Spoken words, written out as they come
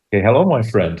Okay, hello, my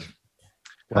friend.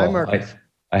 Hi, Well, I Marcus.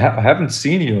 I haven't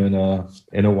seen you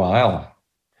in a while.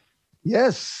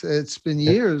 Yes, it's been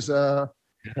Yeah. years.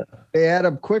 They add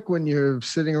up quick when you're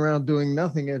sitting around doing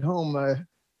nothing at home,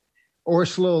 or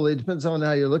slowly. It depends on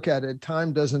how you look at it.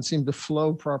 Time doesn't seem to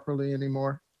flow properly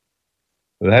anymore.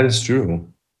 That is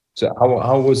true. So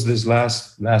how was this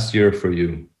last year for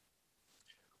you?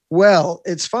 Well,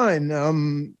 it's fine.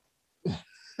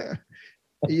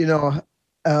 You know,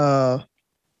 uh,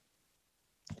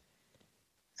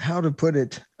 how to put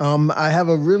it? I have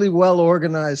a really well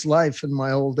organized life in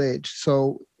my old age.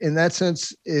 So in that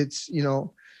sense, it's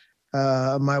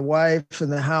my wife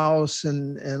and the house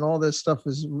and all this stuff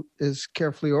is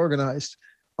carefully organized.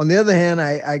 On the other hand,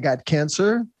 I got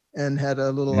cancer and had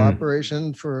a little Mm,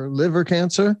 operation for liver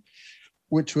cancer,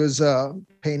 which was a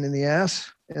pain in the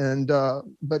ass. And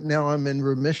but now I'm in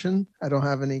remission. I don't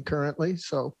have any currently,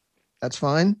 so that's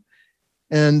fine.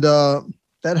 And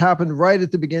that happened right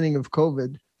at the beginning of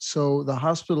COVID. So the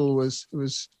hospital was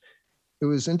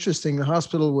interesting. The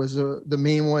hospital was the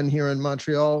main one here in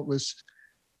Montreal was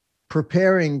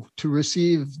preparing to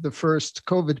receive the first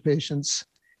COVID patients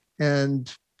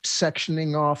and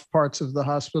sectioning off parts of the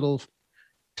hospital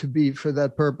to be for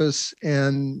that purpose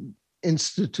and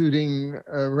instituting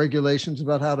regulations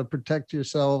about how to protect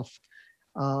yourself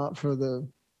for the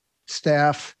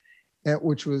staff,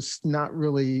 which was not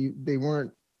really, they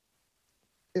weren't,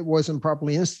 it wasn't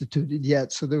properly instituted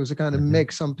yet. So there was a kind of mhm,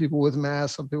 mix, some people with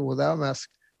masks, some people without masks.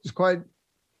 It was quite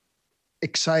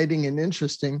exciting and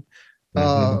interesting.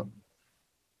 Uh, mhm.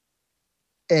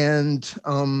 and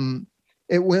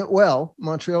it went well.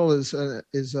 Montreal is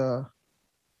a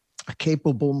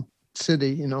capable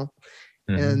city, Mhm.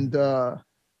 and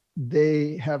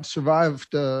they have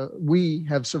survived. We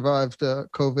have survived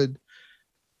COVID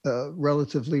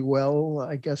relatively well,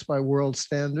 I guess, by world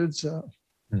standards.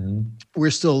 Mhm.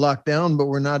 We're still locked down, but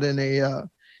we're not in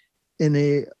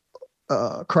a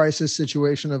crisis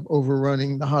situation of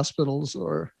overrunning the hospitals,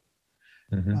 or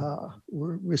Mhm.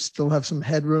 we still have some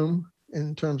headroom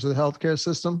in terms of the healthcare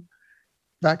system.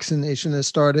 Vaccination has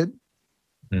started.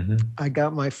 Mhm. I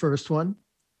got my first one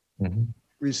Mhm.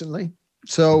 recently.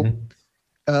 So Mhm.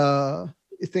 uh,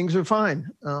 things are fine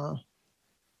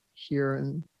here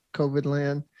in COVID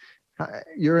land.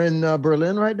 You're in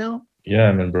Berlin right now? Yeah,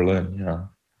 I'm in Berlin. Yeah.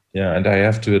 Yeah, and I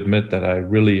have to admit that I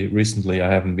really recently I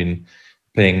haven't been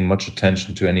paying much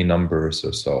attention to any numbers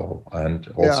or so, and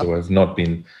Yeah. also have not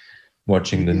been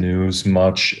watching the Mhm. news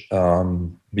much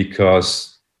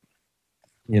because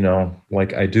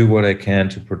like I do what I can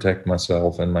to protect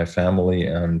myself and my family,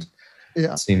 and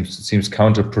Yeah, it seems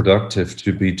counterproductive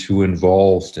to be too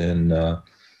involved in uh,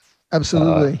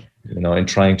 absolutely. in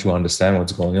trying to understand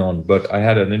what's going on. But I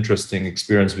had an interesting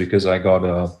experience because I got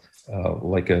a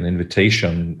like an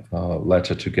invitation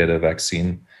letter to get a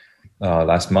vaccine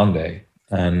last Monday,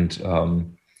 and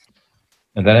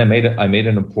then I made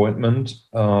an appointment,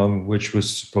 which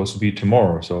was supposed to be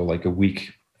tomorrow, so like a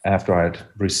week after I'd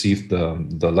received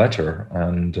the letter,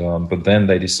 and but then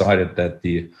they decided that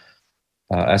the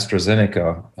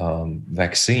AstraZeneca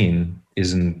vaccine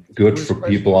isn't good Was for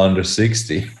question. people under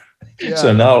 60. So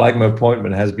Yeah. now, like, my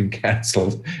appointment has been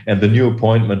cancelled, and the new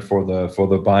appointment for the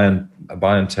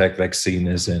BioNTech vaccine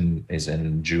is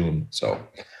in June. So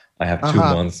I have two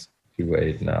Uh-huh. months to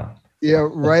wait now. Yeah,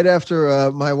 So right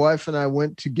after my wife and I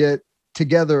went to get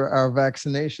together our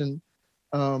vaccination,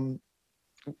 um,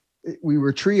 we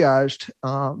were triaged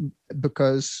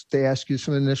because they ask you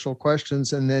some initial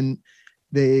questions, and then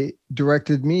they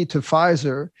directed me to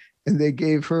Pfizer, and they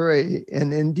gave her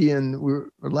an Indian. We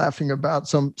were laughing about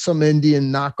some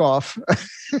Indian knockoff,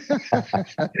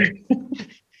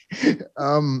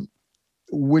 um,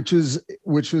 which was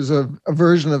a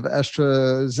version of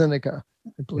AstraZeneca.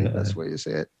 I believe yeah, that's the way you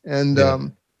say it. And yeah.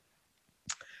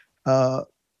 uh,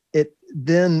 it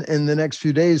then in the next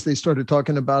few days they started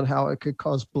talking about how it could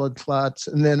cause blood clots,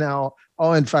 and then how,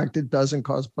 oh, in fact, it doesn't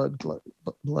cause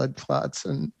blood clots.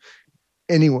 And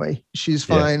anyway, she's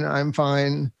Yeah, fine, I'm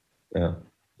fine. yeah,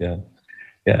 yeah,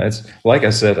 yeah. It's like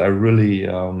I said, I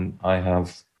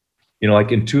have,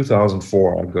 like in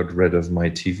 2004, I got rid of my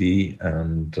TV,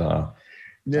 and I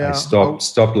Yeah.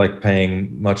 stopped like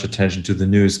paying much attention to the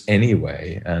news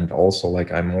anyway, and also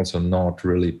like I'm also not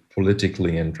really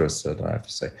politically interested, I have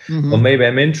to say. Well, Mm-hmm. maybe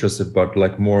I'm interested, but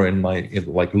like more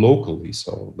like locally.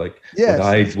 So like what Yes,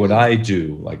 I that's what me. I do,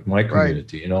 like my Right.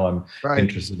 community, I'm Right.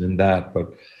 interested in that. But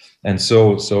and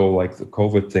so like the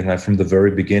COVID thing, like from the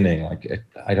very beginning, like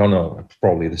I don't know,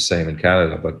 probably the same in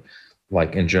Canada, but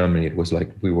like in Germany, it was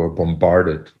like we were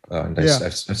bombarded. And Yeah.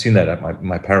 I've seen that at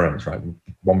my parents, right?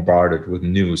 Bombarded with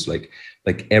news, like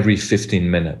every 15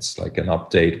 minutes, like an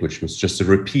update, which was just a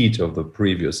repeat of the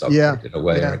previous Yeah. update in a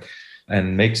way, Yeah. right?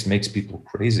 And makes people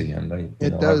crazy. And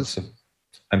It does.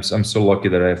 I'm so lucky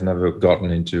that I've never gotten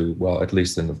into, well, at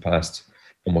least in the past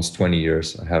almost 20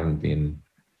 years, I haven't been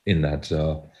in that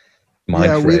mind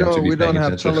Yeah, frame to be we don't paying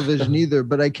have attention. television either,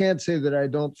 but I can't say that I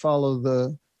don't follow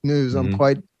the news. I'm Mhm.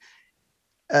 quite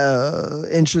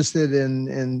interested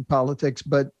in politics,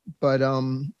 but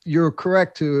you're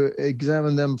correct to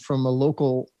examine them from a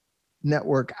local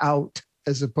network out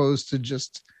as opposed to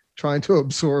just trying to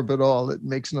absorb it all. It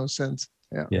makes no sense.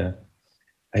 Yeah. Yeah.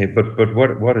 Hey, but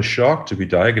what a shock to be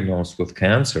diagnosed with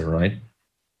cancer, right?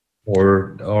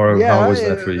 Or how was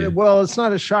that for Yeah. you? Well, it's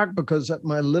not a shock because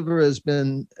my liver has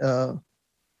been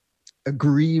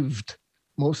aggrieved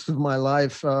most of my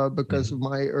life because of Mhm.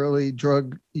 my early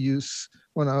drug use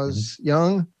when I Mhm. was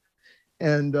young,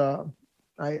 and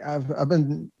I've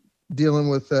been dealing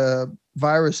with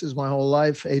viruses my whole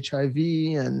life, HIV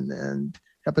and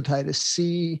hepatitis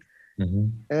C,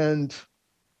 Mhm. and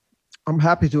I'm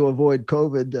happy to avoid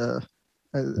COVID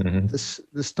Mhm.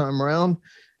 this time around.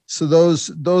 So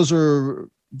those are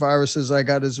viruses I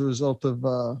got as a result of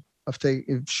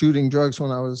shooting drugs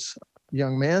when I was a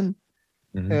young man,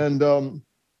 Mhm. and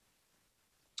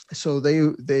so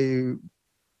they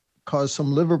cause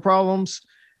some liver problems,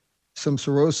 some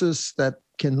cirrhosis that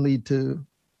can lead to I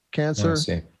cancer.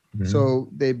 see. Mhm. So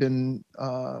they've been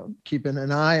keeping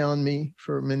an eye on me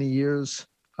for many years.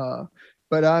 Uh,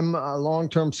 but I'm a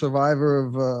long-term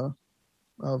survivor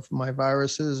of my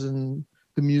viruses and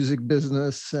the music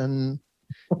business and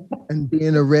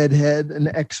being a redhead, an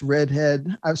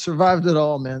ex-redhead. I've survived it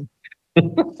all, man.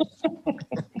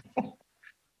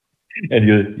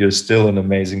 And you're still an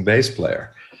amazing bass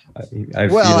player.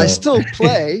 I've Well, I still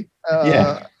play.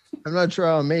 yeah. I'm not sure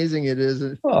how amazing it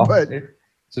is, Well, but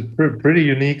it's a pretty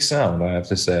unique sound, I have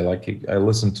to say. Like I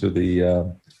listened to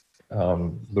the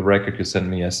record you sent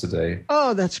me yesterday,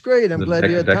 oh, that's great. I'm the glad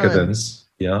you had time. Decadence.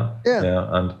 Yeah, Yeah.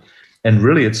 yeah, and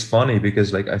really, it's funny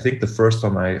because like I think the first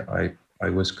time I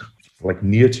was like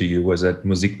near to you was at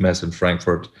Musikmesse in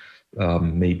Frankfurt,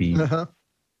 maybe Uh-huh.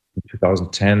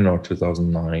 2010 or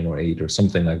 2009 or 8 or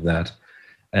something like that,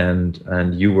 and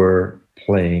you were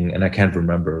playing, and I can't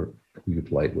remember who you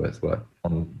played with, but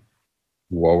on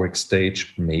Warwick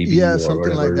stage maybe Yeah, or something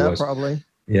whatever like it that, was. probably.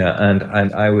 Yeah, and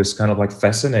I was kind of like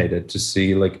fascinated to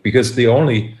see, like, because the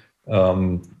only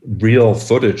real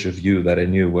footage of you that I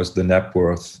knew was the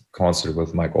Knapworth concert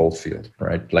with Mike Oldfield,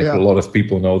 right? Like a Yeah. lot of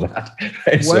people know that.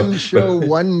 Right? So, One show, but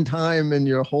one time in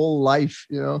your whole life,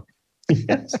 you know?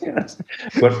 yes, yes,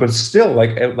 but still,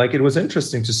 like it was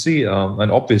interesting to see,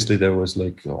 and obviously there was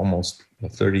like almost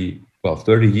 30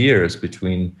 years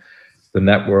between the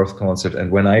Knapworth concert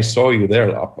and when I saw you there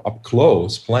up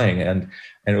close playing, and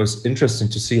it was interesting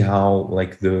to see how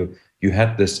like you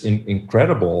had this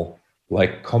incredible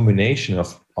like combination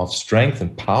of strength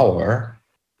and power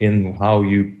in how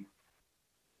you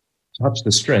touch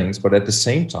the strings, but at the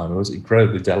same time it was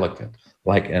incredibly delicate,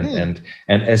 like Hmm.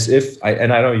 and as if I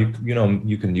know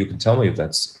you can tell me if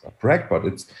that's correct, but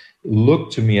it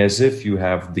looked to me as if you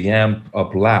have the amp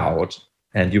up loud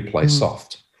and you play Mhm.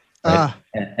 soft, right? Ah,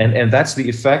 And that's the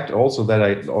effect also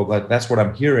that's what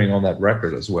I'm hearing on that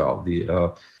record as well.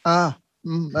 ah,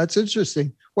 that's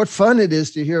interesting. What fun it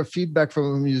is to hear feedback from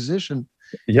a musician.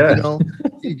 You Yeah, know,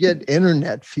 you get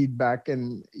internet feedback,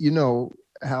 and you know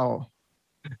how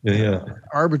yeah, yeah,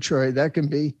 arbitrary that can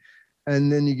be.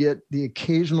 And then you get the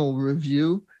occasional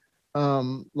review.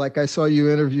 Like I saw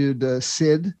you interviewed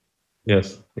Sid,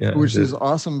 yes, yeah, I which is did.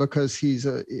 awesome because he's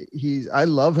I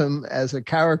love him as a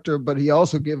character, but he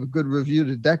also gave a good review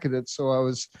to Decadence. So I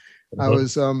Uh-huh.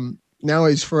 was now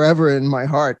he's forever in my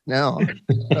heart now.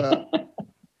 Uh,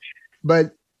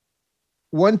 but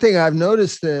one thing I've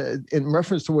noticed in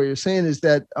reference to what you're saying is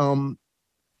that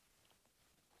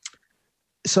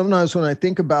sometimes when I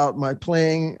think about my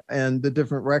playing and the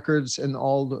different records and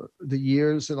all the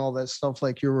years and all that stuff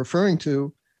like you're referring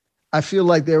to, I feel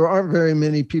like there aren't very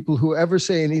many people who ever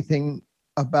say anything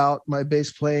about my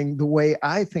bass playing the way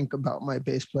I think about my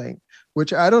bass playing,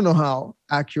 which I don't know how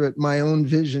accurate my own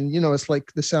vision, you know, it's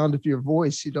like the sound of your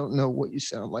voice. You don't know what you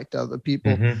sound like to other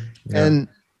people. Yeah, And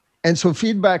and so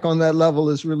feedback on that level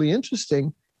is really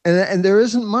interesting. And there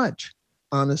isn't much,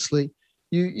 honestly.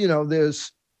 You know,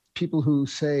 there's people who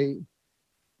say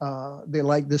they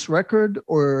like this record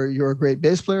or you're a great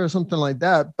bass player or something like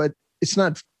that, but it's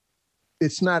not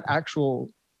actual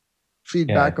yeah,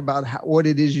 feedback about what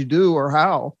it is you do or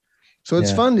how. So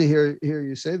it's yeah. fun to hear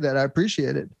you say that. I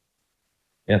appreciate it.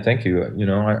 Yeah, thank you. You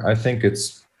know, I think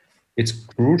it's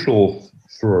crucial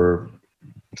for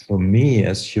me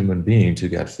as human being to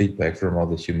get feedback from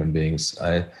other human beings.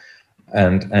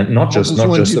 And not All just those not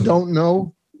ones just you a, don't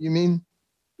know, you mean?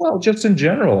 well, just in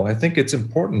general, I think it's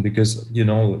important because, you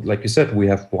know, like you said, we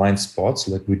have blind spots,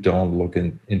 like we don't look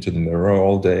into the mirror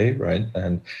all day, right?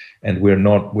 And we're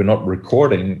not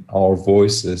recording our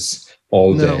voices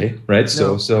all No, day, right? So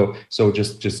no. so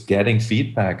just getting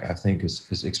feedback, I think,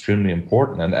 is extremely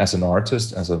important. And as an artist,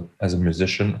 as a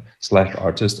musician slash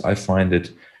artist, I find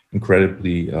it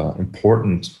incredibly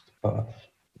important.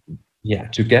 Yeah,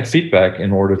 to get feedback Yeah.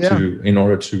 in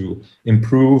order to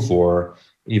improve or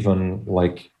even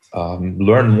like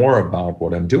learn more about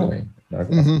what I'm doing.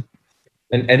 Hmm.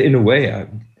 And in a way,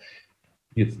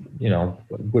 you know,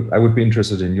 I would be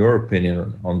interested in your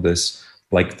opinion on this.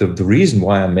 Like the reason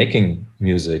why I'm making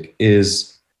music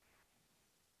is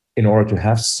in order to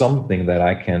have something that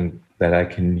I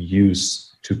can use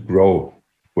to grow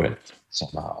with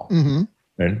somehow, Hmm.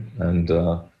 right? And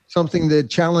Something that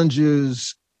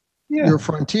challenges yeah, your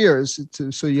frontiers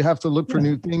so you have to look for yeah,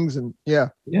 new things. And yeah.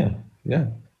 yeah, yeah,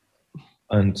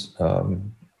 and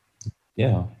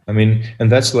yeah, I mean, and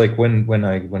that's like when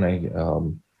I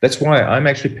that's why I'm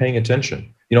actually paying attention.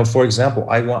 You know, for example,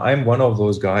 I'm one of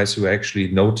those guys who actually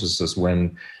notices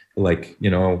when, like, you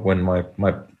know, when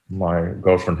my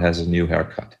girlfriend has a new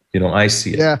haircut. You know, I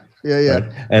see it, Yeah. Yeah. Yeah.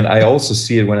 right? And I also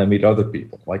see it when I meet other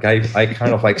people. Like I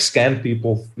kind of like scan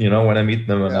people, you know, when I meet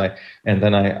them, and Yeah.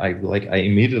 then I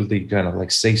immediately kind of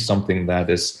like say something that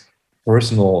is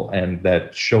personal and that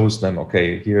shows them, okay,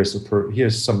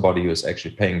 here's somebody who is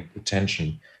actually paying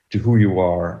attention to who you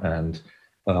are, and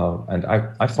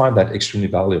I find that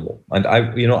extremely valuable, and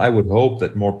I would hope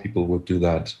that more people would do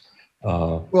that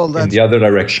Well, in the that's, other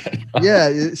direction.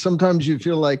 yeah. Sometimes you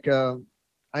feel like,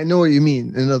 I know what you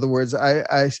mean. In other words,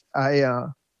 I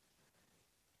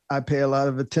pay a lot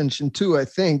of attention too. I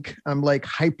think I'm like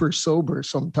hyper sober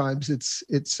sometimes.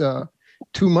 It's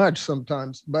too much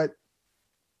sometimes. But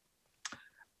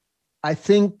I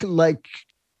think, like,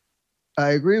 I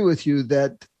agree with you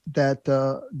that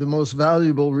the most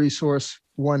valuable resource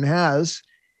one has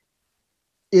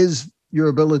is your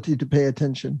ability to pay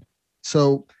attention.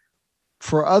 So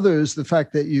for others, the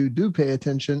fact that you do pay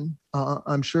attention,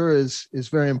 I'm sure is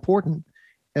very important.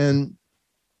 And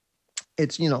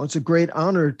it's a great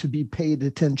honor to be paid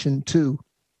attention to,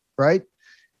 right?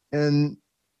 And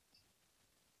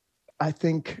I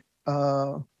think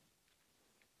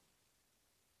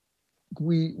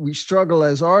we struggle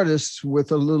as artists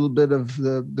with a little bit of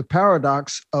the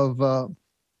paradox of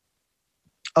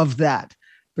that,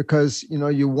 because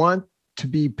you want to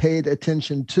be paid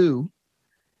attention to,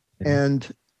 and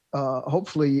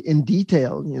hopefully in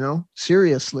detail,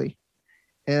 seriously,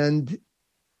 and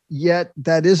yet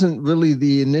that isn't really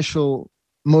the initial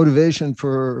motivation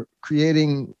for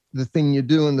creating the thing you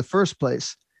do in the first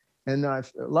place. And a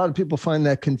lot of people find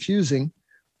that confusing.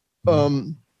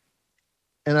 Um,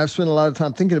 and I've spent a lot of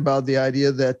time thinking about the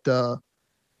idea that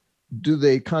do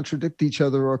they contradict each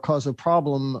other or cause a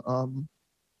problem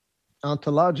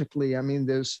ontologically? I mean,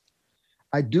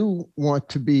 I do want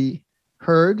to be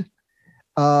heard,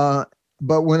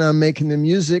 but when I'm making the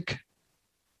music,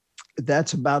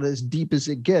 that's about as deep as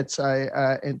it gets.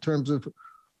 In terms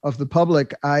of the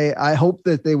public, I hope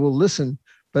that they will listen,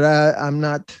 but I'm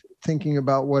not thinking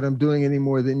about what I'm doing any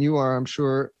more than you are, I'm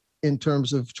sure, in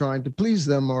terms of trying to please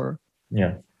them or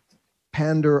Yeah.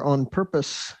 pander on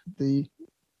purpose. The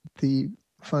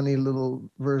funny little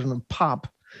version of pop.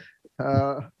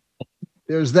 Uh,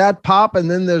 there's that pop, and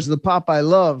then there's the pop I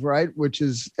love, right? Which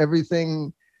is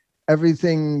everything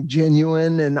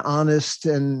genuine and honest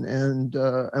and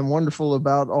wonderful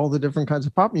about all the different kinds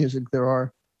of pop music there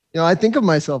are. I think of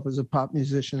myself as a pop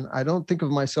musician. I don't think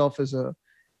of myself as a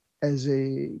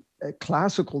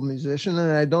classical musician,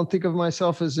 and I don't think of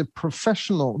myself as a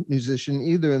professional musician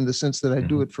either, in the sense that I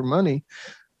do it for money.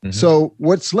 Mm-hmm. So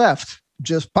what's left?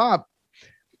 Just pop.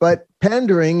 But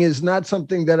pandering is not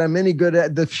something that I'm any good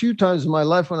at. The few times in my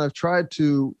life when I've tried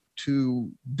to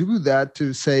do that,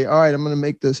 to say, all right, I'm going to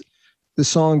make the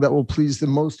song that will please the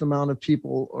most amount of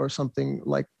people, or something,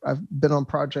 like I've been on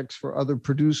projects for other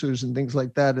producers and things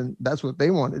like that, and that's what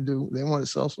they want to do. They want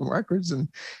to sell some records, and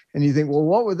you think, well,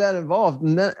 what would that involve?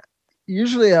 And then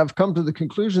usually I've come to the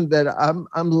conclusion that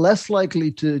I'm less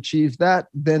likely to achieve that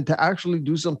than to actually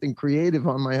do something creative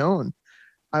on my own.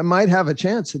 I might have a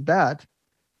chance at that.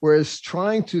 Whereas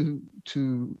trying to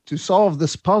solve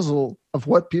this puzzle of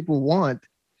what people want,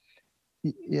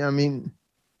 yeah, I mean,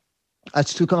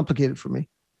 that's too complicated for me.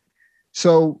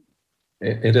 So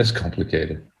It is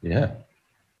complicated. Yeah.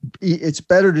 it's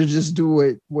better to just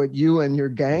do what you and your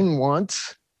gang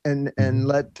wants, and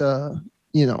let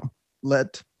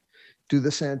let do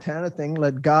the Santana thing.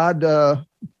 Let God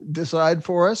decide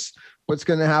for us what's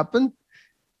going to happen,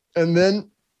 and then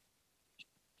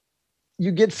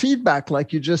you get feedback,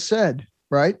 like you just said,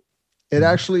 right? It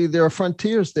actually, there are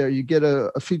frontiers there. You get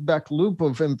a feedback loop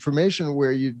of information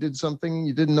where you did something,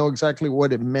 you didn't know exactly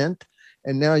what it meant,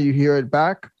 and now you hear it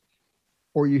back,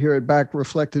 or you hear it back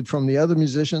reflected from the other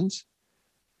musicians,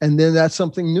 and then that's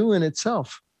something new in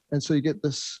itself. And so you get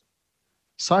this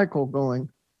cycle going.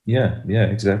 Yeah,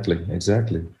 exactly. And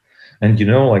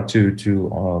like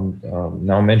to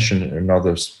now mention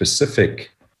another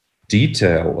specific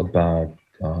detail about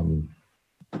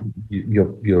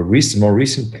your more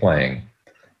recent playing,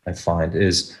 I find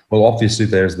is, well, obviously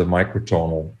there's the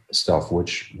microtonal stuff,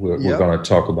 which we're going to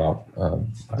talk about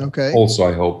Okay. also,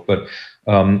 I hope, but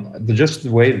just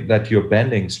the way that you're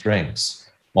bending strings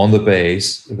on the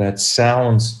bass, that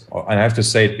sounds, and I have to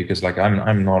say it because like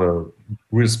I'm not a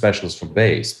real specialist for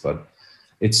bass, but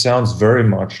it sounds very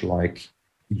much like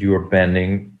you're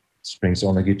bending strings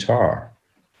on a guitar.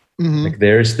 Mm-hmm. Like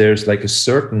there's like a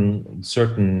certain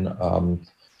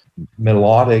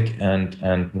melodic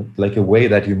and like a way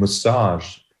that you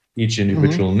massage each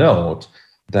individual note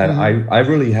that I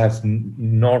really have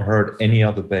not heard any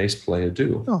other bass player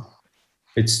do. Oh.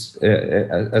 It's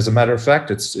as a matter of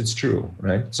fact, it's true,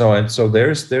 right? So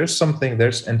there's something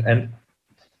and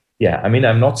yeah, I mean,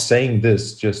 I'm not saying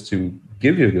this just to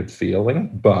give you a good feeling,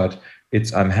 but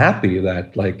I'm happy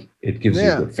that like it gives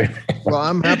you a good feeling. Well,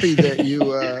 I'm happy that you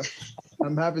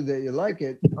like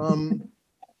it.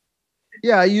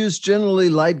 Yeah, I use generally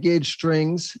light gauge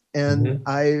strings, and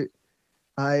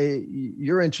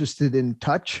you're interested in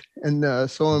touch, and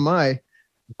so am I.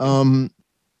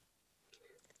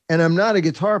 And I'm not a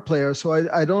guitar player, so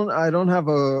I don't have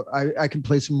I can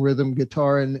play some rhythm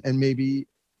guitar and maybe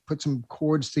put some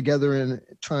chords together and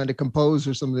trying to compose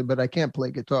or something, but I can't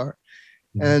play guitar.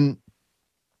 And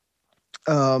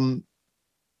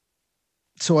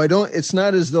so it's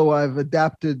not as though I've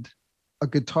adapted a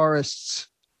guitarist's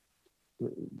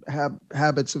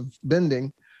habits of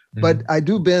bending, but I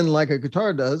do bend like a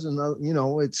guitar does. And,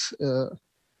 it's,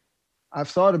 I've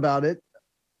thought about it.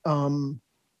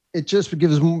 It just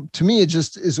gives, to me, it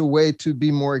just is a way to be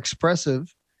more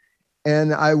expressive.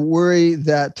 And I worry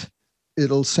that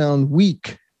it'll sound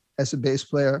weak as a bass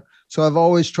player. So I've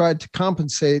always tried to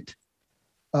compensate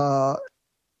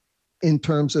in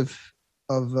terms of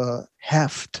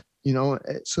heft,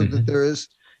 so that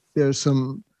there's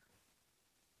some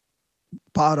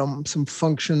bottom, some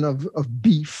function of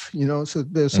beef, so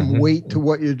there's some weight to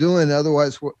what you're doing.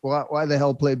 Otherwise, why the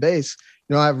hell play bass?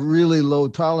 I have really low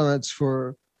tolerance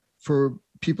for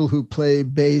people who play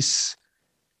bass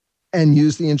and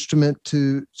use the instrument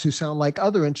to sound like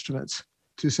other instruments,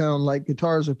 to sound like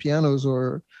guitars or pianos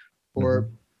or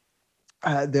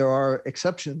there are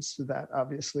exceptions to that,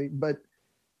 obviously, but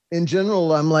in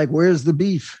general, I'm like, where's the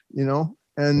beef,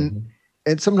 and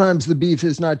sometimes the beef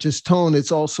is not just tone,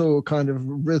 it's also kind of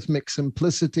rhythmic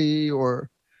simplicity or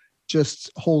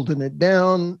just holding it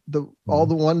down, all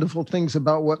the wonderful things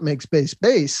about what makes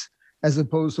bass as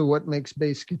opposed to what makes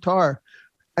bass guitar.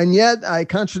 And yet I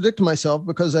contradict myself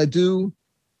because I don't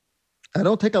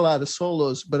take a lot of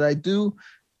solos, but I do,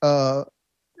 I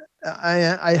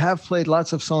have played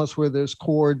lots of songs where there's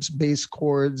chords, bass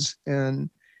chords, and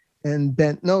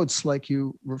bent notes like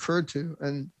you referred to.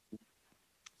 And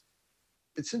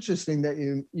it's interesting that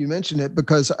you mentioned it,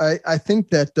 because I think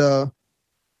that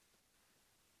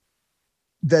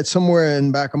that somewhere in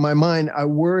the back of my mind, I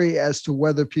worry as to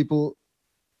whether people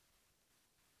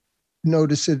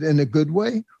notice it in a good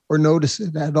way or notice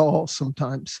it at all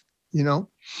sometimes.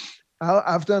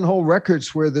 I've done whole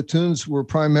records where the tunes were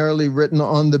primarily written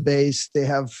on the bass. They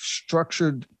have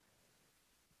structured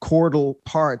chordal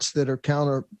parts that are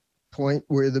counterpoint,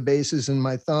 where the bass is in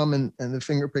my thumb and the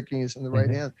finger picking is in the right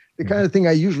hand. The kind of thing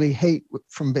I usually hate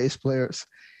from bass players.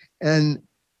 And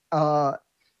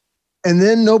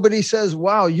then nobody says,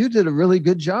 wow, you did a really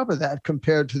good job of that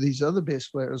compared to these other bass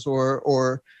players,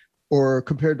 or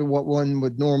compared to what one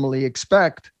would normally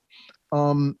expect.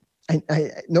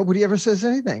 Nobody ever says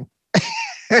anything.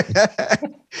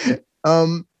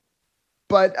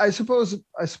 But I suppose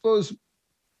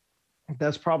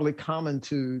that's probably common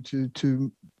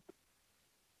to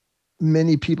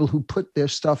many people who put their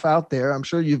stuff out there. I'm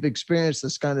sure you've experienced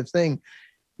this kind of thing.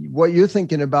 What you're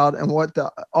thinking about and what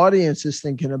the audience is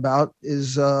thinking about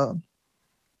is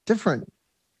different.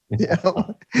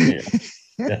 And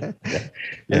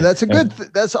that's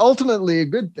that's ultimately a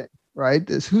good thing, right?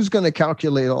 Is who's going to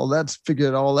calculate all that,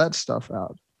 figure all that stuff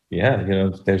out. yeah,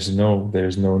 there's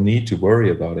no need to worry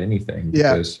about anything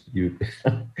Yeah. because you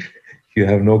you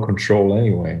have no control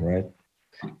anyway, right?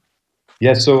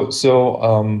 Yeah,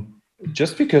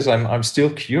 just because I'm still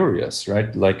curious,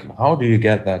 right? Like, how do you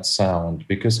get that sound?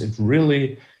 Because it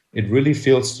really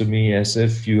feels to me as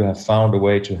if you have found a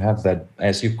way to have that,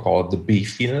 as you call it, the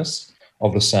beefiness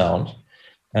of the sound,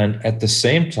 and at the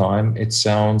same time, it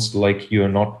sounds like you're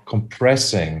not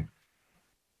compressing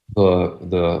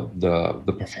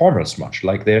the performance much.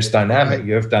 Like there's dynamic, Right.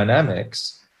 you have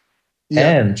dynamics,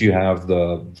 Yeah. and you have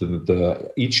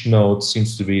the each note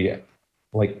seems to be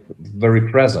like very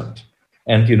present,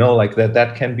 and like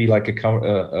that can be like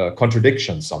a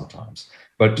contradiction sometimes,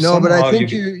 but No, but I somehow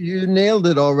think you you nailed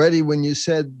it already when you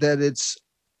said that it's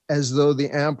as though the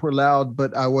amp were loud,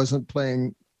 but I wasn't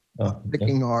playing yeah.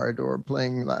 picking hard or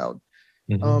playing loud.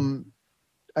 Mhm. Um,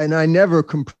 and I never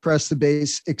compress the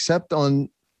bass except on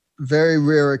very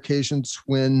rare occasions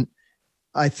when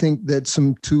I think that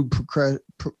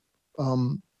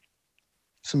um,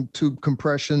 some tube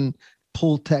compression,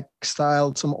 Pultec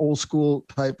style, some old school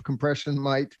type compression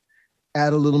might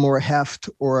add a little more heft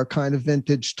or a kind of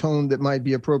vintage tone that might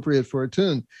be appropriate for a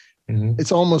tune. Mhm.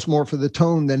 It's almost more for the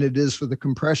tone than it is for the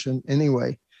compression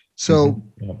anyway. So Mhm.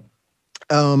 Yeah.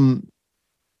 um,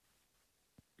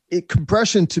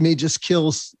 compression to me just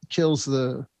kills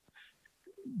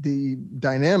the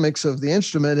dynamics of the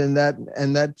instrument, and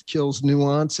that kills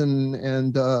nuance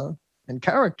and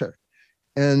character.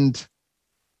 And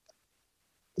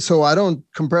so I don't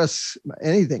compress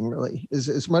anything really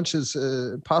as much as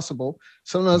possible.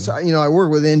 Sometimes Mhm. I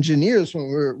work with engineers when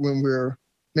we're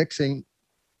mixing,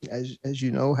 as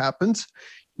you know happens.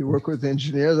 You work with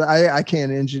engineers. I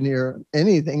can't engineer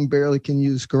anything, barely can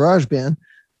use GarageBand,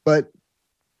 but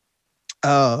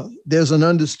there's an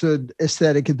understood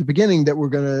aesthetic at the beginning that we're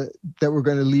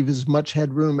gonna leave as much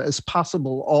headroom as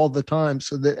possible all the time,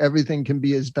 so that everything can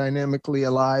be as dynamically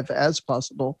alive as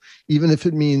possible, even if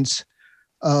it means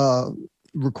uh,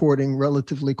 recording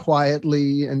relatively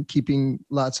quietly and keeping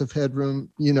lots of headroom.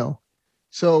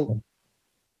 So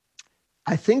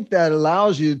I think that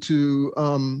allows you to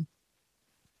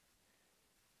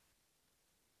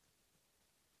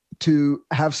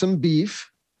have some beef.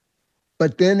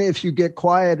 But then if you get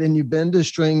quiet and you bend a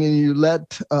string and you let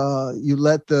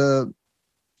the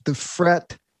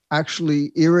fret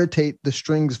actually irritate the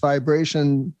string's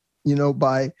vibration,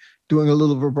 by doing a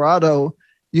little vibrato,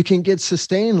 you can get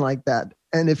sustain like that.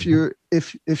 And if you're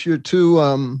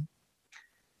too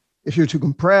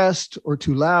compressed or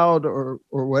too loud or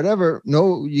whatever,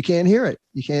 no, you can't hear it.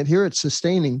 You can't hear it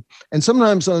sustaining. And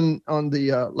sometimes on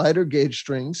the lighter gauge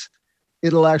strings,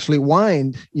 it'll actually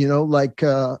wind, like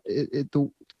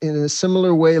in a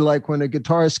similar way, like when a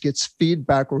guitarist gets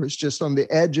feedback or is just on the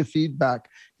edge of feedback,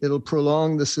 it'll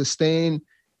prolong the sustain,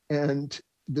 and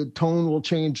the tone will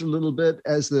change a little bit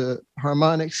as the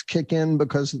harmonics kick in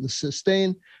because of the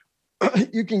sustain.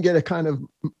 You can get a kind of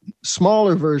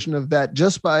smaller version of that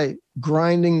just by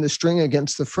grinding the string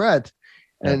against the fret,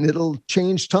 Yeah. and it'll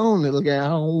change tone. It'll get,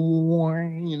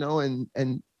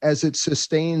 and as it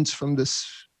sustains from this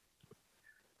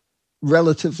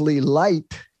relatively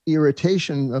light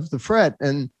irritation of the fret,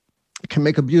 and it can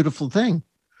make a beautiful thing.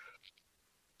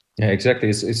 Yeah, exactly.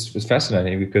 It's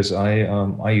fascinating because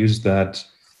I use that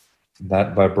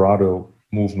vibrato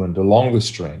movement along the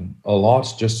string a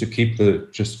lot just to keep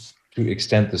just to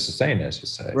extend the sustain, as you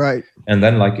say. Right. And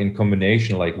then like in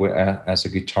combination, like as a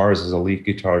guitarist, as a lead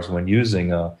guitarist, when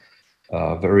using a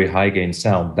very high gain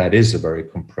sound, that is a very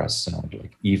compressed sound,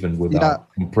 like even Yeah.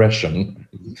 without compression.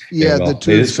 Yeah. The Well, it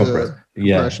is tubes compressed.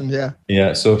 Yeah. compression. Yeah.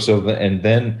 Yeah. And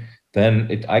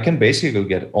then I can basically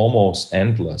get almost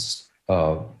endless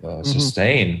Mm-hmm.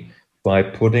 sustain by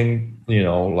putting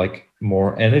like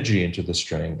more energy into the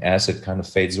string as it kind of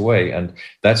fades away. And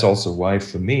that's also why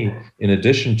for me, in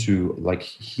addition to like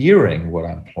hearing what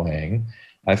I'm playing,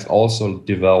 I've also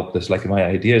developed this, like my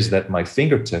idea is that my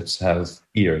fingertips have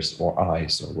ears or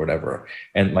eyes or whatever,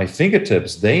 and my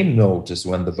fingertips, they notice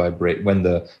when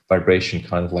the vibration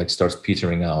kind of like starts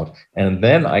petering out, and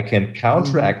then I can Mm-hmm.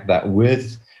 counteract that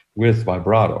with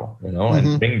vibrato, and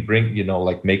Mm-hmm. bring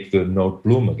like make the note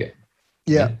bloom again,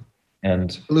 Yeah. right?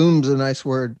 And Bloom's a nice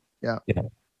word. Yeah. yeah,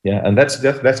 yeah, and that's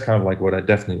kind of like what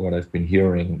I've been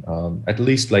hearing, at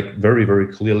least like very very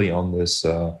clearly on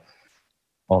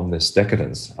this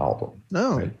Decadence album,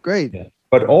 No, right? great. Yeah,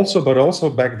 but also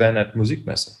back then at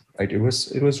Musikmesse, right? It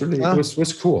was really Ah,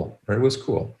 was cool. Right? It was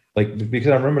cool. Like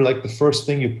because I remember like the first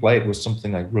thing you played was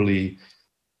something like really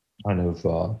kind of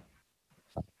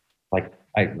like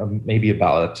maybe a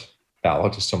ballad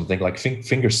or something like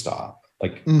fingerstyle,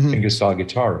 like mm-hmm. fingerstyle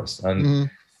guitarist, and Mm-hmm.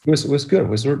 it was good. It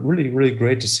was really really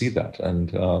great to see that.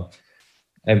 And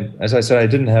as I said, I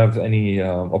didn't have any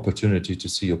opportunity to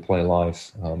see you play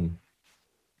live.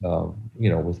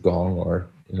 With Gong, or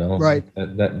Right.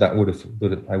 that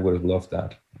I would have loved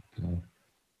that. You know,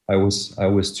 I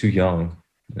was too young,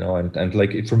 and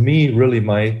like for me, really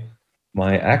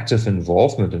my active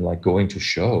involvement in like going to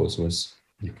shows was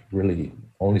like really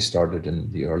only started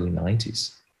in the early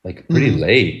 '90s, like pretty Hmm.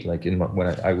 late, like when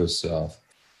I was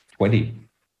 20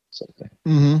 something.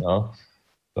 Hmm. No,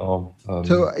 so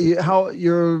So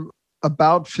you're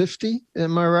about 50,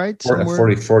 am I right?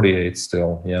 Somewhere 48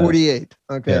 still, yeah. 48.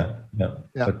 Okay. Yeah,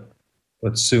 Yeah.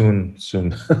 but soon,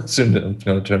 soon I'm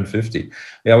gonna turn 50.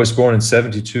 Yeah, I was born in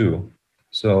 '72,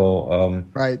 so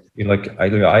Right. like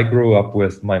I grew up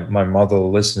with my mother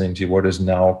listening to what is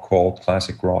now called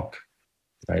classic rock,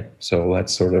 right? So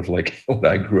that's sort of like what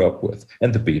I grew up with,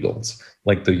 and the Beatles,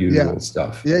 like the Yeah. usual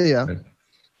stuff. Yeah. Yeah. Right?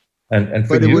 And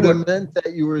for But it you, would what? have meant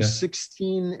that you were Yeah,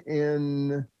 16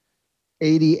 in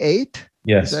 88.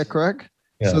 Is that yes, correct?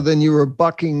 So yeah. then you were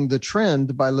bucking the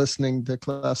trend by listening to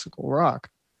classical rock.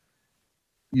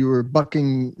 You were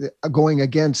going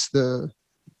against the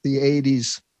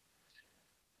 80s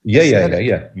Yeah, yeah, yeah, aesthetic.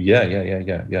 yeah, yeah, yeah, yeah,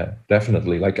 yeah, yeah,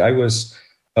 definitely. Like I was,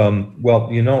 well,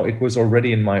 it was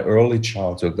already in my early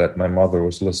childhood that my mother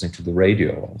was listening to the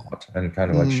radio a lot, and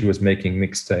kind of like she Mm, was making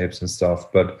mixtapes and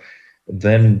stuff. But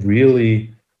then,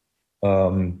 really,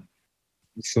 um,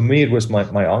 for me, it was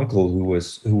my uncle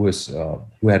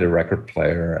who had a record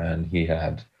player, and he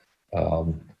had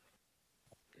um,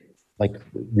 like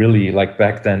really like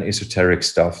back then esoteric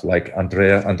stuff like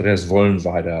Andreas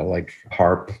Wollenweider, like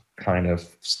harp kind of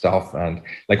stuff, and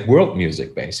like world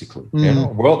music basically,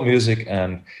 mm, world music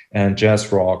and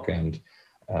jazz rock and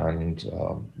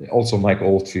also Mike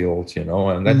Oldfield,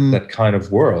 and that mm, that kind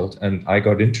of world. And I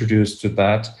got introduced to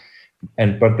that,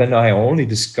 but then I only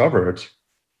discovered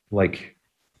like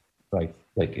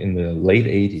like in the late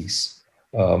 '80s,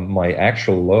 my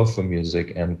actual love for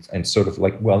music and sort of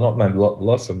like, well, not my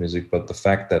love for music, but the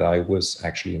fact that I was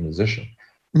actually a musician,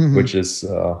 mm. which is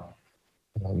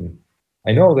um,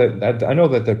 I know that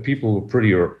there are people who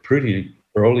pretty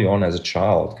early on as a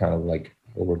child kind of like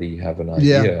already have an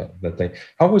Yeah. idea that they.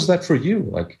 How was that for you?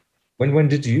 Like when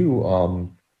did you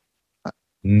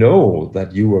know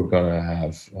that you were gonna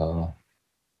have a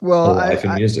Well, life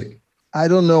in music? I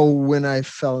don't know when I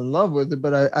fell in love with it,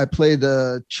 but I played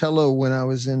cello when I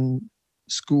was in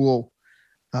school,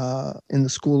 in the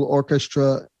school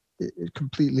orchestra,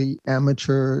 completely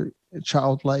amateur,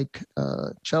 childlike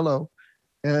cello.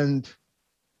 And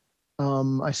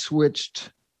I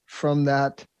switched from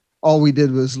that. All we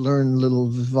did was learn little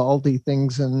Vivaldi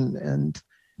things, and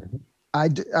I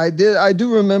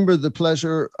do remember the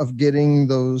pleasure of getting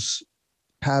those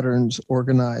patterns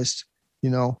organized,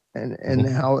 and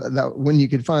Mhm. how that when you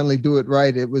could finally do it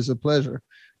right, it was a pleasure.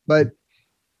 But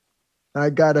I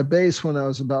got a bass when I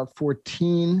was about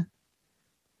 14.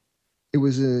 It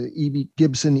was a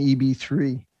Gibson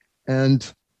EB3,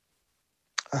 and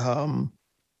um,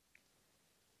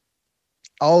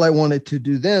 all I wanted to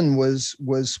do then was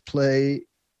play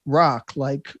rock,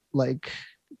 like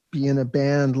be in a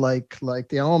band like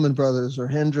the Allman Brothers or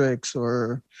Hendrix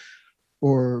or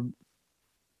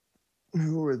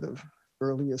who were the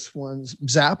earliest ones?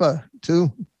 Zappa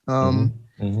too, Mhm.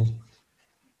 Mhm.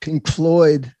 Pink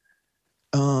Floyd,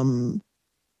 um,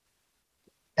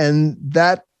 and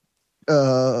that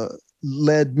uh,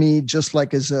 led me, just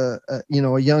like as a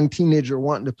young teenager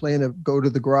wanting to play and go to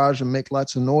the garage and make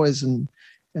lots of noise and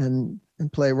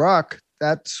play rock.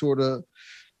 That sort of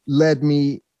led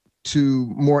me to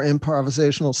more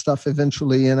improvisational stuff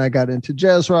eventually, and I got into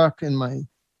jazz rock in my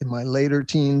later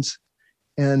teens.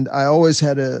 And I always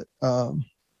had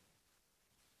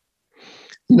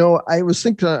I was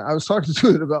thinking, I was talking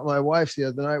to it about my wife the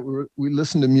other night. We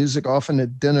listened to music often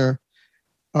at dinner,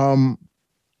 um,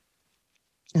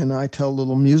 and I tell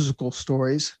little musical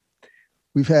stories.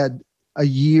 We've had a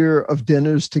year of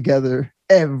dinners together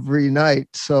every night,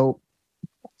 so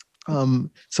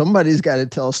somebody's got to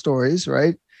tell stories,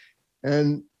 right?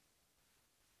 And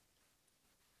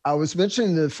I was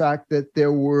mentioning the fact that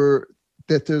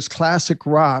there's classic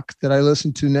rock that I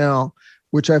listen to now,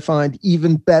 which I find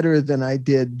even better than I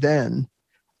did then.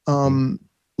 Um,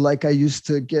 like I used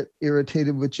to get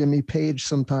irritated with Jimmy Page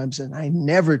sometimes, and I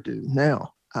never do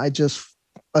now. I just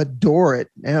adore it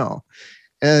now.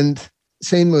 And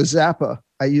same with Zappa.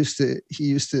 He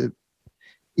used to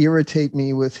irritate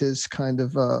me with his kind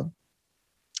of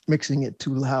mixing it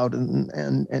too loud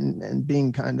and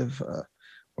being kind of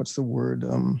what's the word?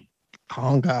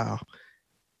 Conga.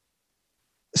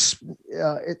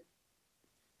 It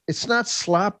it's not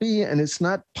sloppy and it's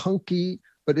not punky,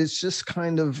 but it's just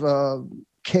kind of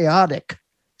chaotic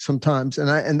sometimes.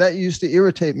 And that used to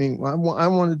irritate me. I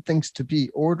wanted things to be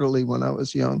orderly when I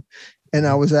was young, and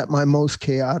I was at my most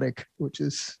chaotic, which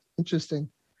is interesting.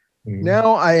 Mm.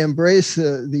 Now I embrace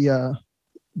the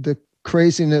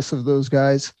craziness of those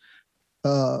guys.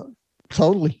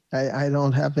 Totally. I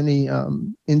don't have any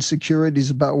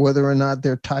insecurities about whether or not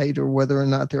they're tight or whether or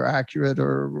not they're accurate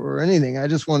or anything. I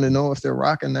just want to know if they're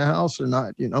rocking the house or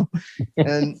not, you know?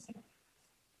 And,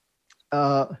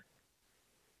 but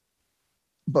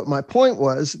my point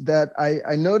was that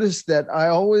I noticed that I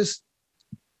always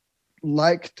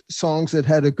liked songs that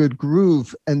had a good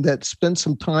groove and that spent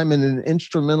some time in an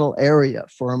instrumental area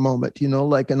for a moment, you know,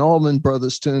 like an Allman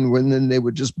Brothers tune, when then they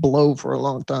would just blow for a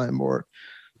long time, or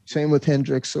same with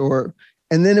Hendrix,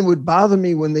 and then it would bother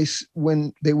me when they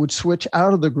would switch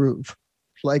out of the groove,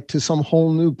 like to some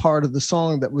whole new part of the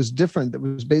song that was different, that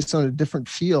was based on a different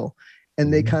feel.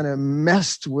 And they kind of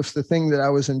messed with the thing that I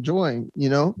was enjoying, you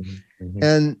know? Mm-hmm.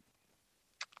 And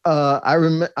I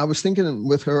was thinking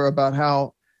with her about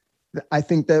how I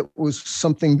think that was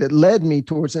something that led me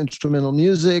towards instrumental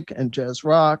music and jazz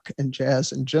rock and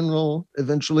jazz in general,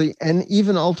 eventually, and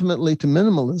even ultimately to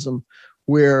minimalism,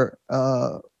 where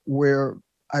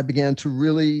I began to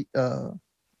really,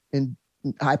 and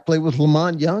I play with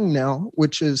Lamont Young now,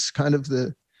 which is kind of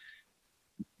the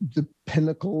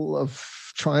pinnacle of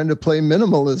trying to play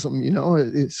minimalism. You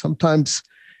know, sometimes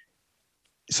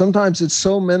it's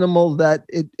so minimal that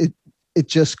it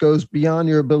just goes beyond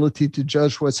your ability to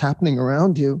judge what's happening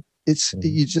around you.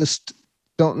 You just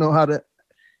don't know how to.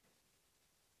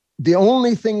 The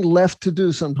only thing left to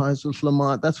do sometimes with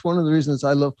Lamont, that's one of the reasons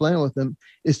I love playing with him,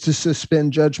 is to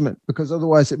suspend judgment, because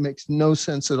otherwise it makes no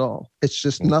sense at all. It's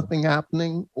just nothing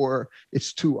happening, or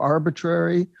it's too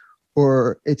arbitrary,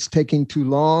 or it's taking too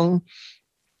long,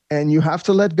 and you have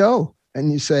to let go.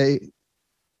 And you say,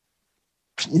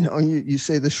 you know, you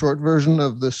say the short version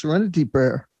of the Serenity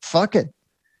Prayer, fuck it.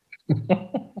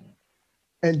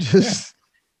 And just,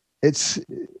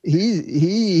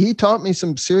 he taught me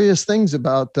some serious things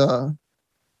about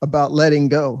letting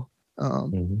go.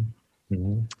 And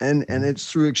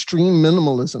it's through extreme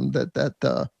minimalism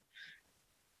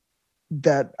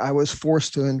that I was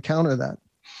forced to encounter that.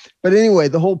 But anyway,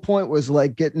 the whole point was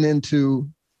like getting into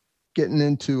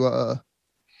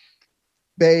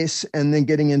bass and then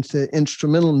getting into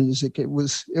instrumental music. It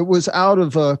was out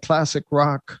of classic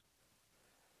rock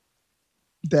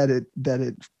that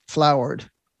it flowered.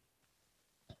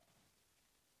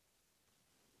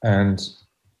 And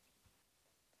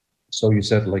so you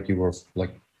said like you were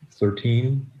like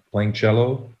 13 playing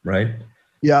cello, right?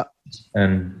 Yeah.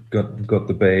 And got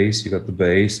the bass, you got the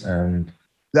bass, and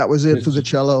that was it for the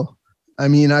cello. I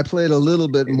mean, I played a little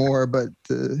bit more, but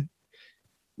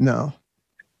no.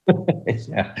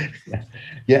 yeah.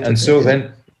 And so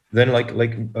then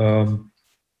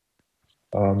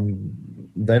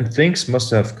then things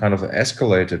must have kind of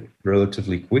escalated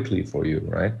relatively quickly for you,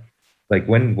 right? Like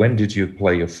when did you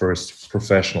play your first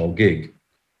professional gig?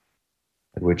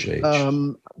 At which age?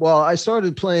 Well, I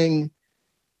started playing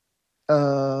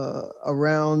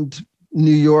around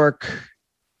New York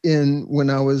when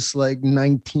I was like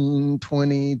 19,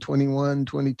 20, 21,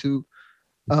 22.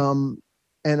 And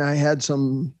I had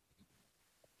some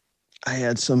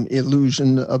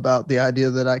illusion about the idea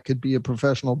that I could be a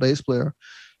professional bass player.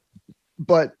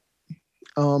 But,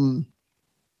 you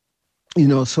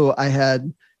know, so I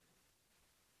had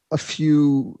a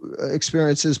few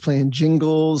experiences playing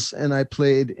jingles, and I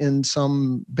played in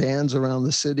some bands around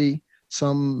the city,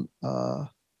 some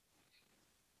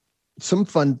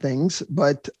fun things,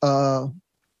 but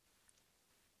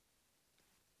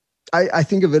I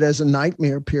think of it as a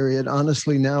nightmare period.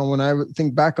 Honestly, now when I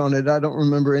think back on it, I don't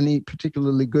remember any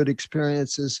particularly good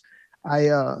experiences. I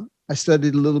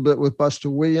studied a little bit with Buster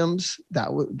Williams.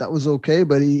 That was okay,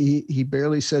 but he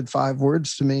barely said 5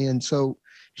 words to me, and so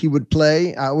he would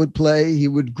play, I would play, he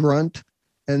would grunt,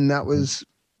 and that was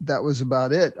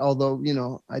about it. Although, you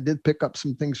know, I did pick up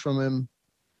some things from him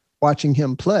watching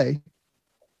him play.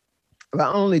 But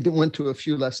I only went to a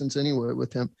few lessons anyway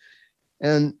with him.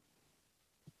 And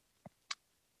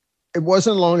it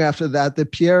wasn't long after that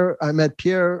I met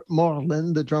Pierre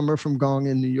Morlin, the drummer from Gong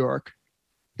in New York.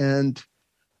 And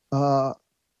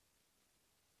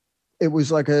it was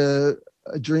like a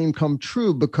dream come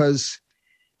true, because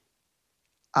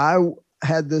I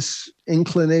had this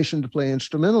inclination to play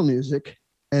instrumental music.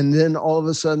 And then all of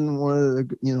a sudden, one of the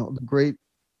great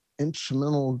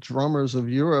instrumental drummers of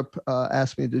Europe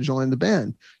asked me to join the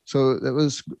band. So it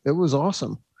was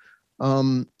awesome.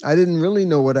 I didn't really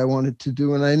know what I wanted to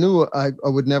do, and I knew I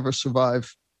would never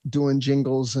survive doing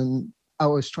jingles, and I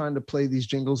was trying to play these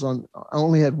jingles on, I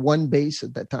only had one bass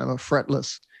at that time, a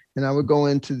fretless. And I would go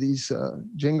into these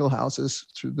jingle houses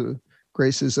through the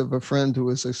graces of a friend who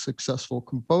was a successful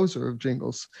composer of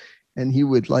jingles. And he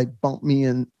would like bump me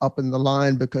in up in the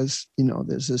line because, you know,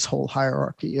 there's this whole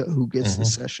hierarchy of who gets the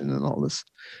session and all this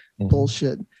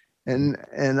bullshit. And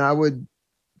I would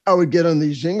get on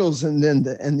these jingles, and then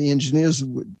the engineers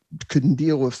couldn't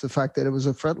deal with the fact that it was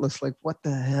a fretless. Like, what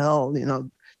the hell? You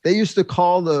know, they used to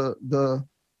call in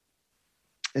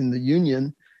the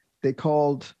union, they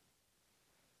called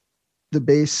the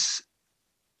bass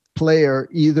player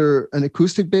either an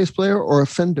acoustic bass player or a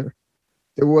Fender.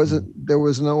 There was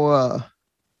no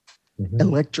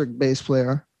electric bass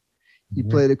player. He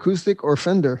played acoustic or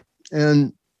Fender.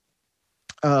 And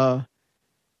I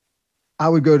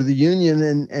would go to the union,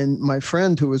 and my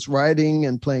friend who was writing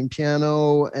and playing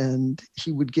piano, and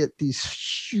he would get these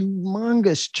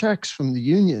humongous checks from the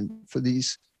union for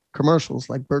these commercials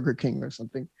like Burger King or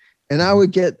something. And I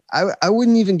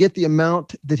wouldn't even get the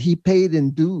amount that he paid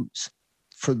in dues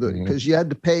for because you had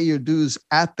to pay your dues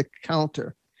at the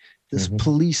counter, this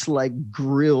police-like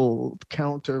grill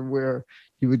counter where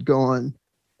you would go on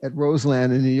at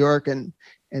Roseland in New York and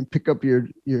pick up your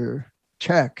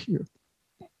check,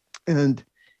 and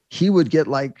he would get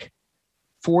like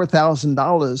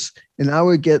 $4,000, and I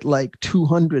would get like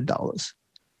 $200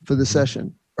 for the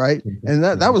session, right? And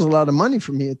that was a lot of money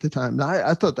for me at the time.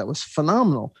 I thought that was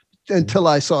phenomenal until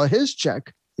I saw his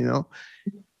check, you know.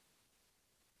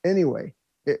 Anyway,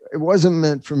 it wasn't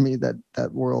meant for me,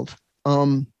 that world.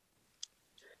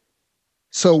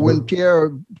 So when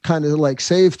Pierre kind of like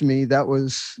saved me, that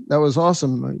was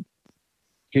awesome.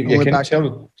 Can you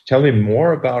tell me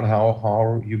more about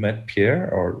how you met Pierre?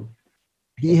 Or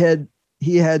he had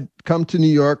come to New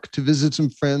York to visit some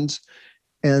friends,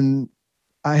 and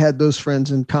I had those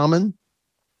friends in common,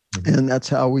 and that's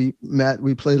how we met.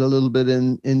 We played a little bit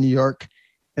in New York,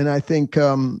 and I think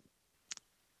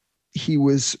he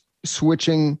was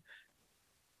switching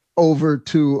over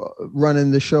to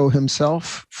running the show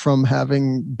himself from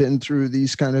having been through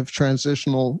these kind of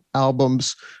transitional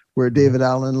albums where David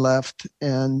Allen left,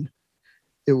 and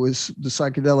it was the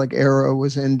psychedelic era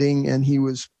was ending, and he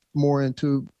was more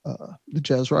into the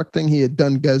jazz rock thing. He had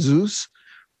done Gazouz,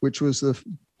 which was it's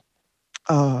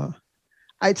not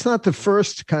the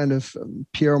first kind of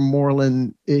Pierre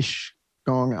Morlin-ish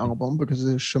gong album, because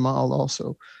there's Shamal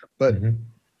also, but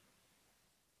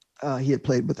he had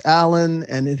played with Allen,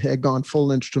 and it had gone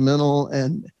full instrumental.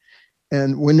 And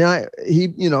when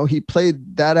he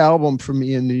played that album for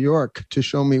me in New York to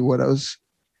show me what I was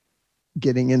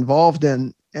getting involved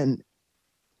in. And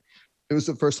it was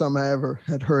the first time I ever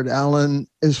had heard Allen.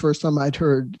 It was the first time I'd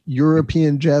heard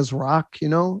European jazz rock, you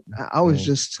know. I was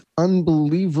just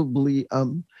unbelievably,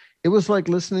 it was like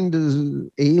listening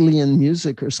to alien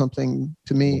music or something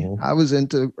to me. I was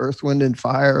into Earth, Wind and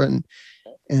Fire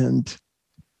and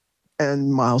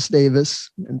Miles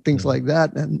Davis and things like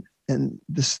that. And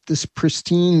this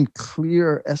pristine,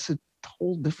 clear, it's a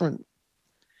whole different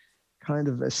kind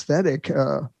of aesthetic.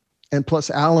 And plus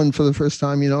Allen for the first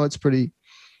time, you know, it's pretty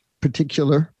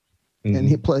particular. And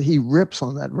he rips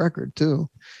on that record too.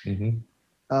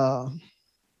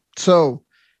 So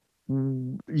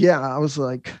yeah, I was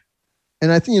like,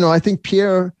 and I think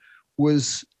Pierre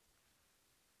was,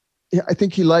 I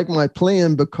think he liked my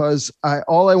playing because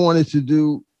all I wanted to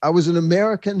do, I was an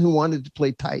American who wanted to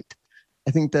play tight.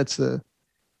 I think that's I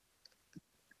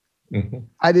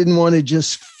didn't want to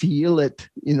just feel it,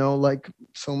 you know, like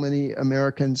so many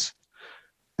Americans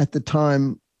at the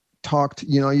time talked,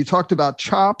 you know, you talked about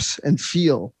chops and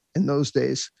feel in those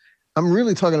days. I'm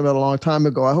really talking about a long time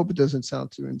ago. I hope it doesn't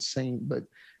sound too insane, but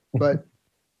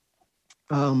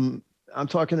I'm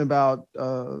talking about,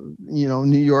 you know,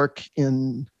 New York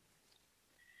in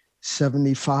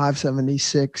 75,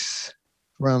 76,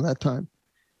 around that time.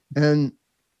 And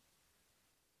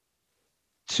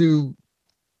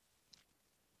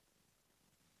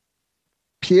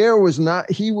Pierre was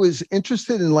he was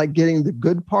interested in like getting the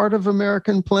good part of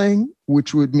American playing,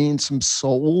 which would mean some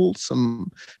soul,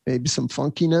 maybe some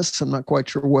funkiness. I'm not quite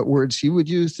sure what words he would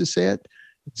use to say it,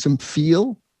 some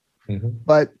feel,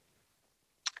 but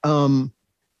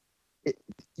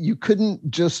you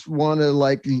couldn't just want to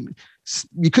like,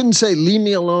 you couldn't say, leave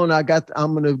me alone.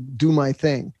 I'm going to do my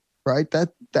thing. Right.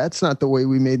 That's not the way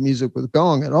we made music with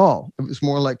gong at all. It was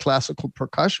more like classical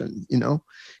percussion, you know,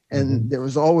 and there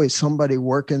was always somebody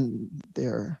working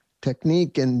their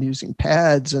technique and using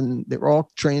pads, and they were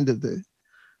all trained at the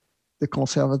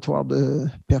Conservatoire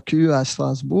de Percu à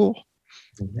Strasbourg.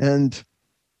 And,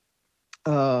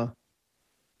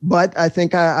 but I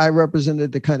think I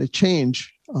represented the kind of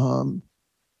change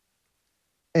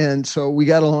And so we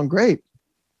got along great.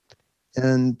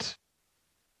 And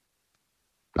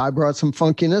I brought some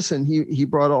funkiness, and he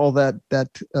brought all that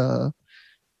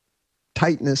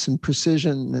tightness and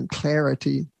precision and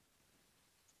clarity.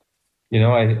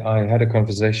 I had a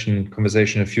conversation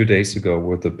a few days ago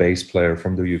with a bass player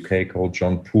from the UK called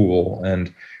John Poole,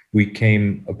 and we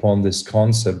came upon this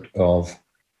concept of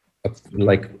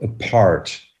like a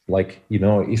part. Like,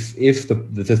 if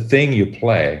the thing you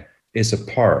play is a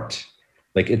part,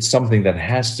 like it's something that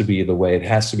has to be the way it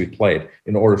has to be played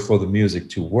in order for the music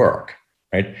to work,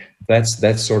 right?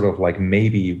 That's sort of like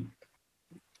maybe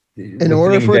in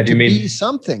order for it to be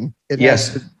something, it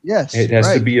yes, has to, yes, it has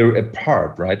right. to be a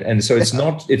part, right? And so it's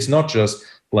not just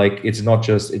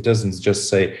it doesn't just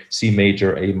say C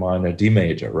major, A minor, D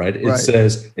major, right? It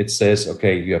says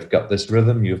okay, you have got this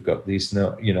rhythm, you've got these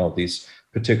these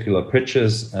particular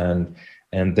pitches, and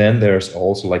then there's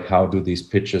also like how do these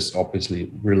pitches obviously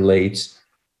relate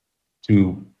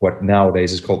to what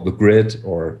nowadays is called the grid,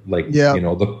 or like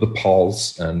the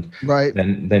pulse, and right.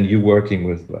 then you working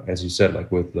with, as you said,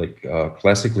 like with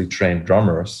classically trained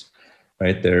drummers,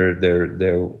 right?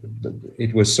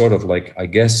 It was sort of like, I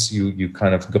guess you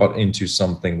kind of got into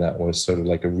something that was sort of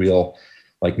like a real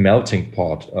like melting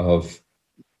pot of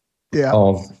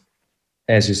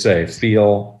as you say,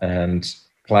 feel and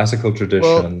classical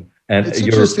tradition and it's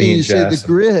European interesting you jazz. say the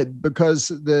grid, because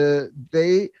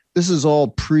this is all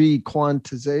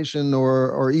pre-quantization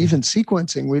or even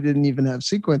sequencing. We didn't even have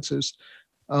sequencers.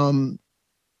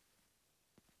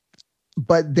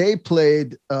 But they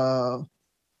played in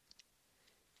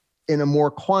a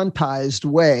more quantized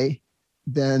way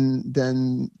than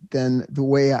the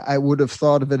way I would have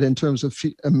thought of it in terms of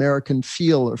American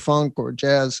feel or funk or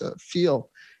jazz feel.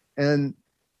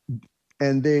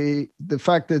 And the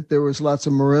fact that there was lots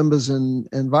of marimbas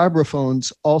and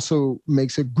vibraphones also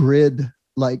makes a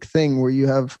grid-like thing where you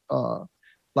have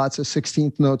lots of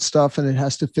 16th note stuff, and it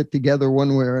has to fit together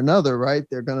one way or another, right?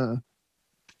 They're gonna,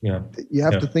 you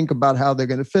have to think about how they're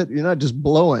gonna fit. You're not just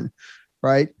blowing,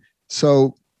 right?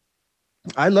 So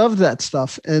I love that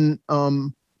stuff, and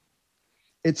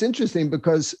it's interesting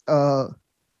because to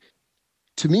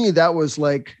me that was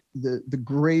like the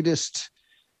greatest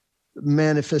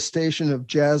manifestation of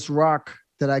jazz rock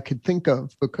that I could think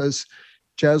of, because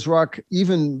jazz rock,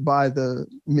 even by the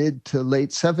mid to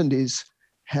late 70s,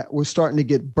 was starting to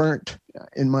get burnt,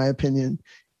 in my opinion.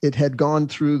 It had gone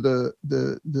through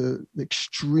the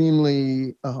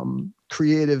extremely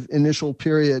creative initial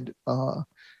period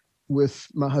with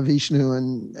Mahavishnu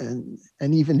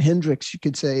and even Hendrix, you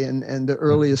could say, and the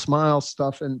earliest Miles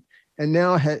stuff, and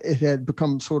now it had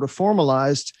become sort of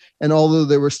formalized. And although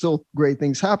there were still great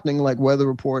things happening, like Weather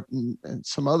Report and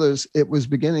some others, it was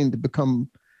beginning to become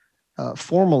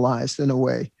formalized in a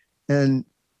way. And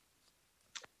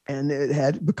it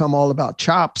had become all about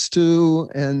chops too.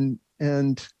 And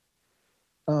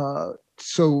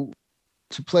so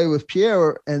to play with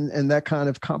Pierre and that kind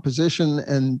of composition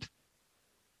and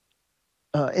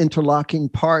interlocking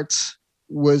parts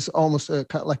was almost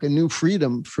like a new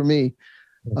freedom for me.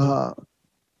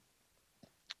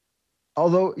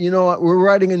 Although, we're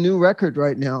writing a new record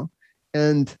right now,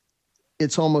 and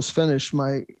it's almost finished.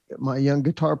 My young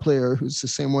guitar player, who's the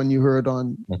same one you heard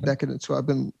on Decadence, who I've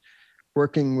been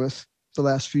working with the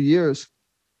last few years,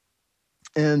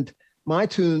 and my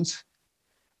tunes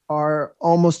are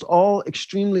almost all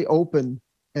extremely open,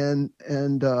 and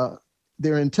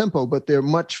they're in tempo, but they're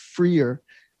much freer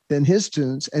than his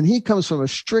tunes. And he comes from a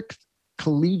strict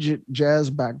collegiate jazz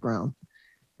background.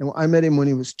 And I met him when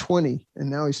he was 20, and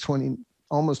now he's 20,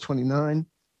 almost 29.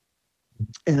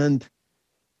 And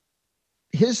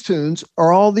his tunes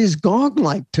are all these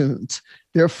gong-like tunes.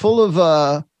 They're full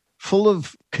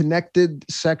of connected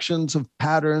sections of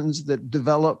patterns that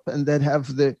develop and that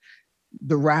have the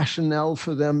rationale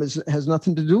for them has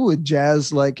nothing to do with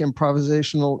jazz, like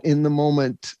improvisational in the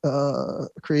moment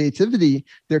creativity.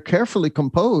 They're carefully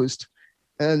composed,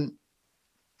 and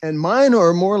mine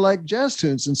are more like jazz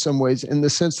tunes in some ways, in the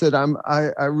sense that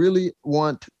I really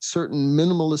want certain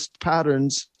minimalist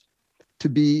patterns to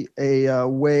be a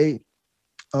way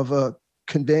of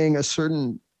conveying a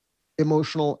certain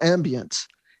emotional ambience.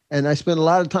 And I spend a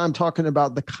lot of time talking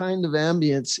about the kind of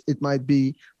ambience it might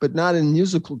be, but not in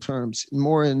musical terms,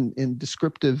 more in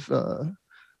descriptive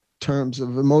terms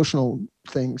of emotional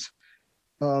things.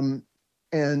 And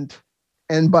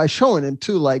by showing him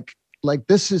too, like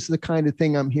this is the kind of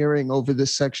thing I'm hearing over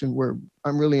this section, where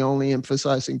I'm really only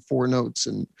emphasizing 4 notes,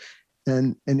 and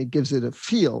it gives it a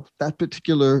feel, that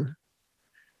particular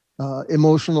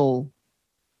emotional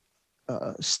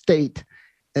state.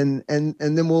 and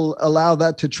then we'll allow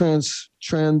that to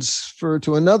transfer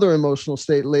to another emotional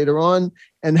state later on.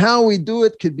 And how we do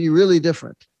it could be really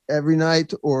different every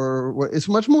night, or it's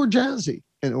much more jazzy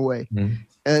in a way. Mhm.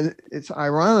 And it's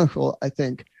ironical, I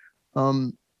think.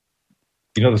 The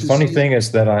funny thing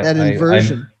is that that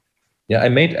inversion. I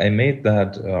made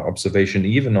that observation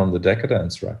even on the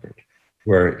Decadence record,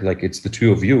 where like it's the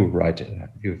two of you writing.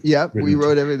 We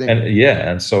wrote everything.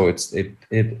 And so it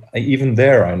even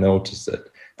there I noticed it.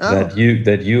 That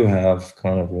you have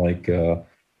kind of like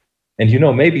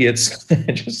and maybe it's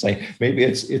just like maybe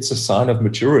it's a sign of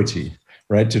maturity,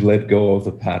 right, to let go of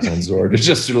the patterns or to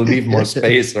just to leave more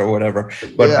space or whatever.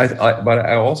 But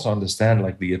I also understand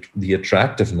like the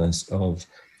attractiveness of,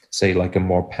 say, like a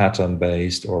more pattern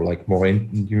based or like more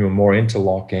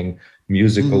interlocking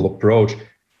musical approach,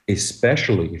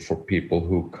 especially for people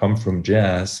who come from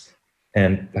jazz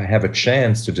and have a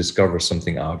chance to discover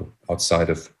something outside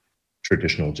of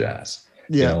traditional jazz.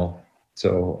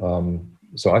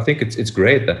 So I think it's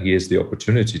great that he has the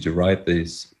opportunity to write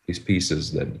these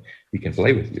pieces that he can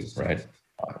play with you, right?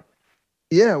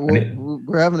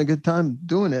 We're having a good time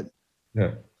doing it.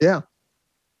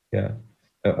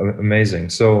 Amazing.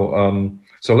 So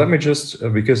let me just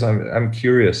because I'm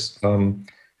curious.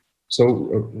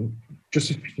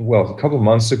 Just a couple of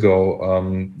months ago,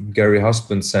 Gary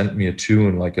Husband sent me a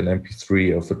tune, like an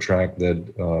MP3 of a track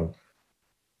that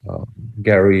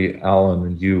Gary, Alan,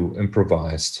 and you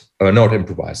improvised, not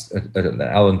improvised, an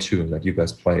Alan tune that you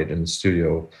guys played in the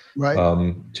studio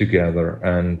together.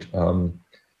 And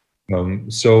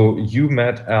so you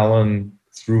met Alan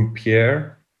through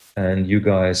Pierre, and you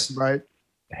guys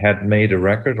had made a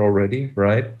record already,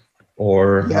 right?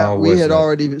 Or how we was had that?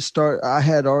 already started. I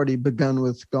had already begun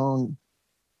with Gong,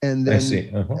 and then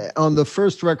on the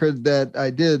first record that I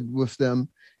did with them,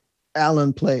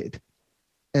 Alan played.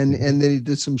 And then he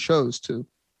did some shows too.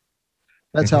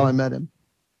 That's how I met him.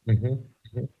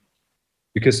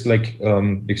 Because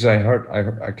I heard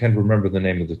I can't remember the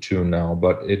name of the tune now,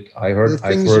 but I've heard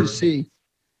You see.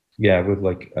 Yeah, with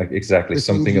like exactly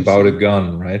something about a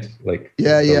gun, right? Like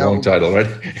the long title, right?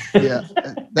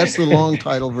 That's the long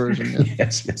title version.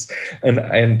 Yes.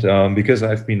 And because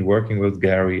I've been working with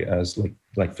Gary as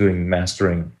like doing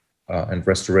mastering and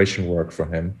restoration work for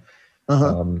him.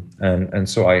 And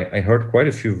so I heard quite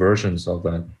a few versions of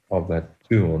that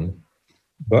tune,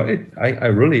 but I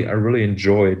really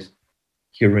enjoyed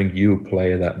hearing you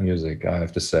play that music. I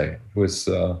have to say, it was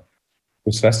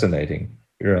fascinating.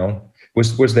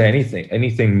 Was there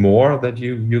anything more that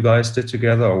you guys did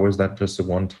together, or was that just a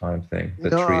one-time thing?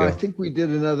 Trio? I think we did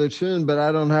another tune, but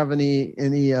I don't have any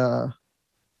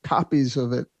copies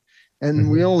of it,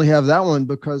 and we only have that one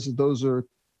because those are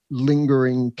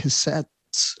lingering cassettes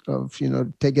of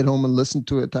take it home and listen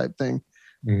to it type thing.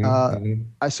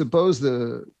 I suppose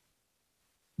that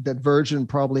Virgin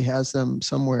probably has them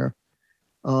somewhere,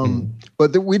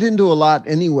 but we didn't do a lot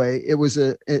anyway. It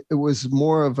was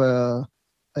more of a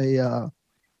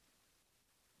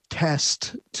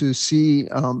test to see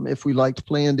if we liked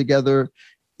playing together,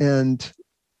 and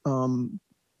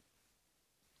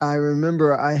I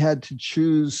remember I had to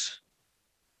choose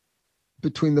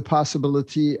between the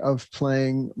possibility of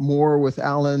playing more with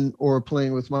Alan or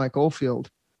playing with Mike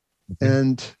Oldfield.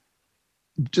 And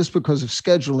just because of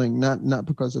scheduling, not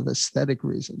because of aesthetic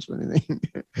reasons or anything.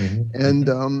 And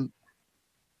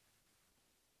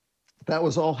that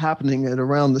was all happening at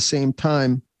around the same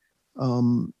time,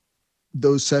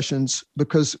 those sessions,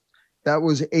 because that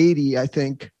was 80, I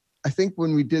think. I think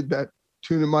when we did that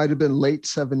tune, it might have been late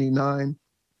 79.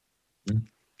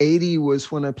 80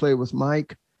 was when I played with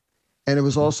Mike. And it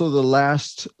was also the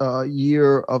last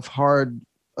year of hard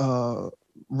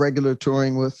regular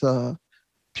touring with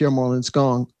Pierre Moreland's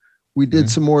Gong. We did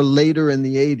some more later in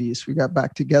the 80s. We got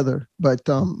back together, but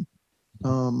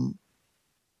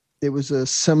it was a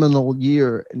seminal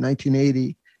year in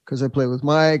 1980 because I played with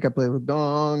Mike, I played with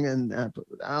Gong, and I played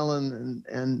with Alan,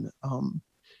 and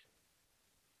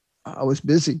I was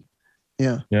busy.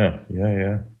 Yeah.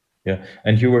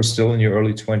 And you were still in your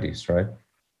early 20s, right?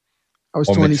 I was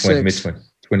 26.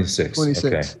 Mid-20s. 26.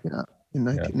 Okay. Yeah, in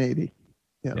 1980.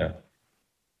 Yeah.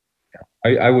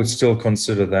 I would still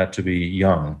consider that to be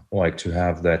young, like to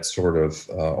have that sort of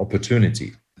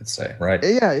opportunity, let's say, right?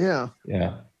 Yeah.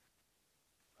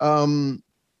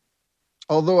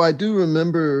 Although I do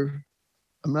remember,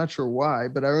 I'm not sure why,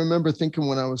 but I remember thinking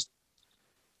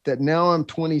that now I'm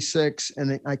 26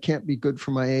 and I can't be good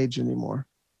for my age anymore.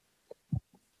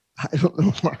 I don't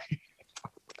know why.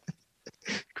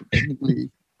 Completely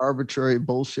arbitrary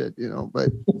bullshit, but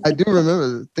I do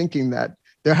remember thinking that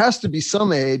there has to be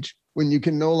some age when you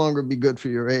can no longer be good for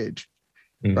your age,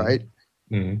 right?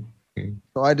 Mm-hmm.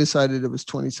 So I decided it was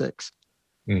 26.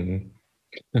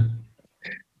 Mm-hmm.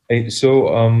 Hey,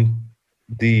 so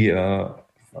the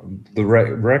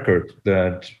record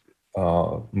that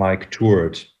Mike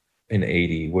toured in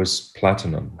 '80 was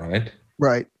platinum, right?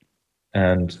 Right.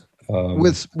 And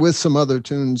With some other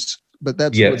tunes, but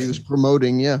that's yeah, what he was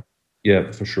promoting. Yeah.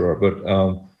 yeah, for sure. But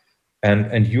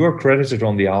and you are credited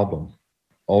on the album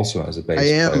also as a I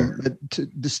bass am, player. but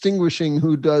distinguishing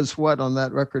who does what on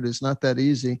that record is not that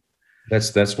easy.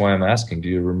 That's why I'm asking. Do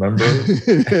you remember?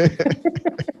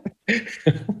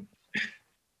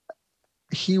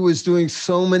 He was doing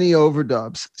so many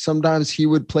overdubs. Sometimes he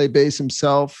would play bass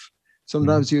himself.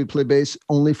 Sometimes he would play bass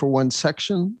only for one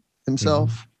section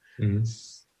himself. Mm-hmm.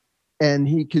 And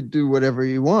he could do whatever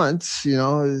he wants,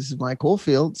 is Mike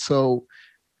Oldfield. So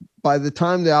by the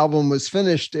time the album was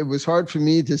finished, it was hard for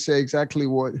me to say exactly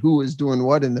who was doing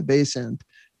what in the bass end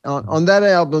on that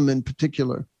album in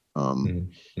particular.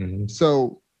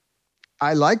 So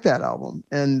I like that album.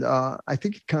 And I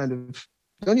think it kind of,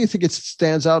 don't you think it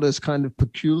stands out as kind of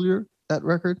peculiar, that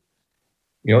record?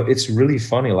 It's really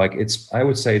funny. Like I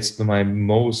would say it's my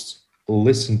most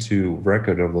listened to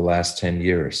record of the last 10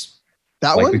 years.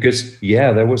 That Like, one? because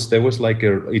there was like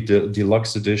a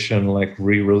deluxe edition, like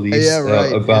re-release Yeah,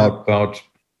 right. about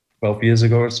 12 years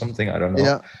ago or something. I don't know.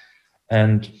 Yeah.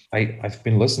 And I've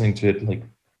been listening to it like,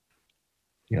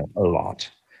 a lot.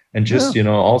 And just, Yeah.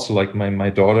 also like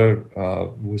my daughter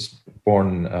was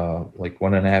born like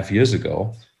 1.5 years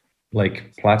ago.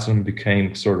 Like Platinum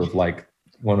became sort of like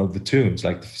one of the tunes,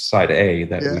 like the side A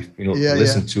that Yeah. we've Yeah.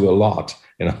 listened to a lot.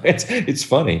 It's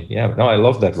funny. Yeah, no, I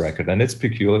love that record, and it's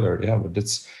peculiar. Yeah, but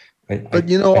it's. But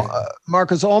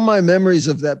Marcus, all my memories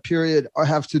of that period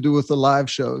have to do with the live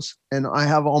shows, and I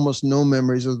have almost no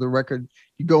memories of the record.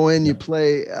 You go in, you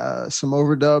play some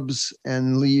overdubs,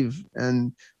 and leave,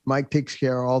 and Mike takes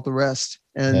care of all the rest.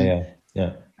 And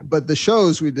yeah. But the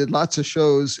shows, we did lots of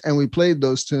shows, and we played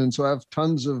those tunes. So I have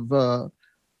tons of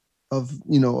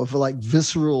like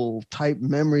visceral type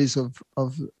memories of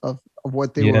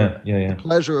what they were. The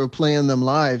pleasure of playing them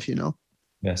live.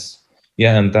 Yes.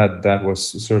 Yeah, and that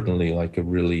was certainly like a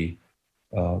really,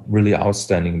 really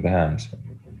outstanding band,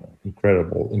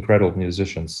 incredible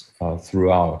musicians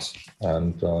throughout,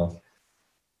 and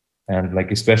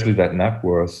like especially that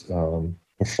Knapworth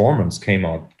performance came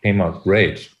out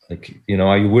great. Like you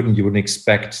wouldn't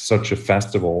expect such a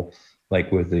festival,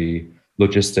 like with the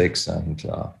logistics and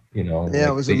Yeah, like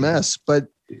it was a mess, but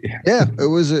yeah,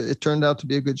 it turned out to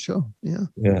be a good show. Yeah.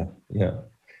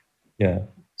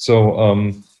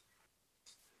 So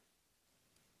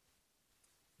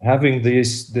having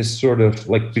this sort of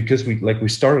like, because we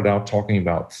started out talking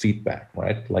about feedback,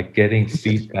 right? Like getting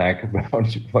feedback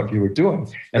about what you were doing,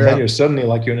 and then you're suddenly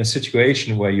like you're in a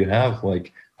situation where you have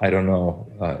like, I don't know,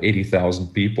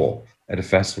 80,000 people at a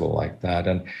festival like that,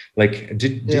 and like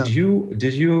did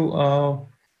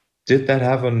that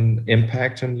have an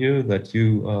impact on you that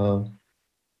you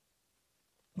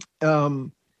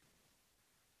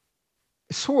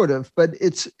sort of, but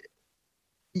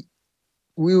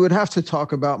we would have to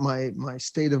talk about my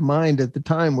state of mind at the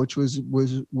time, which was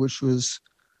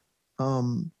I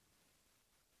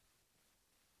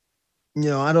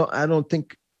don't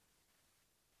think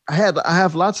I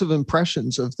have lots of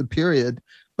impressions of the period,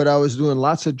 but I was doing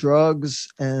lots of drugs,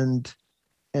 and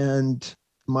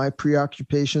my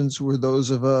preoccupations were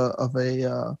those of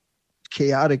a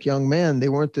chaotic young man. They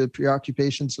weren't the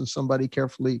preoccupations of somebody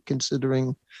carefully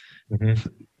considering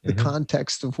the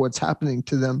context of what's happening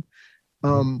to them.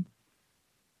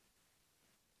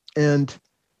 And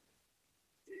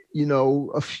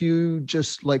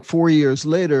just like 4 years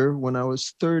later, when I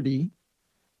was 30,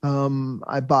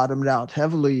 I bottomed out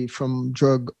heavily from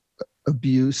drug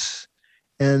abuse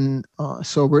and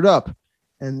sobered up,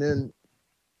 and then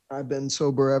I've been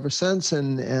sober ever since,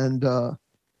 and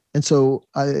so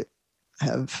I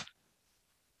have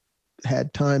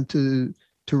had time to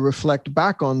reflect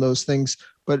back on those things.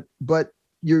 But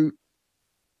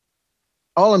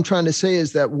all I'm trying to say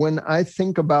is that when I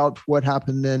think about what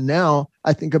happened then, now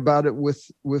I think about it with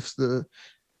the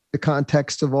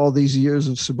context of all these years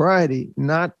of sobriety,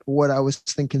 not what I was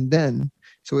thinking then.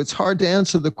 So it's hard to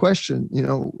answer the question.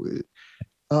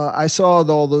 I saw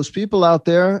all those people out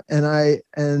there, and I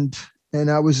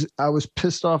was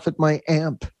pissed off at my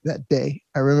amp that day.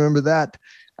 I remember that.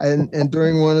 And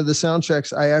during one of the sound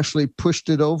checks, I actually pushed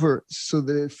it over so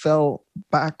that it fell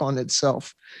back on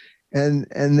itself. And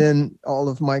then all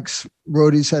of Mike's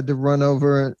roadies had to run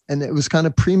over, and it was kind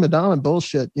of prima donna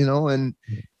bullshit,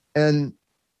 and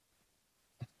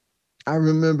I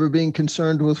remember being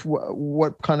concerned with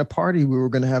what kind of party we were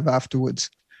going to have afterwards,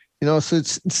 so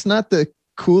it's not the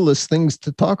coolest things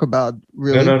to talk about,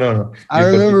 really. No. I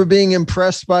remember being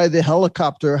impressed by the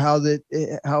helicopter, how it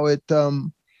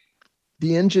the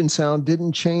engine sound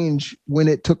didn't change when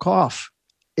it took off.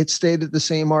 It stayed at the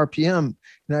same RPM.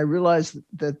 And I realized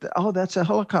that, oh, that's a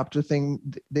helicopter thing.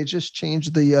 They just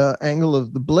changed the angle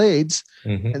of the blades,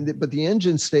 but the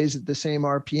engine stays at the same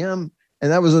RPM.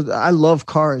 And that was, I love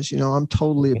cars, I'm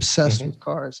totally obsessed with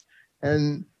cars.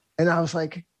 And I was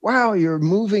like, wow, you're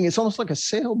moving. It's almost like a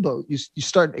sailboat. You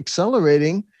start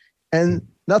accelerating and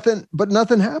nothing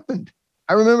happened.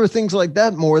 I remember things like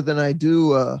that more than I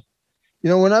do.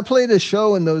 When I played a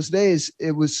show in those days,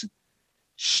 it was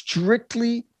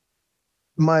strictly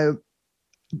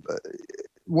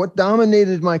what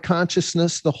dominated my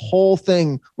consciousness. The whole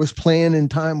thing was playing in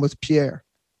time with Pierre.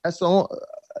 That's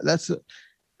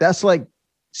like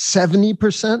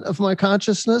 70% of my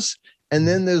consciousness. And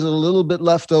then there's a little bit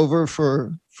left over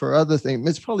for other things.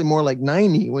 It's probably more like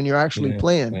 90 when you're actually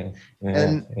playing.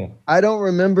 I don't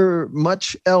remember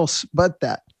much else but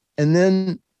that. And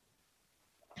then,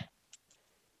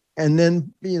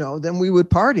 then we would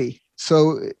party.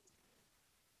 So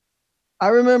I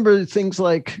remember things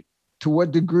like to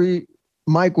what degree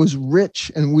Mike was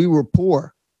rich and we were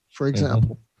poor, for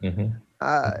example.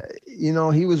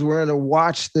 He was wearing a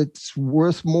watch that's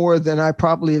worth more than I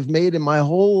probably have made in my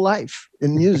whole life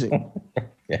in music.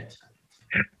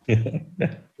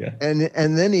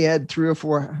 And then he had 3 or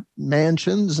 4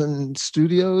 mansions and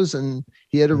studios, and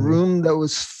he had a room that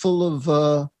was full of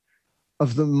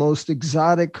the most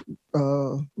exotic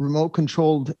remote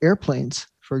controlled airplanes,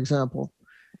 for example.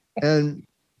 And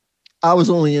I was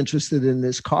only interested in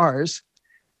his cars.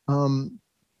 And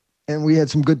we had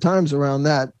some good times around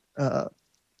that.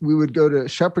 We would go to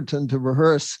Shepperton to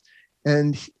rehearse,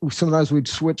 and sometimes we'd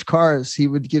switch cars. He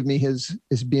would give me his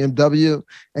BMW,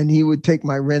 and he would take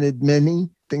my rented Mini,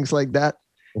 things like that.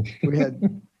 We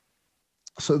had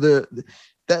so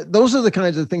those are the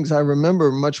kinds of things I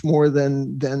remember much more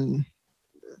than they're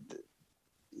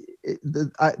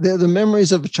the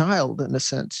memories of a child, in a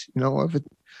sense,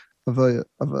 of a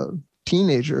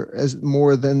teenager, as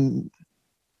more than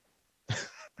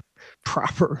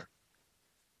proper.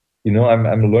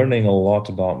 I'm learning a lot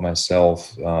about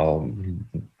myself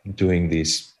doing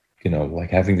these,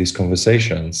 like having these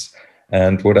conversations.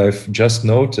 And what I've just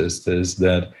noticed is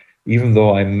that even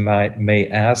though I may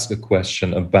ask a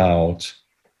question about,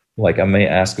 like I may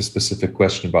ask a specific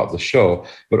question about the show,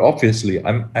 but obviously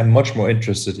I'm much more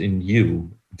interested in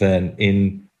you than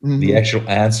in the actual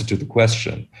answer to the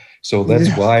question. So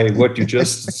that's why what you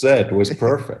just said was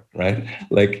perfect, right?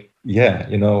 Like,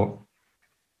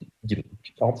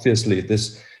 obviously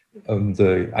this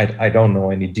I don't know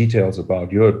any details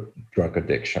about your drug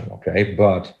addiction, okay,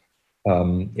 but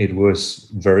it was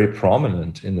very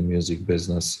prominent in the music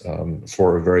business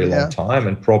for a very long time,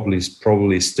 and probably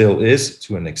still is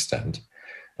to an extent.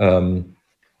 And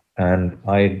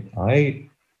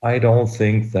I don't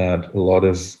think that a lot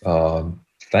of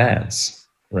fans,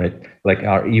 right, like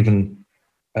are even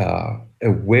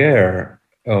aware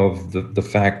of the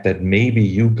fact that maybe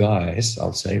you guys,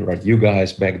 I'll say, right, you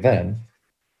guys back then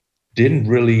didn't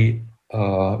really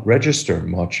register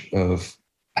much of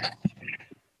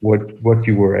what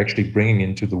you were actually bringing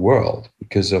into the world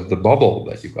because of the bubble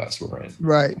that you guys were in.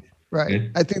 Right.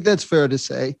 I think that's fair to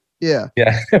say. Yeah,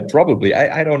 probably.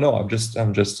 I don't know. I'm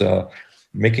just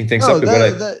making things up.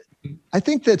 I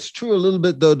think that's true a little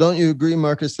bit, though. Don't you agree,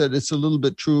 Marcus, that it's a little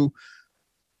bit true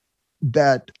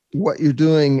that what you're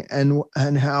doing and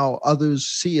how others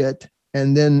see it,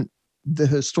 and then the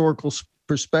historical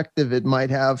perspective it might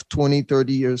have 20,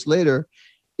 30 years later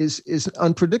is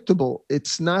unpredictable.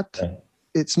 It's not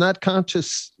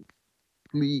consciously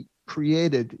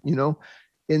created,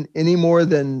 in any more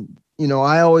than,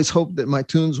 I always hope that my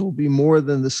tunes will be more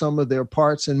than the sum of their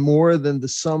parts and more than the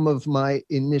sum of my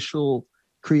initial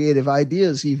creative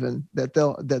ideas, even that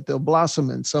they'll blossom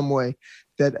in some way,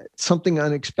 that something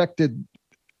unexpected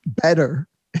better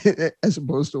as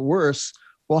opposed to worse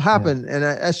will happen. And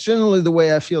that's generally the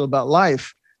way I feel about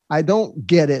life. I don't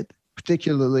get it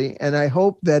particularly, and I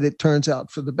hope that it turns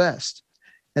out for the best.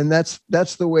 And that's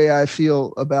the way I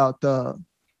feel about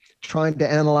trying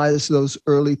to analyze those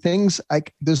early things.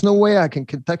 There's no way I can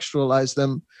contextualize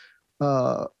them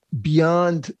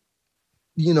beyond,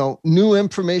 new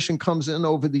information comes in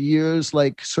over the years,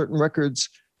 like certain records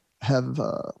have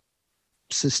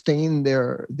sustained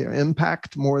their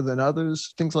impact more than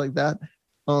others, things like that.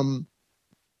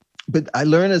 But I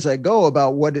learn as I go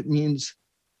about what it means,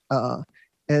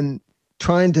 and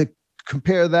trying to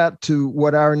compare that to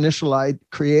what our initial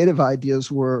creative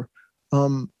ideas were,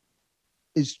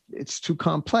 it's too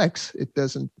complex. It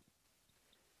doesn't.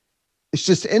 it's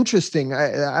just interesting.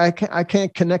 I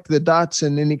can't connect the dots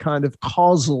in any kind of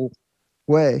causal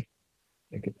way.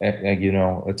 You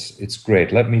know, it's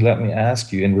great. Let me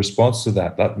ask you in response to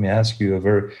that. Let me ask you a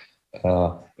very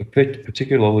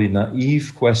particularly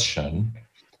naive question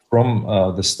from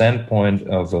the standpoint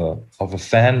of a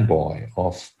fanboy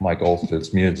of Mike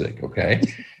Oldfield's music. Okay,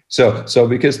 so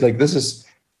because like this is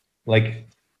like,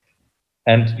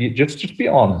 and you just be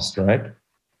honest, right?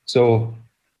 So,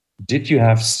 did you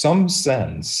have some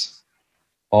sense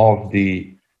of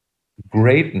the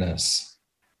greatness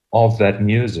of that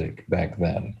music back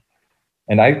then?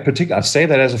 And I say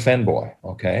that as a fanboy,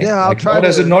 okay? Yeah, I'll like try not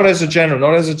as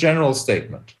a general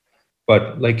statement,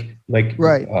 but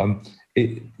right.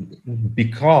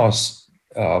 Because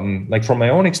like from my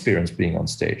own experience being on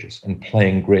stages and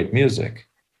playing great music,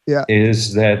 Yeah,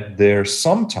 is that there's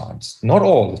sometimes, not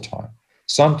all the time,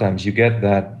 sometimes you get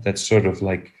that sort of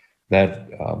like that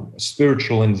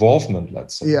spiritual involvement,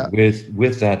 let's say, yeah,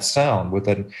 with that sound, with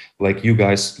that, like you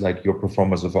guys, like your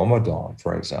performance of Omadon,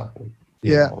 for example.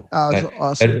 You yeah. know, That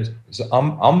was that awesome. is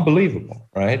unbelievable,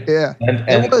 right? Yeah, And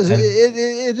it was. and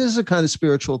It is a kind of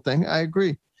spiritual thing. I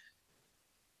agree.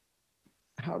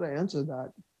 How to answer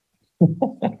that?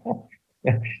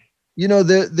 You know,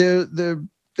 there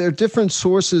are different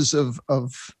sources of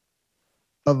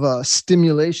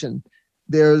stimulation.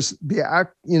 There's the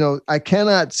act. You know, I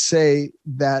cannot say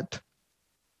that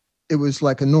it was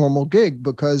like a normal gig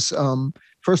because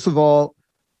first of all,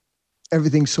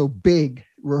 everything's so big.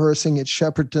 Rehearsing at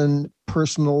Shepperton,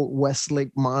 personal Westlake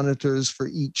monitors for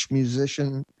each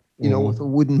musician, you know, with a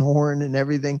wooden horn and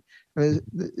everything.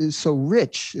 It's so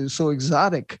rich. It's so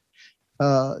exotic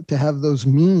to have those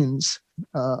means.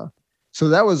 So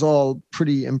that was all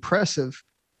pretty impressive.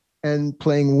 And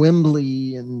playing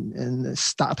Wembley and the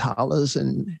Stadthalles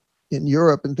and in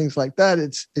Europe and things like that,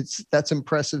 that's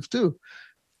impressive too.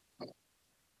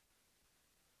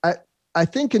 I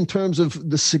think in terms of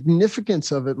the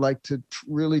significance of it, like to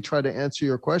really try to answer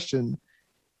your question,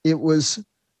 there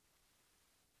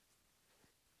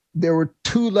were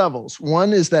two levels.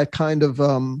 One is that kind of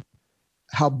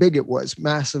how big it was,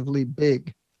 massively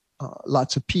big,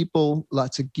 lots of people,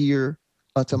 lots of gear,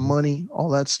 lots of money, all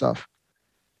that stuff.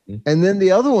 And then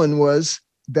the other one was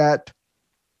that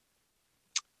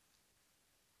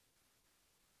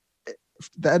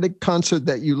concert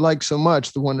that you like so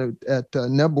much, the one at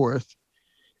Nebworth,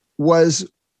 was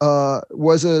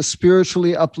a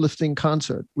spiritually uplifting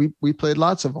concert. We played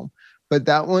lots of them, but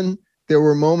that one, there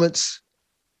were moments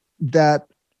that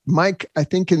Mike, I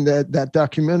think in that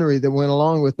documentary that went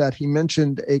along with that, he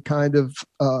mentioned a kind of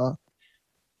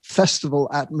festival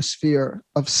atmosphere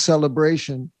of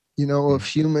celebration, you know, of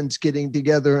humans getting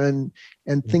together and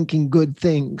thinking good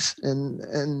things,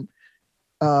 and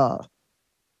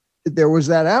there was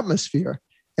that atmosphere.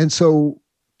 And so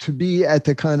to be at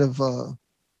the kind of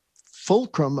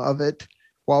fulcrum of it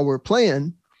while we're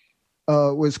playing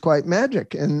was quite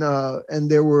magic. And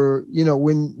there were, you know,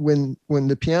 when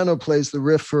the piano plays the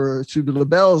riff for Tubular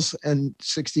Bells and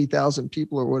 60,000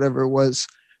 people or whatever it was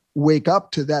wake up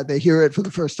to that, they hear it for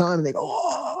the first time and they go,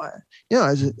 oh, you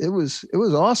know, it was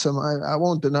awesome. I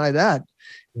won't deny that.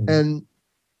 And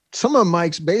some of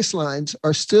Mike's bass lines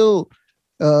are still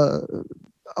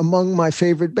among my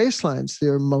favorite bass lines.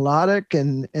 They're melodic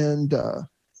and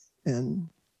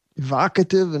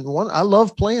evocative, and I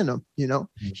love playing them. You know,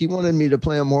 he wanted me to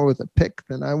play them more with a pick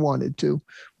than I wanted to,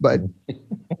 but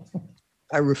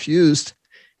I refused.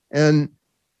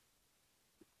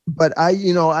 But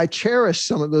I cherish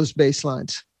some of those bass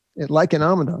lines, like an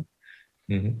Amadon.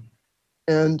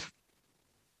 And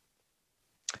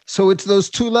so it's those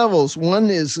two levels. One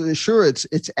is sure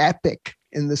it's epic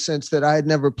in the sense that I had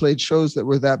never played shows that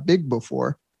were that big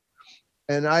before,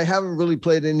 and I haven't really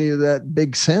played any of that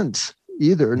big since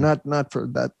either. Not for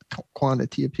that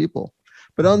quantity of people.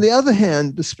 But on the other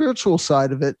hand, the spiritual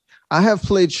side of it, I have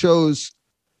played shows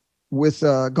with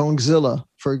Gongzilla,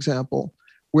 for example,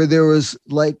 where there was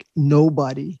like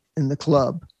nobody in the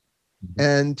club,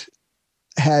 and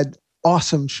had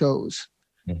awesome shows.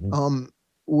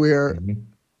 Where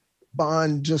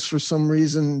Bond, just for some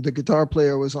reason, the guitar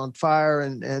player was on fire,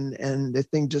 and the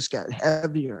thing just got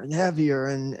heavier and heavier,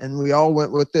 and we all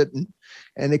went with it,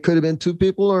 and it could have been two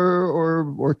people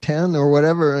or 10 or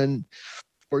whatever,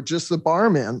 or just the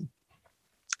barman,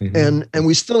 and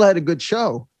we still had a good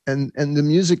show, and the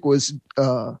music was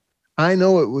I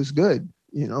know it was good,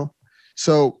 you know.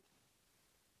 So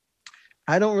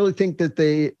I don't really think that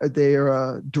they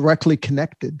are directly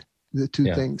connected, the two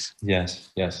things. Yes.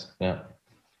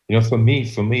 You know, for me,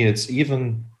 it's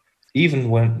even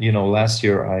when, you know, last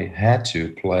year I had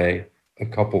to play a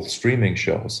couple streaming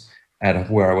shows. at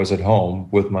where I was at home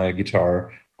with my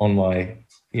guitar on my,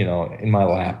 in my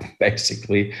lap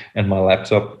basically, and my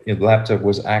laptop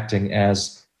was acting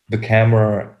as the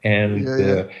camera and Yeah, yeah.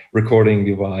 the recording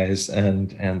device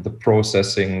and the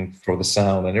processing for the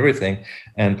sound and everything.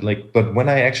 And like, but when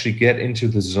I actually get into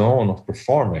the zone of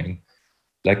performing,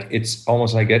 like it's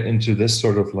almost I get into this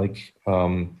sort of like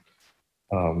um,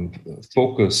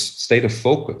 state of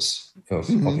focus, of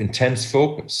Hmm. intense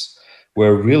focus,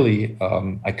 where really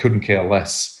I couldn't care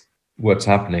less what's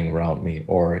happening around me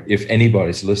or if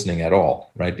anybody's listening at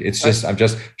all, right? It's Right. just I'm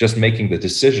just making the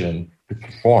decision to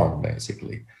perform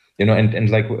basically, and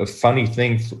like a funny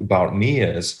thing about me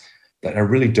is that I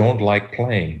really don't like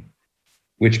playing,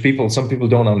 which some people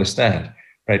don't understand,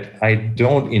 right? I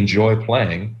don't enjoy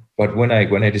playing, but when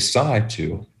I decide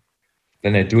to,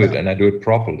 then I do it Yeah. and I do it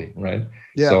properly, right?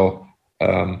 Yeah. So,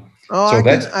 um, Oh, so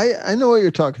that's I know what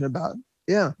you're talking about.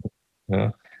 Yeah. yeah.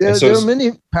 And There so, there are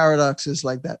many paradoxes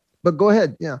like that. But go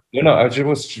ahead. Yeah. I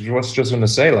was just going to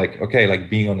say, like, okay, like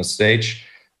being on a stage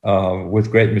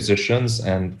with great musicians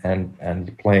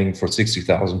and playing for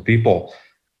 60,000 people.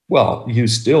 Well, you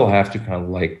still have to kind of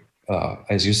like,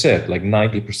 as you said, like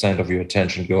 90% of your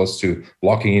attention goes to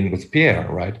locking in with Pierre,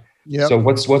 right? So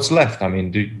Yep. what's left? I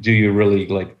mean, do you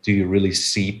really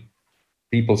see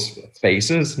people's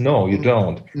faces? No, you Mm,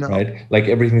 don't, no. right? Like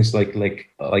everything's like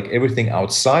everything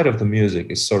outside of the music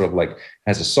is sort of like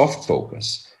has a soft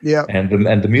focus, Yep. and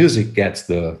the music gets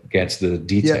the Yeah.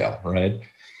 detail, right?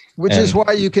 Which is And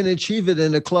why you can achieve it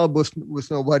in a club with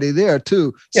nobody there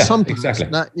too. yeah, Sometimes, exactly.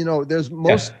 not, there's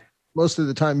Yeah, most of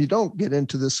the time you don't get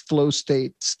into this flow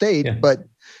state, yeah, but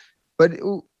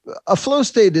a flow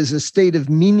state is a state of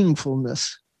meaningfulness.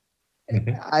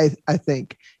 hmm I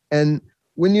think, and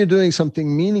when you're doing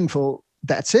something meaningful,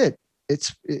 that's it.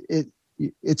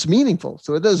 It's meaningful.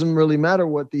 So it doesn't really matter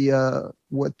what the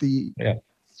yeah,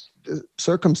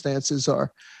 circumstances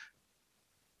are.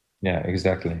 yeah,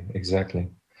 exactly.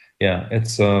 Yeah,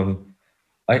 it's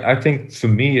I think for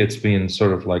me it's been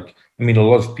sort of like, I mean, a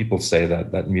lot of people say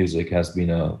that music has been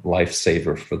a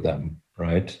lifesaver for them,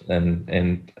 right?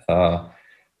 And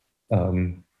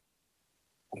um,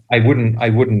 I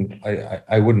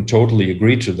wouldn't totally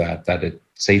agree to that it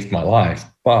saved my life,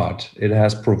 but it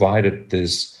has provided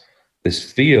this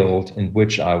field in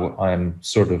which I'm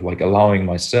sort of like allowing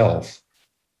myself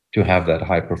to have that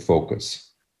hyper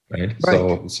focus, right?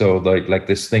 Right. So like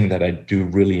this thing that I do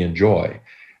really enjoy,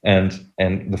 and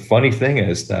the funny thing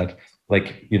is that,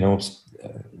 like,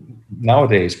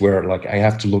 nowadays where like I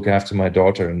have to look after my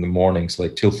daughter in the mornings,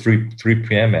 like till 3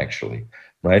 p.m. actually,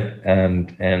 right?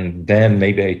 And then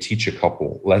maybe I teach a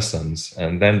couple lessons,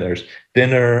 and then there's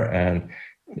dinner and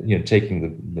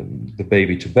taking the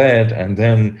baby to bed, and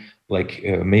then like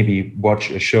maybe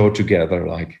watch a show together,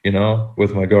 like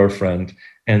with my girlfriend,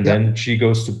 and Yep. then she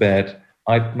goes to bed.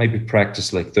 I maybe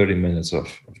practice like 30 minutes of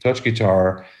touch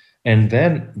guitar, and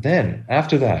then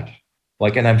after that,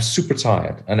 like, and I'm super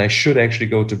tired and I should actually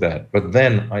go to bed, but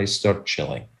then I start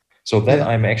chilling. So then Yeah.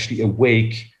 I'm actually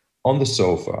awake on the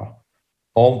sofa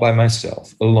all by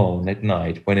myself alone at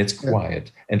night when it's Yeah.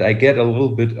 quiet, and I get a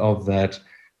little bit of that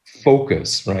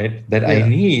focus, right, that I Yeah.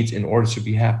 need in order to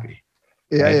be happy,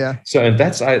 Yeah. right? Yeah. So, and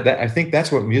I think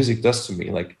that's what music does to me.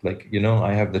 Like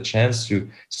I have the chance to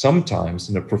sometimes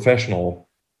in a professional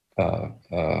uh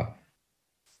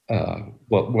uh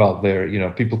well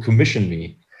there, people commission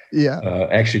me Yeah.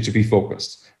 actually to be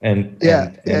focused, and Yeah.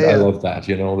 and Yeah. and I Yeah. love that,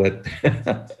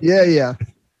 that Yeah. Yeah.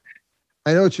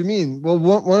 I know what you mean. Well,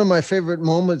 one of my favorite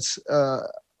moments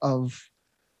of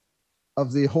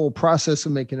of the whole process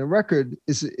of making a record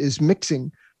is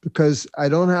mixing, because I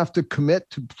don't have to commit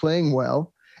to playing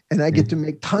well, and I get to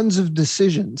make tons of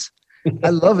decisions. I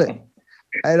love it.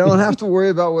 I don't have to worry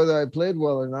about whether I played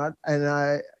well or not, and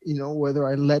whether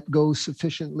I let go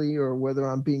sufficiently or whether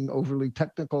I'm being overly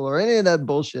technical or any of that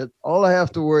bullshit. All I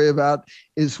have to worry about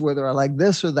is whether I like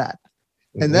this or that,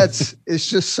 and it's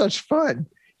just such fun.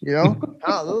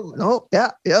 Oh no,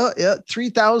 yeah, yeah, yeah.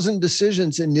 3,000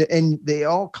 decisions, and they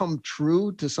all come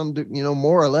true to some,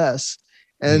 more or less.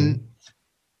 And Mhm.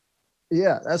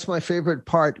 yeah, that's my favorite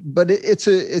part. But it's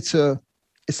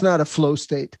not a flow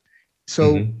state.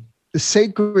 So Mhm. the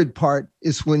sacred part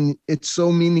is when it's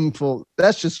so meaningful.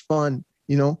 That's just fun.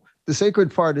 The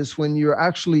sacred part is when you're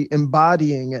actually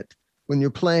embodying it, when you're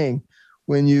playing,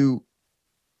 when you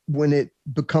when it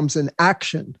becomes an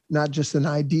action, not just an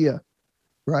idea,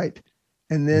 right?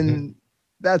 And Mhm. then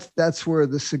that's where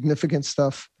the significant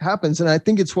stuff happens. And I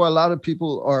think it's why a lot of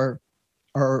people are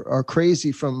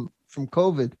crazy from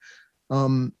COVID.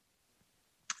 Um,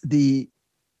 the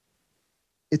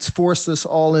it's forced us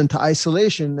all into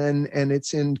isolation, and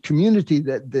it's in community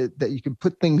that you can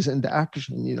put things into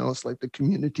action. It's like the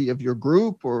community of your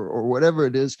group or whatever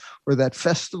it is, or that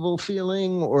festival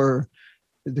feeling, or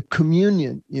the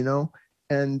communion,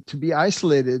 and to be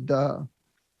isolated,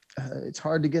 it's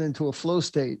hard to get into a flow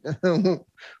state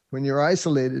when you're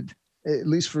isolated, at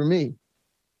least for me.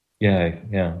 Yeah,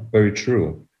 very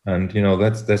true. And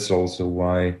that's also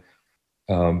why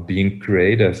being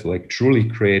creative, like truly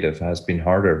creative, has been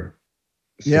harder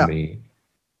for Yeah. me.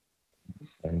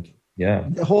 And yeah,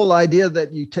 The whole idea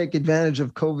that you take advantage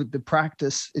of COVID to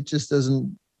practice, it just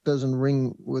doesn't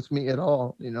ring with me at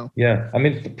all. yeah. I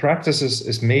mean, the practice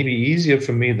is maybe easier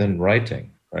for me than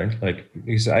writing, right? Like,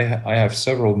 because I have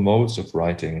several modes of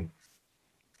writing,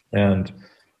 and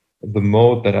the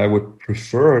mode that I would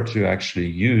prefer to actually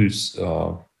use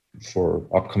for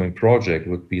upcoming project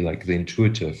would be like the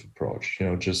intuitive approach.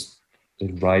 Just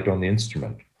write on the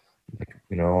instrument,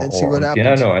 And see or what on happens.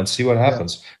 piano, and see what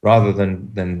happens, rather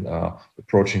than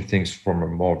approaching things from a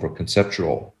more of a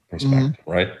conceptual perspective,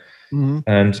 right? Mm-hmm.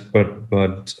 And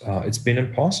but it's been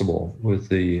impossible with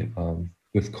the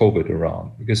with COVID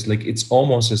around, because like it's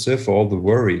almost as if all the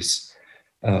worries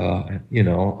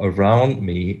around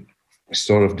me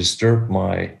sort of disturb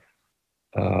my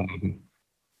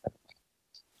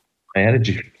my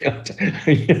energy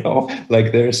field.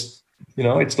 Like there's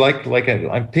it's like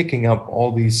I'm picking up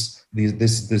all this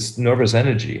nervous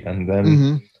energy, and then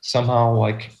Mm-hmm. somehow,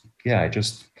 like, yeah, I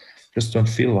just don't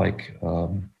feel like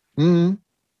Mm-hmm.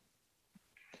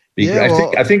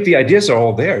 Yeah, I think the ideas are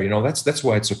all there. That's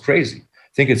why it's so crazy.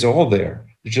 I think it's all there.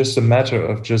 It's just a matter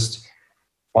of just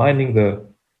finding the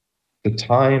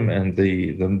time and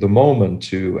the moment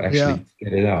to yeah, actually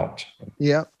get it out.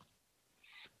 yeah.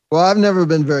 Well, I've never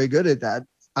been very good at that.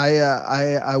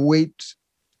 I wait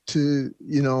to,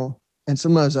 and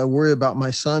sometimes I worry about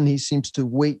my son. He seems to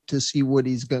wait to see what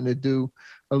he's going to do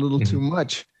a little too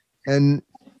much. And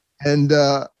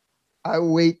I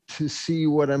wait to see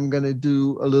what I'm going to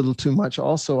do a little too much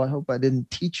also. I hope I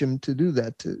didn't teach him to do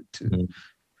that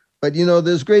but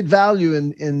there's great value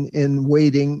in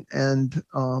waiting and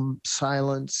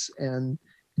silence and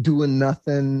doing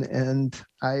nothing. And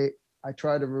I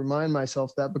try to remind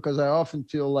myself that, because I often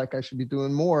feel like I should be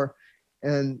doing more,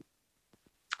 and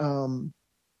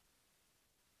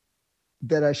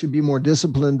that I should be more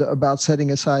disciplined about setting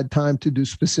aside time to do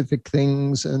specific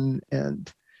things, and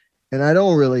I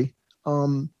don't really.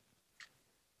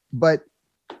 But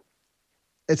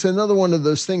it's another one of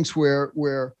those things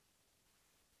where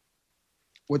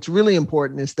what's really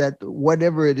important is that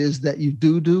whatever it is that you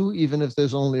do, even if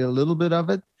there's only a little bit of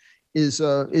it, is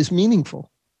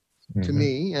meaningful to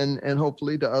me, and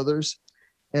hopefully to others.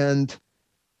 And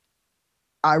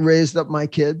I raised up my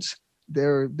kids.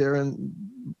 They're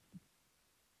in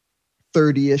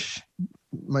 30-ish,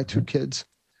 my two kids.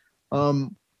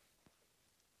 And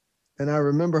I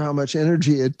remember how much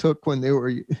energy it took when they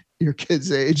were your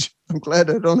kids' age. I'm glad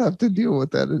I don't have to deal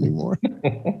with that anymore.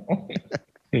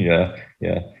 Yeah.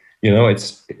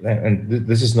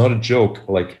 This is not a joke.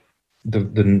 Like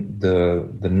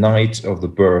the night of the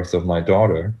birth of my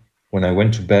daughter, when I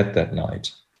went to bed that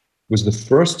night, was the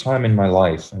first time in my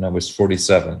life, and I was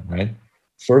 47, right?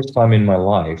 First time in my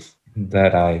life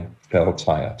that I felt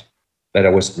tired, that I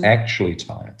was actually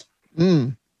tired.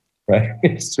 Right?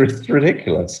 It's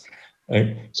ridiculous.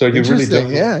 Right? So you really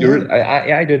don't.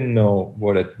 I didn't know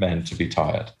what it meant to be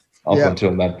tired up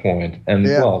until that point, and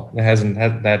well, it hasn't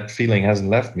had that feeling hasn't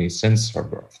left me since her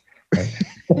birth. Right?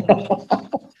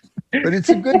 But it's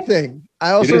a good thing.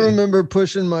 I also remember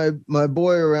pushing my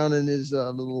boy around in his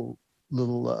little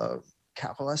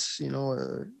Cavalis,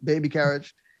 baby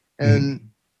carriage, and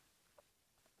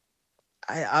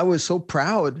I was so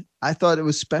proud. I thought it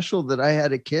was special that I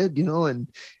had a kid,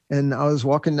 and I was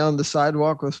walking down the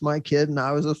sidewalk with my kid, and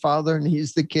I was a father and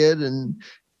he's the kid, and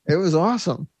it was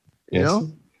awesome. Yeah,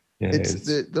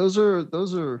 those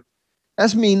are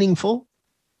that's meaningful.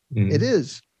 It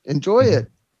is. Enjoy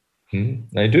it.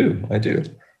 I do.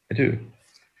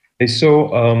 Hey,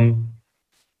 so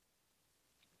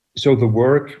the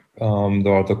work,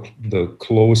 the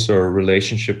closer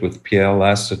relationship with Pierre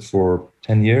lasted for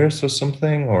 10 years or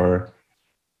something, or?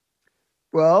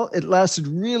 Well, it lasted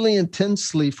really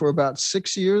intensely for about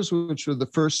 6 years, which were the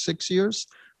first 6 years.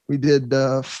 We did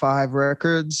 5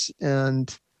 records,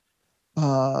 and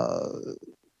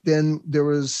then there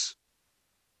was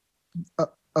a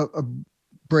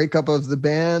breakup of the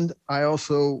band. I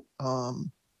also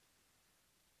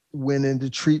went into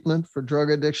treatment for drug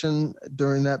addiction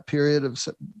during that period of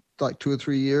like 2 or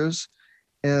 3 years.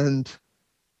 And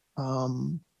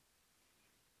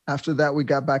after that, we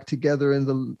got back together in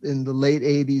the late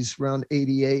 80s, around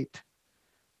 88,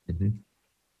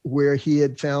 where he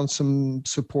had found some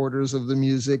supporters of the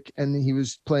music, and he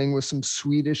was playing with some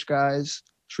Swedish guys,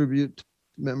 tribute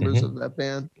members of that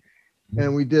band.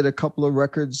 And we did a couple of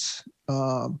records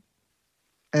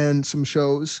and some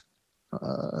shows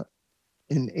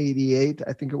in 88,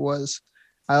 I think it was.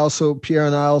 Pierre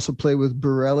and I also played with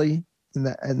Borelli in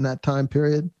that time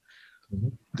period.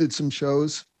 Did some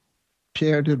shows.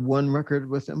 Pierre did one record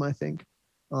with him, I think.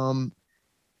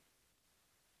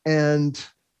 And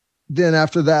then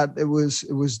after that, it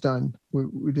was done.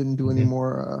 We didn't do any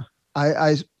more.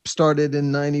 I started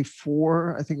in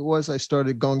 94, I think it was. I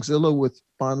started Gongzilla with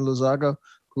Bon Luzaga,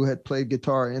 who had played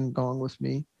guitar in Gong with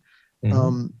me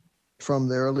from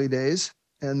the early days.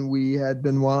 And we had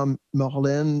Benoit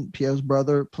Merlin, Pierre's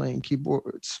brother, playing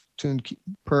keyboards, tuned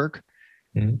Perk.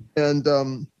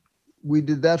 And we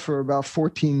did that for about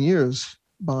 14 years,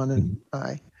 Bon and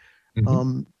I.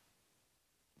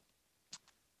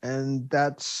 And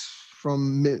that's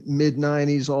from mid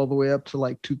 90s all the way up to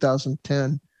like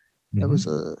 2010. That was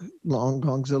a long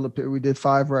Gongzilla period. We did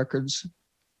 5 records.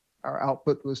 Our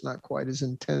output was not quite as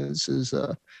intense as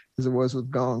it was with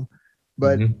Gong,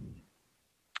 but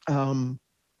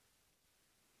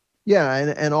yeah.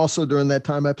 And also during that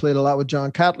time, I played a lot with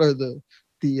John Cutler,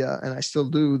 and I still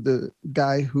do, the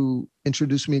guy who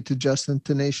introduced me to just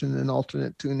intonation and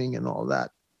alternate tuning and all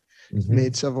that.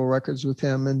 Made several records with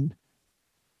him and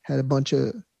had a bunch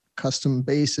of custom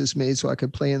basses made so I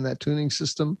could play in that tuning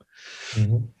system.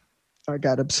 I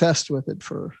got obsessed with it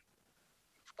for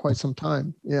quite some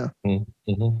time. Yeah.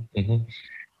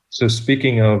 So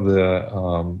speaking of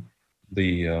the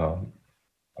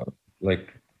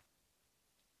like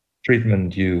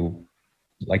treatment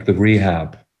like the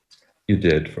rehab you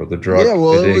did for the drug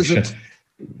addiction,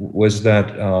 was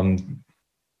that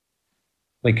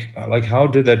like how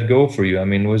did that go for you? I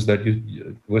mean, was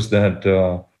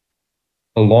that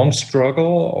a long struggle,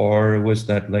 or was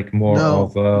that like more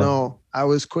of a... No, I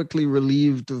was quickly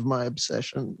relieved of my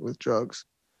obsession with drugs.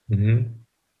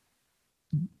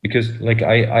 Because like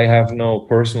I have no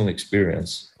personal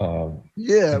experience. Well,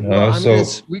 I mean,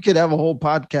 we could have a whole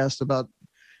podcast about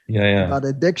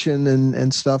addiction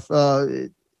and stuff.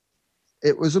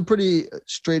 It was a pretty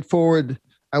straightforward.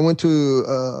 I went to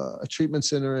a treatment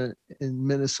center in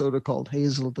Minnesota called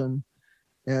Hazelden,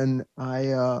 and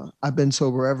I've been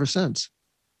sober ever since.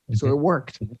 So it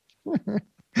worked.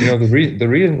 The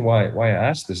reason why I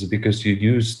asked this is because you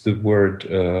used the word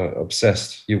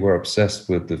obsessed. You were obsessed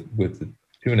with the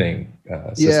tuning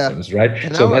systems, right?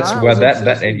 And so that's where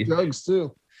that drugs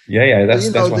too.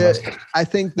 That's why I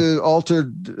think the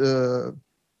altered.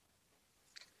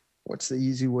 What's the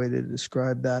easy way to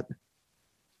describe that?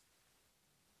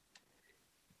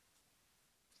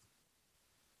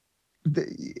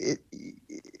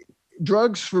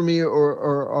 Drugs for me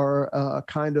are a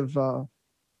kind of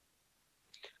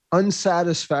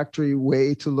unsatisfactory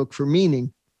way to look for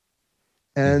meaning,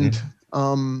 and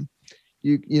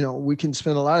we can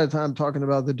spend a lot of time talking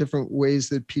about the different ways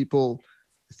that people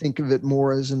think of it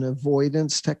more as an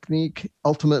avoidance technique.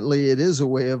 Ultimately, it is a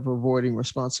way of avoiding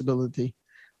responsibility,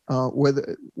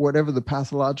 whatever the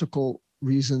pathological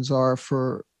reasons are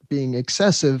for being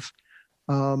excessive.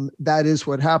 That is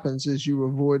what happens, is you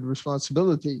avoid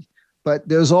responsibility. But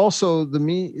there's also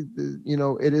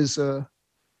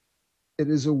it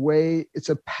is a way, it's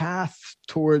a path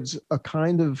towards a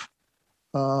kind of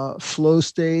flow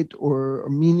state or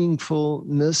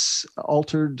meaningfulness,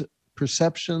 altered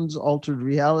perceptions, altered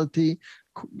reality,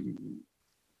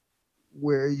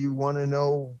 where you want to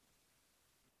know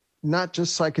not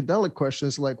just psychedelic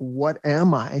questions like what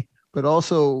am I, but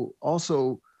also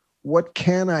what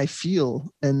can I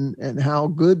feel, and how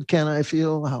good can I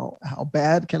feel, how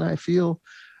bad can I feel.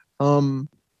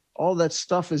 All that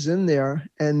stuff is in there,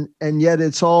 and yet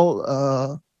it's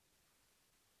all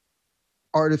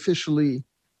artificially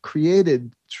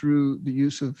created through the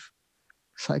use of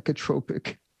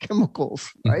psychotropic chemicals,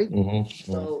 right?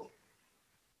 So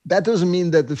that doesn't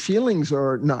mean that the feelings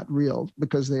are not real,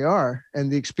 because they are,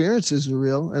 and the experiences are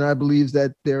real. And I believe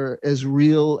that they're as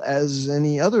real as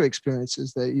any other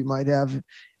experiences that you might have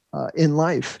in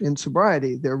life, in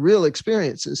sobriety. They're real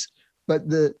experiences, but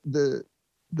the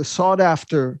sought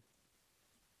after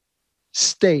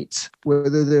states,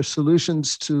 whether they're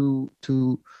solutions to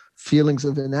feelings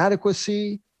of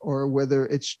inadequacy, or whether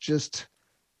it's just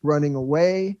running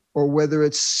away, or whether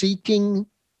it's seeking,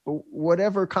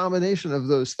 whatever combination of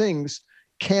those things,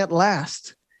 can't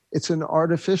last. It's an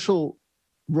artificial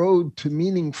road to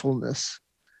meaningfulness.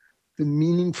 the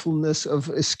meaningfulness of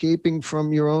escaping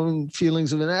from your own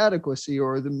feelings of inadequacy,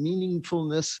 or the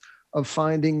meaningfulness of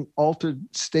finding altered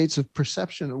states of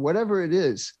perception, or whatever it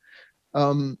is.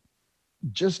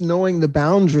 Just knowing the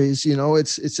boundaries,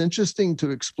 it's interesting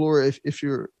to explore. If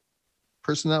your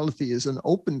personality is an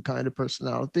open kind of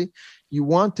personality, you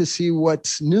want to see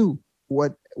what's new,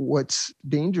 what's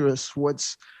dangerous,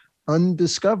 what's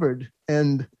undiscovered.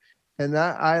 And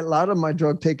a lot of my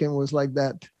drug taking was like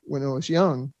that when I was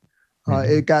young.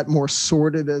 It got more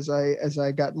sorted as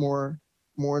I got more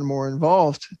and more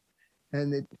involved,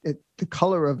 and the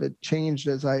color of it changed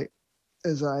as I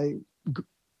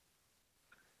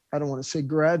don't want to say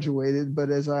graduated, but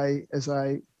as I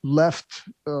left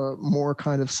more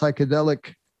kind of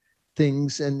psychedelic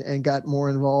things and got more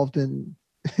involved in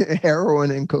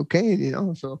heroin and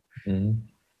cocaine, so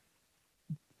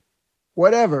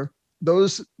whatever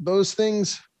those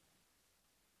things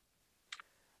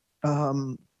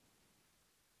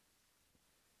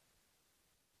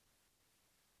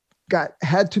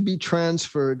had to be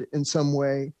transferred in some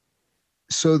way,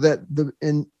 so that the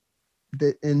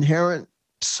inherent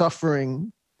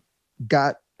suffering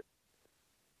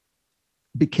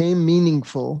became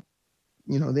meaningful.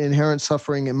 The inherent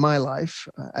suffering in my life.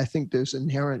 I think there's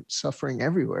inherent suffering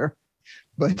everywhere,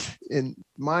 but in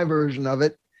my version of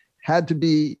it, had to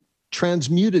be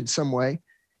transmuted some way.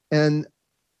 And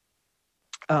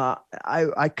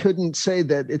I couldn't say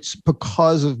that it's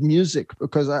because of music,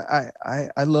 because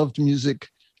I loved music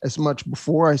as much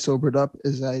before I sobered up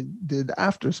as I did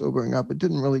after sobering up. It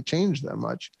didn't really change that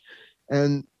much.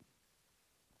 And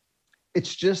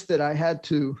it's just that I had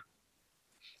to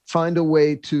find a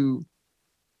way to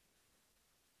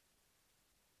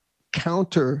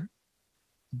counter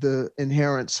the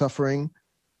inherent suffering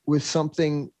with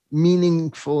something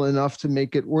meaningful enough to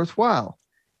make it worthwhile.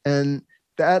 And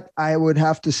that, I would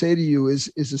have to say to you,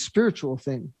 is a spiritual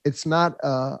thing. It's not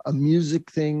a music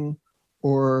thing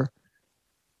or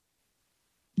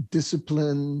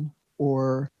discipline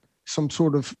or some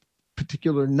sort of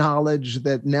particular knowledge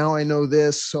that now I know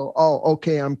this. So,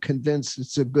 okay, I'm convinced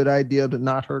it's a good idea to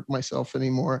not hurt myself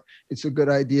anymore. It's a good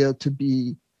idea to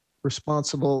be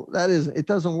responsible. It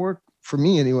doesn't work for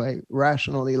me anyway,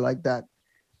 rationally like that.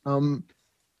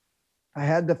 I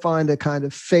had to find a kind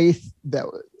of faith that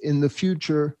in the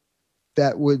future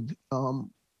that would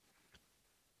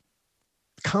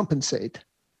compensate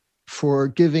for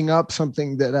giving up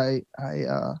something that I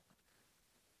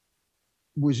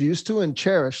was used to and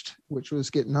cherished, which was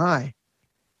getting high.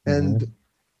 And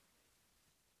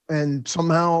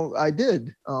somehow I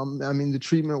did. The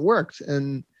treatment worked.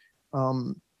 And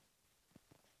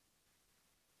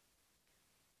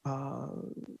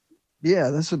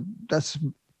that's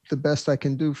the best I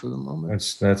can do for the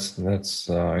moment. That's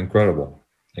incredible.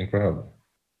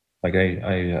 Like I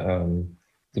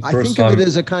think of it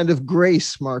as a kind of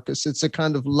grace, Marcus. It's a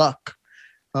kind of luck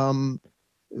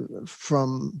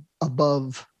from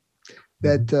above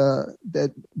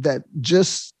that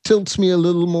just tilts me a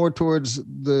little more towards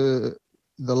the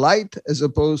light as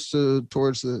opposed to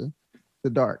towards the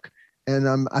dark.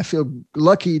 And I feel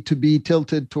lucky to be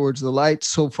tilted towards the light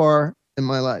so far in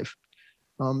my life.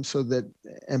 So that,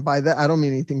 and by that, I don't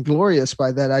mean anything glorious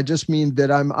by that. I just mean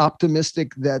that I'm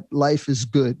optimistic that life is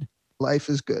good. Life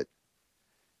is good.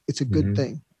 It's a good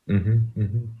thing.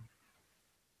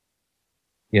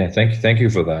 Yeah. Thank you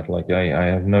for that. Like I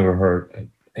have never heard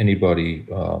anybody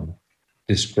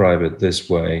describe it this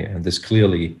way and this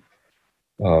clearly.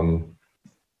 I've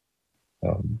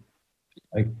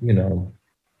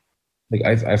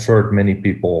heard many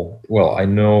people. Well, I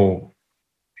know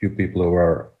a few people who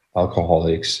are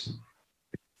alcoholics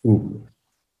who,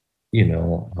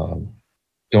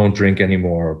 don't drink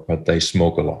anymore, but they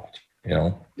smoke a lot.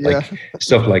 Like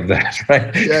stuff like that,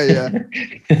 right? Yeah.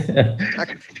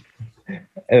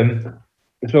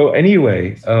 So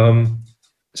anyway,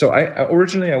 so I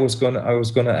originally I was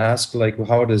gonna ask, like,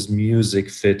 how does music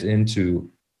fit into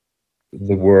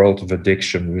the world of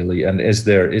addiction, really? And is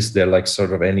there like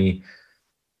sort of any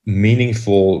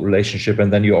meaningful relationship?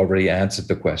 And then you already answered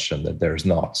the question that there's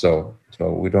not. So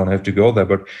we don't have to go there.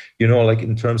 But like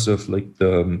in terms of like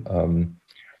the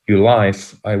your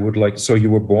life, I would like. So you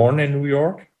were born in New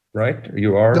York, right?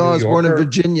 You are. No, I was born in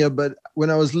Virginia, but when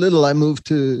I was little, I moved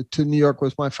to New York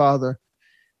with my father.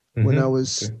 When I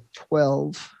was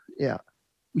 12,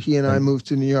 he and I moved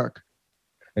to New York.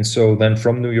 And so then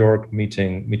from New York,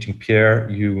 meeting Pierre,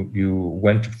 you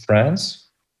went to France,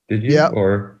 did you? Yeah.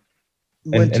 Or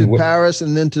went to Paris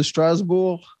and then to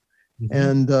Strasbourg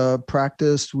and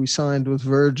practiced. We signed with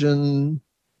Virgin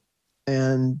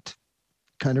and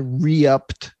kind of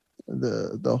re-upped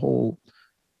the whole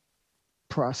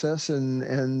process,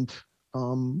 and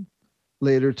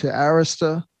later to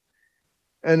Arista.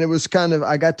 And it was kind of,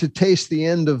 I got to taste the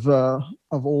end of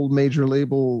old major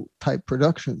label type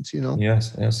productions, you know.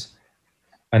 Yes, yes.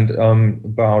 And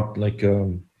about like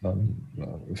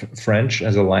French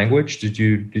as a language, did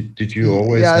you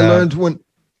always Yeah, have?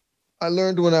 I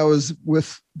learned when I was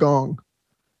with Gong,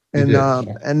 You and did.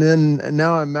 Yeah. and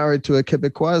now I'm married to a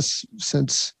Quebecoise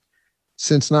since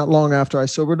not long after I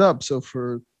sobered up. So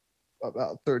for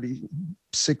about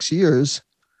 36 years,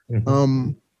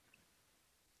 Mhm.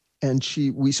 and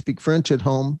we speak French at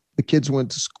home. The kids went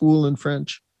to school in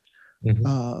French,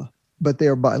 Mhm. but they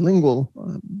are bilingual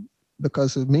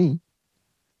because of me.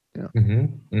 Yeah.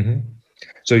 Mhm.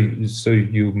 So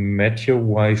you met your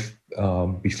wife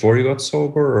before you got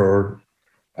sober or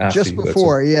after Just you got sober?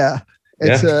 before, yeah.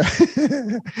 It's Yeah.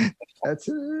 a that's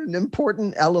an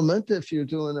important element if you're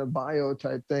doing a bio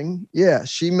type thing. Yeah,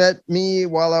 she met me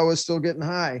while I was still getting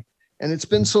high. And it's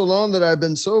been so long that I've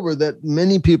been sober that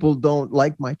many people don't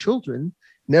like my children,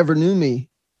 never knew me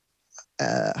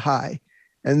high.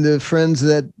 And the friends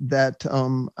that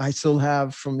I still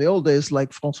have from the old days,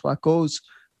 like Francois Cause,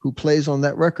 who plays on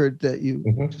that record that you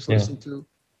just Yeah. listened to,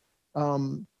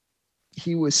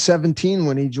 he was 17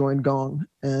 when he joined Gong,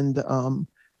 and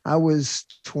I was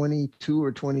 22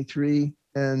 or 23,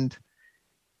 and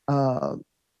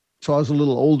so I was a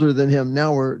little older than him.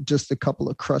 Now we're just a couple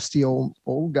of crusty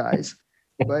old guys,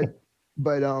 but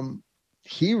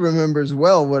he remembers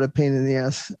well what a pain in the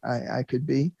ass I could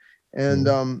be, and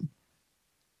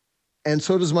and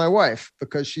so does my wife,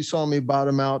 because she saw me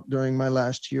bottom out during my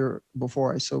last year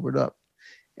before I sobered up,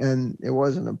 and it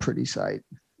wasn't a pretty sight.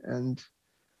 And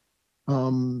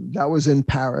that was in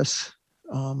Paris.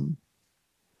 Um,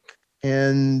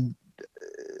 and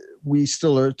we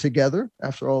still are together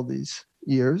after all these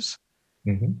years,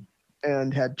 Mhm.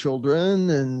 and had children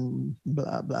and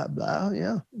blah, blah, blah.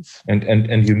 Yeah.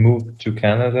 And you moved to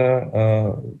Canada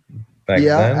back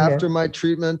Yeah. then, After or? my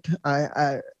treatment,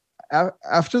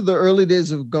 after the early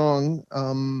days of Gong,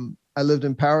 I lived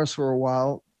in Paris for a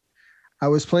while. I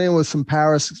was playing with some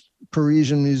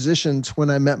Parisian musicians when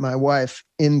I met my wife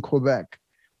in Quebec.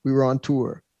 We were on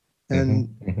tour, and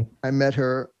Mhm. I met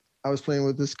her. I was playing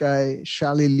with this guy,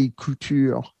 Charlie Lee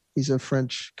Couture. He's a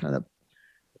French kind of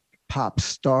pop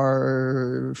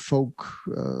star folk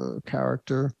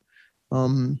character,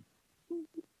 um,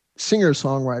 singer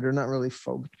songwriter, not really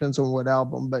folk. Depends on what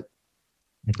album. But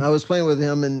I was playing with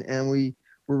him, and we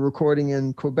were recording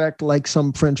in Quebec, like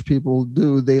some French people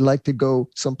do. They like to go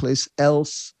someplace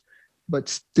else, but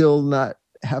still not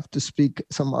have to speak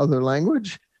some other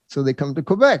language. So they come to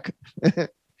Quebec.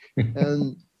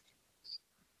 And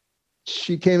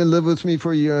she came and lived with me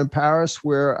for a year in Paris,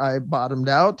 where I bottomed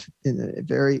out in a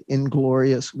very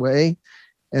inglorious way.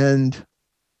 And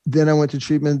then I went to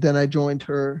treatment. Then I joined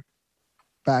her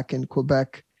back in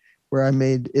Quebec, where I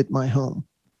made it my home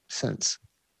since.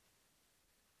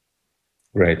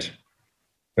 Great,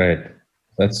 great.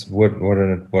 That's what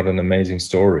an amazing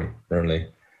story, really.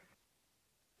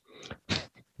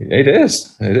 It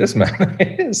is, man.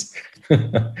 It is.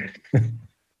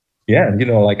 Yeah, you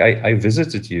know, like I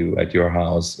visited you at your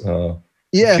house a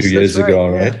few Yes, that's years right.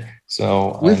 ago, Yeah. right?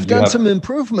 So, We've and you done have, some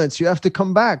improvements. You have to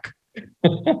come back.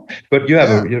 but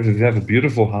Yeah. you have a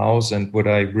beautiful house, and what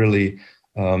I really,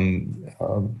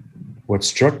 what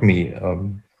struck me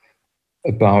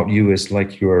about you is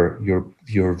like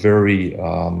you're very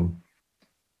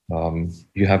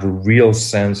you have a real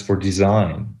sense for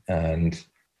design, and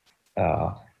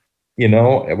uh, you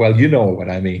know, well, you know what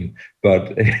I mean,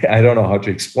 but I don't know how to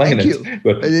explain Thank it. you.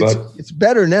 But It's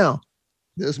better now.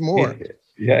 There's yeah, more.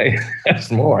 yeah,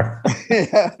 that's more.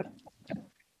 Yeah.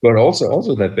 But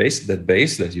also that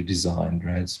bass that you designed,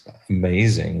 right? It's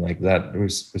amazing. Like that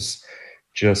was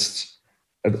just,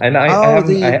 and I Oh,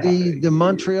 haven't, the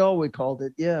Montreal, we called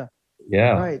it. Yeah.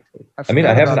 yeah. Right. I I mean,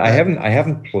 forgot about that. I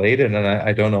haven't played it, and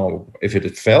I don't know if it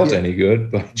felt Yeah. any good,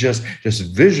 but just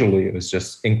visually, it was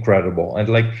just incredible. And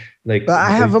like But I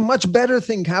have a much better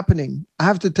thing happening. I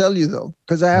have to tell you though,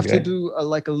 because I have to okay, do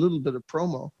like a little bit of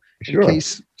promo in sure,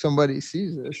 case somebody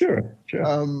sees this. sure.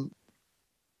 Um,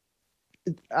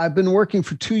 I've been working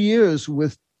for 2 years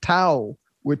with Tao,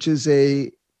 which is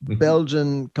a Mhm.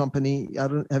 Belgian company. I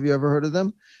don't have you ever heard of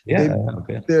them? They Yeah,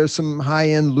 okay. There's some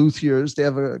high-end luthiers. They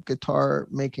have a guitar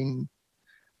making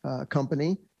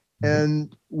company, Mhm.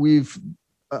 and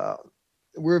uh,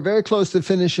 we're very close to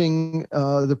finishing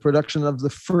the production of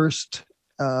the first.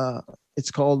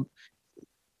 It's called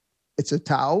it's a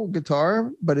Tao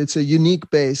guitar, but it's a unique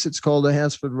bass. It's called a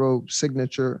Hansford Rowe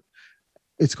signature.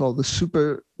 It's called the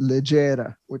Super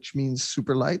Leggera, which means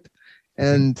super light,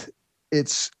 Mhm. and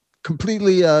it's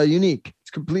completely unique.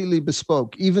 It's completely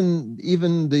bespoke. Even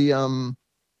the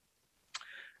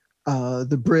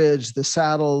bridge, the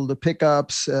saddle, the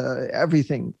pickups,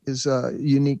 everything is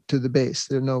unique to the bass.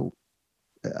 There are no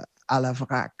à la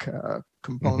vrac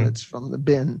components from the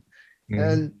bin.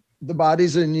 And the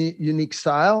body's a unique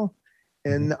style,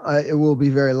 and it will be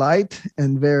very light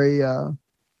and very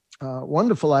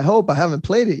wonderful. I hope. I haven't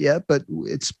played it yet, but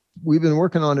we've been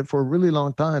working on it for a really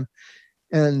long time.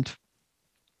 And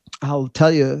I'll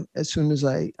tell you, as soon as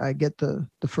I get the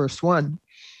first one,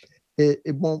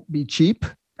 it won't be cheap,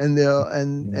 and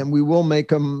we will make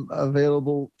them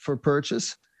available for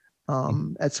purchase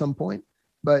at some point.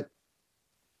 But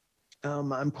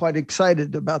I'm quite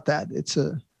excited about that.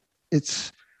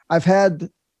 I've had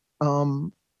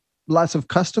lots of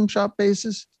custom shop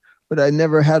basses, but I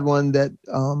never had one that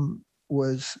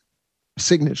was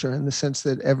signature in the sense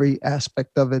that every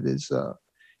aspect of it is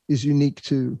unique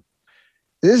to.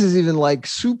 This is even like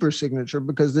super signature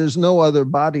because there's no other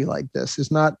body like this.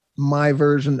 It's not my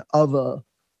version of a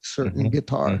certain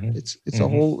guitar. It's a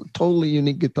whole totally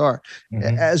unique guitar,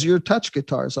 as your touch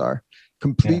guitars are,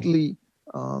 completely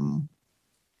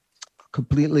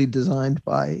completely designed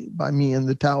by me and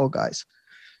the Tao guys.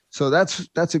 So that's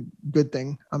a good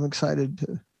thing. I'm excited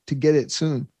to get it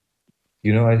soon.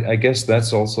 You know, I guess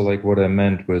that's also like what I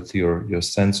meant with your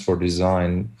sense for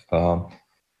design,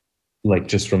 like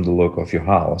just from the look of your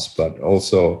house, but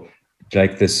also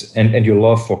like this and your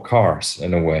love for cars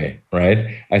in a way,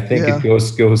 right? I think it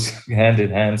goes hand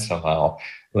in hand somehow.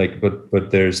 Like,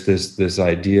 but there's this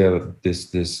idea,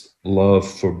 this love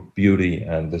for beauty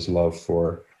and this love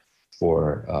for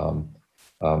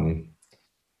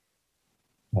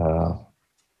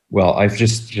well, I've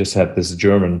just had this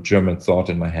German thought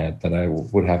in my head that I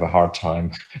would have a hard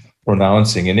time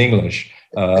pronouncing in English.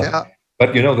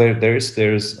 But you know, there's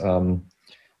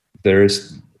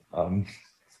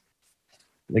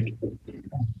like,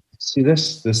 see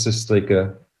this is like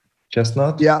a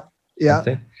chestnut. Yeah.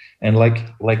 And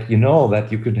like you know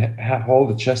that you could hold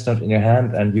the chestnut in your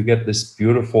hand and you get this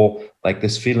beautiful, like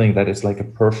this feeling that it's like a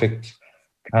perfect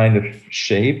kind of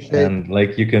shape. And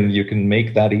like you can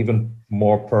make that even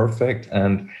more perfect,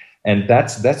 and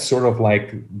that's sort of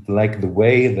like the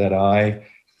way that I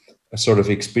sort of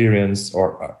experience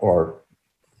or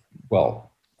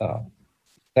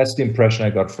that's the impression I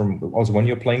got from also when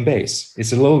you're playing bass.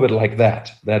 It's a little bit like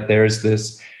that there's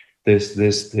this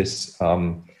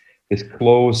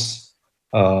close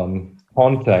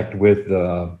contact with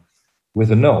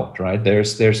the note, right?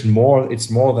 There's more. It's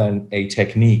more than a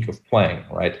technique of playing,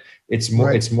 right? It's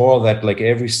more that like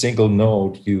every single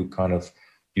note you kind of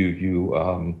you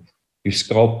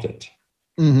sculpt it.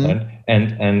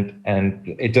 And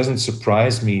it doesn't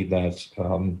surprise me that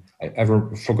I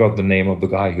ever forgot the name of the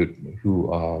guy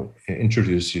who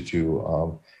introduced you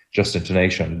to Just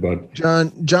Intonation, but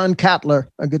John Cattler,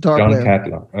 a guitar player. John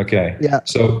Cattler, okay. Yeah.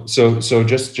 So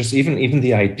just even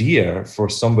the idea for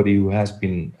somebody who has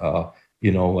been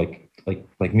you know,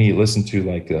 like me, listen to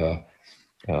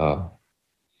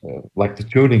like the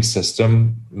tuning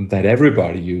system that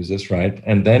everybody uses, right?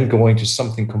 And then going to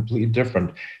something completely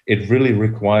different, it really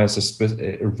requires a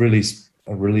really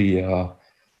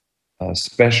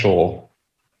special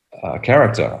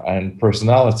character and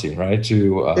personality, right?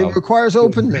 It requires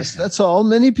openness. That's all.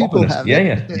 Many people have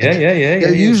it.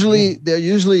 They're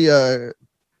usually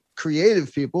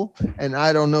creative people, and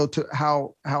I don't know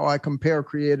how I compare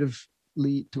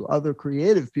creatively to other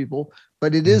creative people,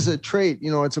 but it is a trait.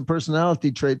 You know, it's a personality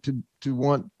trait to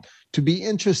want to be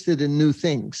interested in new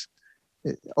things,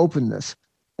 openness.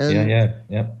 And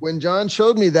when John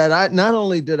showed me that, I not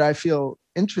only did I feel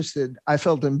interested, I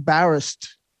felt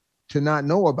embarrassed to not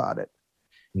know about it.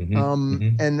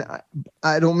 And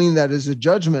I don't mean that as a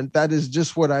judgment. That is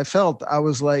just what I felt. I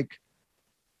was like,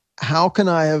 how can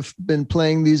I have been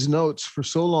playing these notes for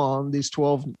so long, these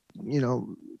 12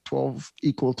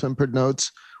 equal tempered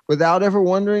notes, without ever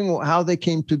wondering how they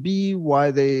came to be, why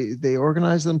they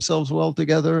organize themselves well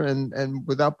together, and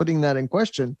without putting that in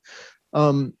question.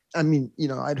 I mean, you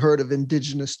know, I'd heard of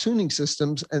indigenous tuning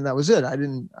systems, and that was it. I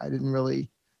didn't really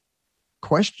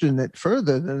question it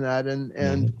further than that.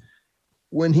 And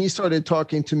when he started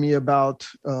talking to me about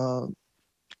a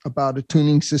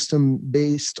tuning system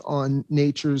based on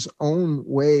nature's own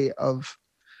way of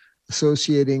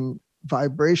associating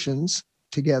vibrations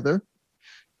together,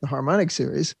 the harmonic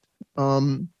series,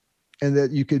 and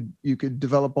that you could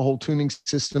develop a whole tuning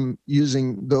system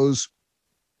using those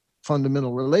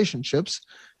fundamental relationships,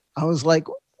 I was like,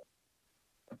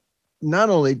 not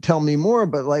only tell me more,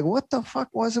 but like, what the fuck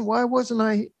why wasn't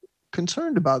I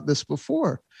concerned about this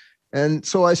before? And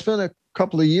so I spent a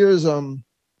couple of years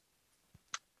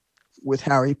with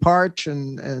Harry Parch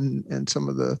and some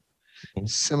of the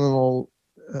seminal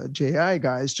JI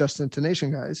guys, Just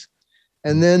Intonation guys.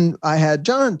 And then I had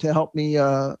John to help me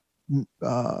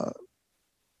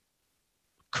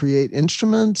create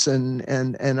instruments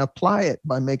and apply it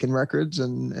by making records.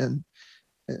 And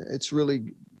it's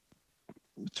really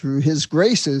through his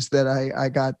graces that I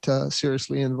got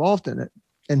seriously involved in it.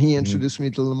 And he introduced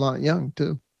me to Lamont Young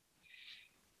too.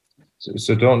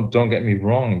 So don't get me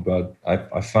wrong, but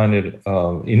I find it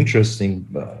interesting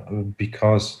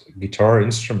because guitar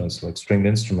instruments, like stringed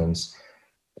instruments,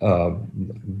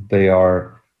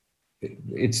 they're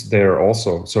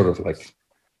also sort of like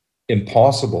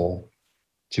impossible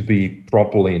to be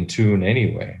properly in tune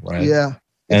anyway, right? Yeah.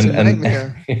 It's a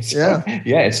nightmare. It's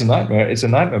a nightmare. It's a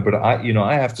nightmare. But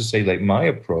I have to say, like, my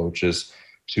approach is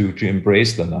to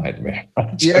embrace the nightmare,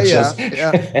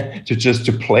 right?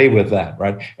 To play with that,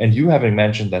 right? And you having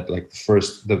mentioned that, like,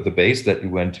 the bass that you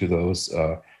went to those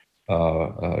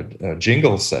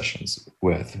jingle sessions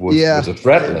with was a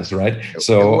fretless, right?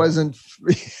 So it wasn't.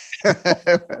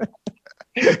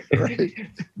 Right.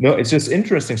 No, it's just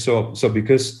interesting. So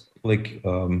because like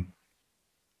and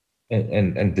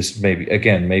this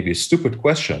maybe a stupid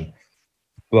question,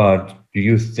 but do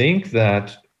you think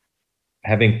that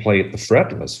having played the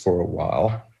fretless for a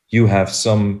while, you had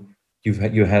some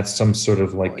sort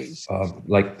of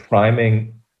like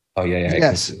priming? Oh yeah.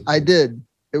 Yes, I did.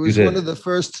 It was one of the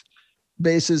first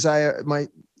basses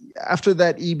after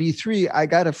that EB3, I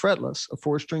got a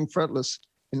 4-string fretless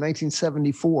in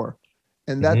 1974.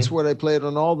 And that's what I played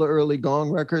on all the early Gong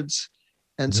records.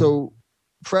 And so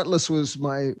fretless was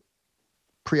my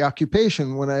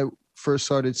preoccupation when I first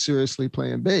started seriously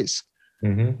playing bass.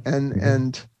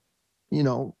 And you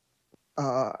know,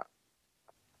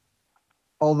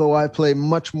 although I play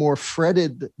much more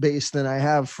fretted bass than I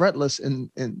have fretless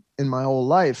in my whole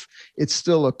life, it's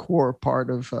still a core part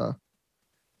of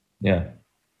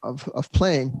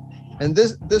playing. And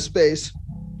this bass,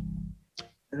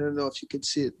 I don't know if you can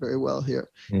see it very well here.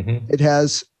 It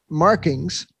has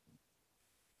markings,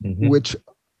 which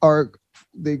are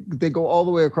they go all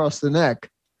the way across the neck,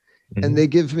 and they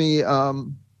give me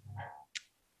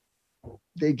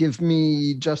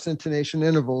just intonation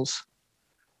intervals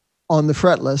on the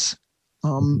fretless,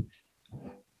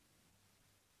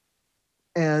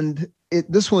 and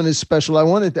this one is special. I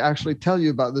wanted to actually tell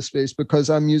you about this bass because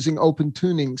I'm using open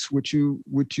tunings, which you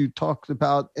talked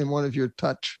about in one of your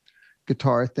touch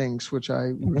guitar things, which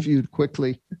I reviewed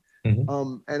quickly.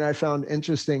 And I found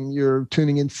interesting, you're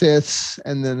tuning in fifths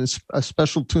and then a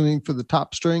special tuning for the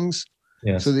top strings,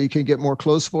 so that you can get more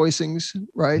close voicings,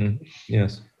 right?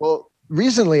 Yes. Well,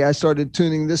 recently I started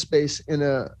tuning this bass in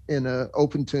a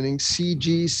open tuning, C,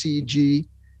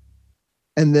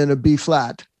 and then a B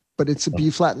flat, but it's a B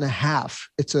flat and a half.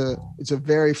 It's a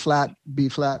very flat B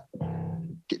flat.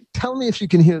 Tell me if you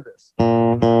can hear this.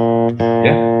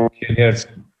 Yeah, can hear it.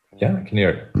 Yeah, I can hear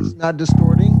it. It's not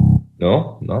distorting.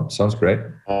 No, sounds great.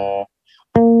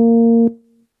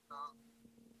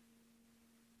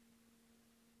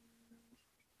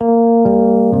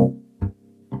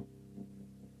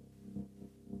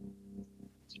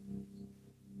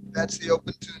 That's the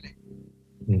open tuning.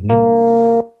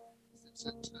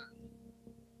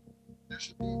 There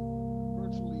should be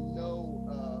virtually no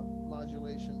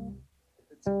modulation.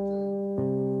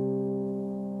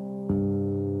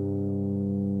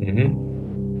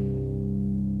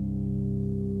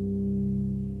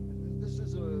 This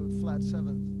is a flat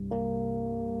seventh,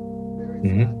 very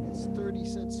flat. It's 30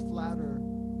 cents flatter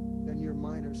than your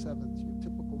minor seventh, your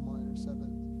typical minor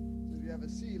seventh. So if you have a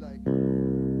C, like,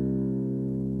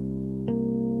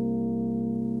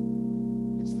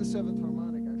 it's the seventh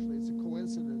harmonic. Actually, it's a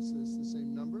coincidence. It's the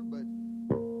same number, but.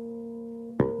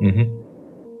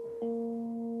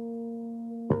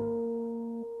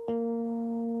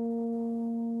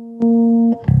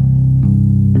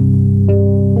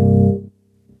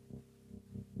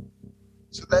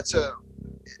 So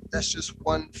that's just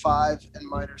 1/5 and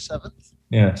minor seventh.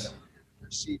 Yes.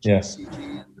 C, G, Yes. C, G,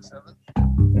 and the seventh.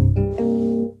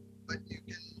 But you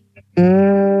can.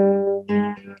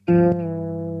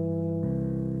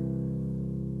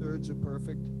 Thirds are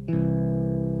perfect.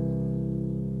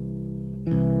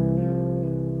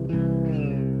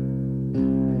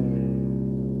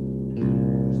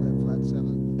 There's that flat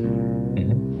seventh.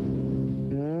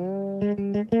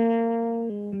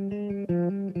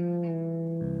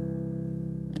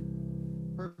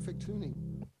 Perfect tuning.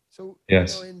 So,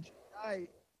 yes. And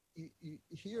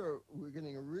here we're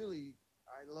getting a really,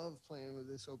 I love playing with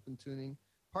this open tuning,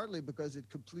 partly because it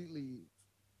completely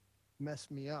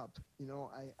messed me up.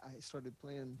 I started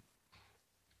playing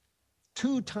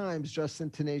 2 times Just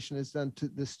Intonation has done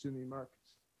this to me, Marcus.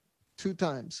 2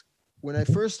 times. When I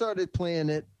first started playing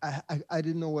it, I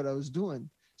didn't know what I was doing.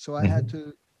 So I had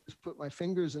to just put my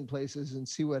fingers in places and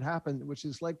see what happened, which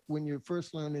is like when you're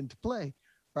first learning to play,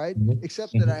 right?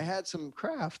 Except that I had some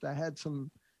craft. I had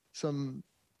some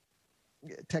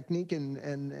technique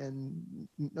and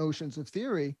notions of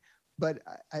theory, but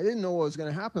I didn't know what was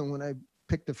going to happen when I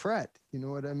picked a fret. You know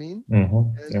what I mean?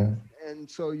 And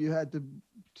so you had to,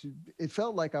 it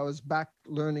felt like I was back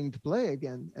learning to play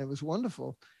again. And it was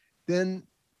wonderful. Then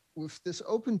with this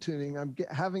open tuning, I'm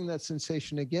having that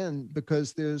sensation again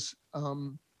because there's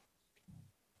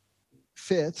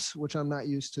fifths, which I'm not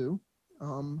used to.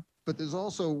 But there's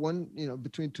also one,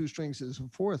 between 2 strings is a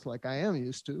fourth, like I am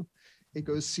used to. It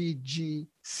goes C, G,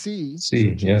 C.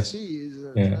 C, yes. C is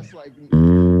that's like,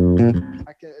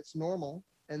 it's normal.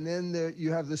 And then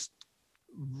you have this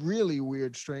really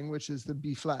weird string, which is the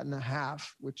B flat and a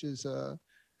half, which is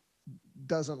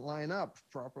doesn't line up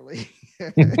properly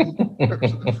in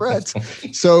terms of the frets.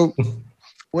 So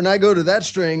when I go to that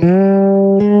string,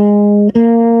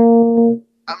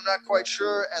 I'm not quite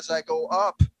sure as I go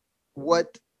up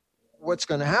what's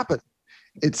going to happen.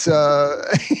 It's there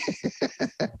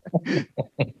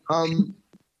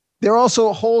are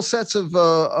also whole sets of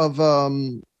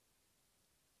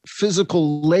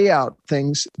physical layout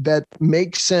things that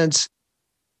make sense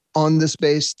on this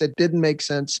bass that didn't make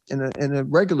sense in a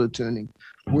regular tuning,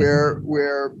 where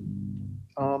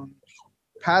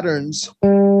patterns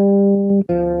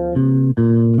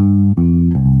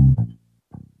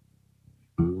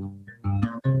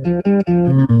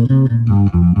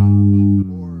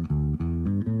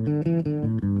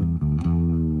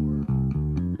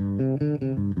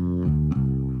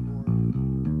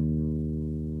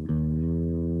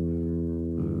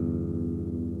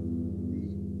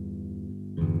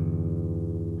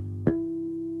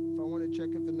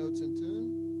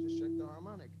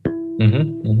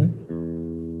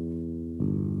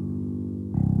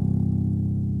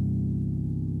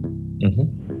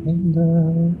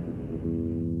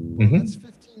that's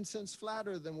 15 cents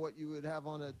flatter than what you would have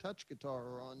on a touch guitar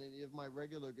or on any of my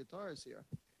regular guitars here.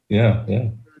 Yeah.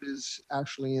 It is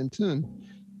actually in tune.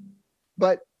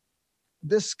 But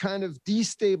this kind of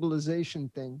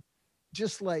destabilization thing,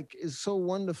 just like, is so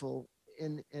wonderful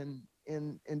in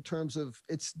terms of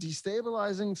it's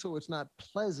destabilizing, so it's not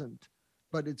pleasant,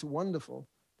 but it's wonderful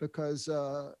because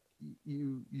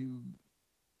you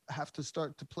have to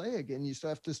start to play again. You still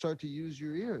have to start to use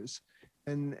your ears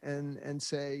and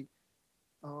say,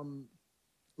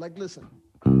 like, listen,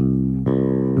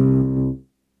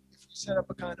 if we set up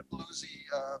a kind of bluesy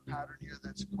pattern here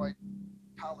that's quite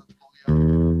palatable,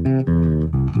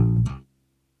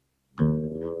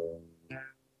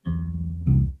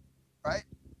 right?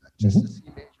 Just a C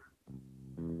major.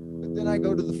 But then I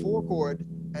go to the 4 chord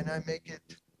and I make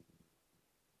it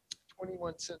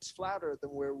 21 cents flatter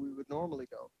than where we would normally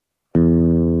go.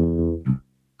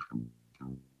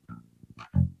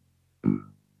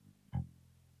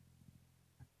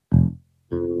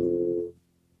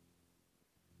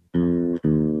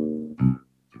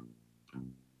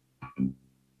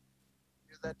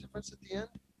 Hear that difference at the end?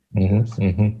 Yeah. So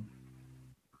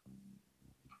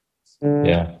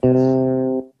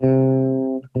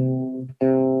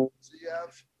you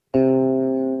have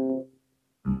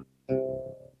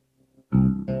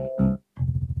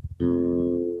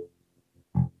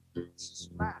it's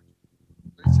just flat,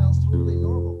 but it sounds totally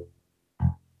normal.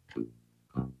 You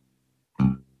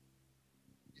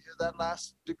hear that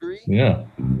last degree? Yeah.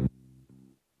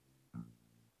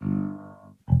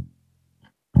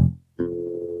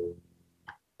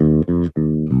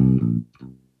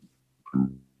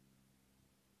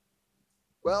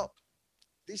 Well,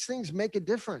 these things make a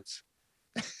difference.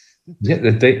 Yeah,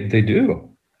 they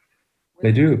do.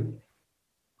 They do.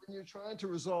 When you're trying to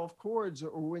resolve chords,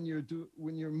 or when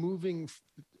you're moving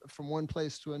from one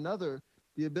place to another,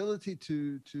 the ability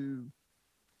to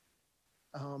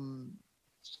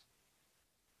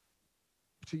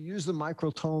use the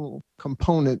microtonal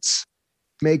components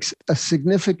makes a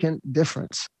significant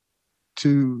difference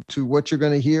to what you're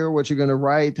going to hear, what you're going to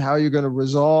write, how you're going to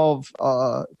resolve,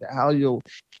 how you'll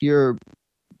hear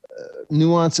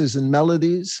nuances and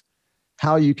melodies,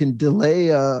 how you can delay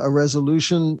a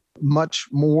resolution much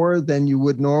more than you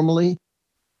would normally.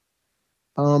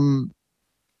 And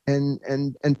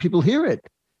people hear it.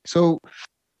 So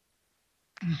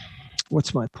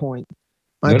what's my point?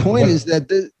 My point is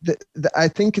that I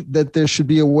think that there should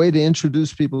be a way to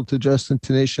introduce people to Just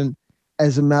Intonation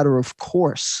as a matter of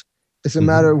course, It's a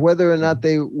matter of whether or not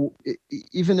they,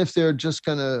 even if they're just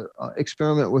going to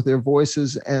experiment with their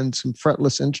voices and some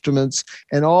fretless instruments,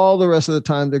 and all the rest of the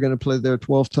time they're going to play their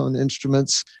 12-tone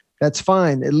instruments, that's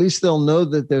fine. At least they'll know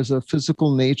that there's a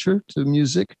physical nature to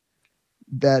music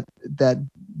that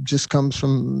just comes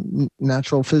from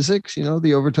natural physics,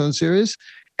 the overtone series,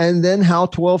 and then how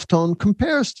 12-tone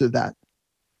compares to that.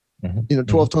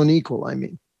 12-tone equal, I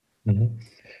mean.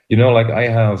 Like I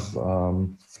have,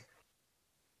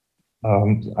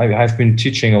 I've been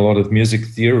teaching a lot of music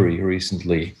theory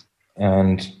recently,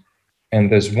 and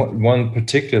there's one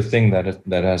particular thing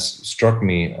that has struck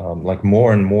me like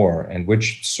more and more, and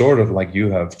which sort of like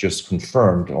you have just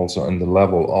confirmed also in the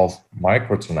level of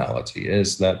microtonality,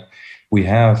 is that we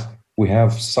have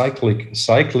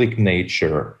cyclic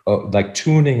nature. Like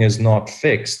tuning is not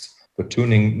fixed, but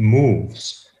tuning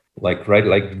moves. Like, right,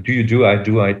 like do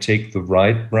I take the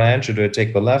right branch or do I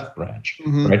take the left branch?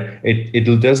 Right,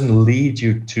 it doesn't lead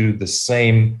you to the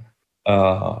same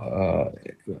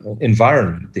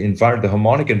environment, the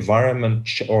harmonic environment,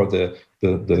 or the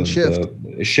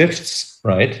shifts,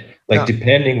 right? Like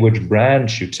depending which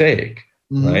branch you take,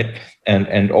 right?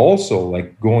 And also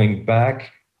like going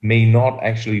back may not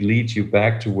actually lead you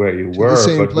back to where you were, the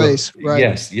same but place,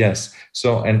 right? Yes.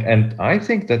 So and I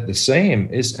think that the same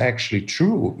is actually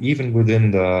true even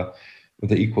within the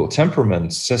equal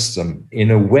temperament system in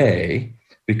a way,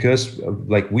 because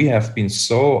like we have been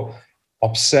so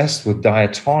obsessed with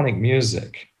diatonic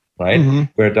music, right?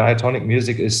 Where diatonic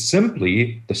music is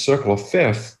simply the circle of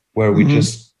fifth, where we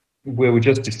just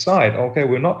decide, okay,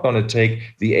 we're not going to take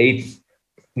the eighth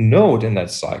note in that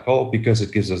cycle because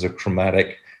it gives us a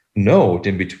chromatic note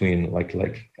in between, like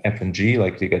F and G,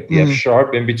 like you get the F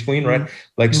sharp in between, right?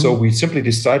 Like so we simply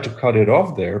decide to cut it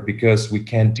off there because we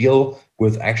can't deal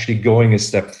with actually going a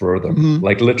step further,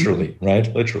 like literally,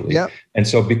 right? Literally. Yeah. And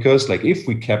so because like if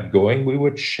we kept going, we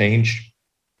would change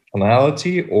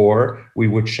tonality or we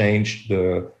would change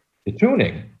the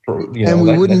tuning. And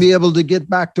we wouldn't be able to get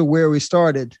back to where we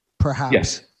started,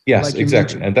 perhaps. Yes, like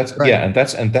exactly. And that's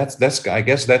that's I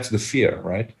guess that's the fear,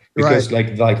 right? Because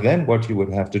like then what you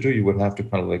would have to do, you would have to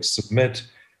kind of like submit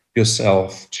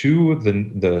yourself to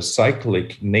the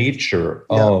cyclic nature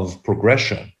of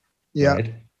progression.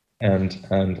 Right? And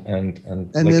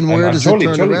like, then where does it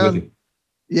turn around?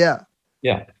 Yeah.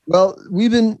 Well,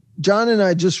 John and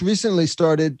I just recently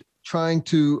started trying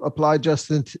to apply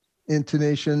just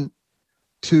intonation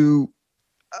to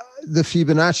the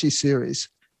Fibonacci series,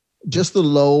 just the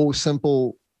low,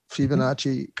 simple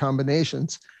Fibonacci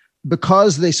combinations,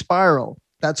 because they spiral.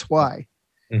 That's why.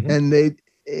 And they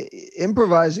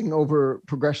improvising over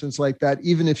progressions like that,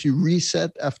 even if you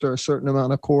reset after a certain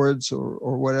amount of chords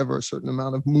or whatever, a certain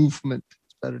amount of movement,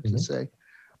 it's better to say,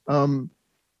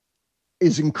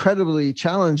 is incredibly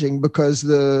challenging because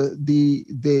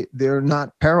they're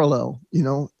not parallel.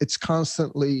 It's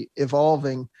constantly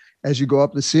evolving as you go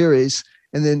up the series,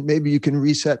 and then maybe you can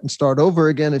reset and start over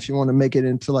again if you want to make it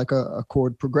into like a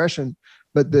chord progression.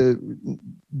 But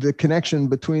the connection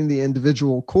between the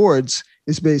individual chords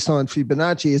is based on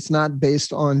Fibonacci. It's not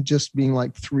based on just being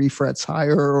like 3 frets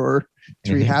higher or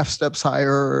 3 half steps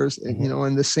higher, or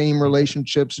and the same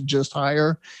relationships just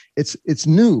higher. It's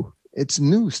new. It's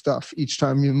new stuff each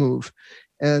time you move,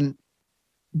 and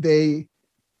they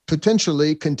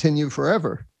potentially continue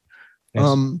forever.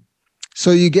 Yes.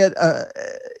 So you get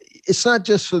it's not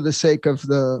just for the sake of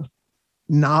the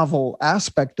novel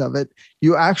aspect of it.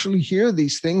 You actually hear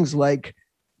these things, like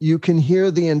you can hear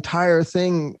the entire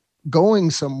thing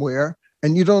going somewhere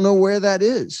and you don't know where that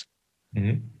is.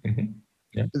 Yeah.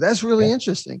 That's really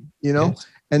interesting, Yes.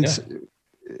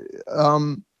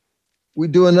 And we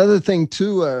do another thing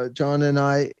too, John and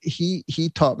I,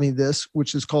 he taught me this,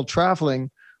 which is called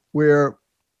traveling, where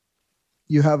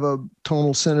you have a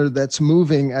tonal center that's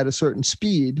moving at a certain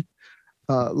speed,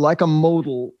 like a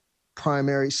modal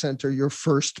primary center, your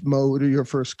first mode or your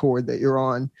first chord that you're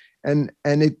on. And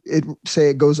it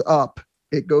say it goes up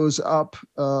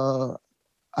a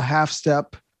half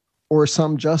step or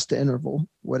some just interval,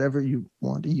 whatever you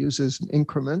want to use as an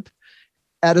increment,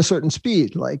 at a certain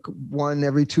speed, like 1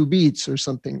 every 2 beats or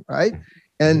something, right?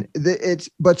 And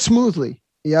but smoothly.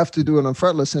 You have to do it on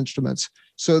fretless instruments,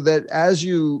 so that as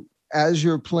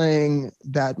you're playing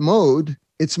that mode,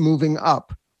 it's moving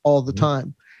up all the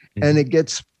time. And it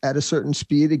gets at a certain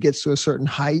speed, it gets to a certain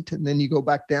height, and then you go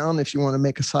back down if you want to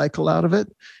make a cycle out of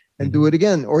it and do it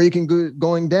again. Or you can go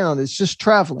going down. It's just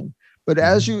traveling. But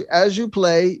as you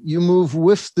play, you move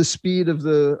with the speed of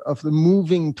the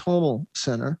moving tonal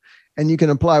center, and you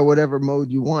can apply whatever mode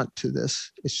you want to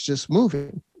this. It's just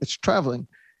moving. It's traveling.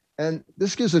 And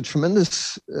this gives a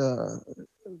tremendous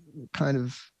kind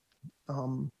of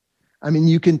I mean,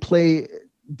 you can play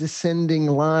descending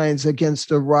lines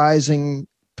against a rising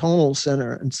tonal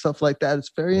center and stuff like that.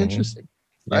 It's very interesting,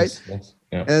 right? Yes,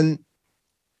 yeah. And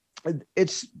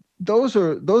it's those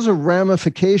are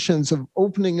ramifications of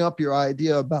opening up your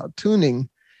idea about tuning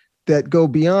that go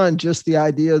beyond just the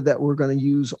idea that we're going to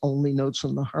use only notes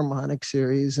from the harmonic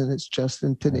series and it's just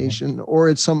intonation, or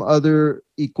it's some other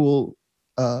equal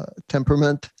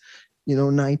temperament,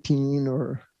 19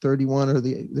 or 31, or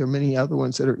there are many other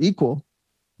ones that are equal.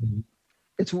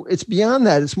 It's beyond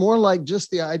that. It's more like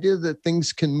just the idea that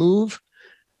things can move.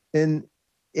 And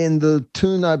in the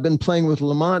tune I've been playing with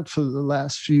Lamont for the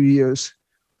last few years,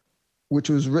 which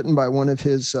was written by one of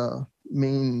his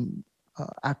main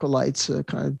acolytes,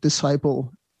 kind of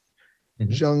disciple,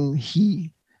 Jung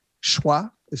Hee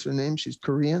Shwa is her name. She's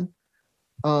Korean.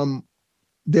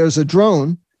 There's a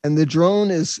drone, and the drone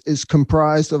is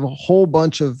comprised of a whole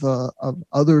bunch of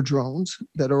other drones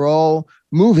that are all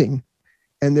moving,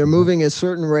 and they're moving at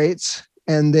certain rates.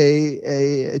 And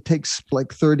it takes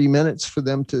like 30 minutes for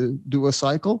them to do a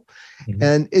cycle.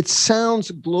 And it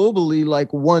sounds globally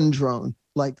like one drone,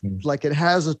 like it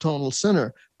has a tonal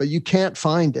center, but you can't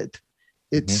find it.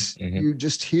 It's you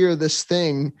just hear this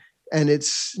thing, and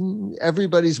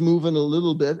everybody's moving a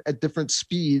little bit at different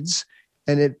speeds,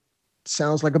 and it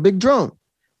sounds like a big drone.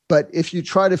 But if you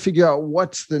try to figure out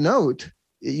what's the note,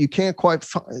 you can't quite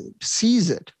seize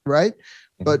it, right?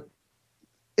 But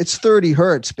it's 30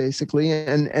 hertz basically,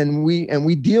 and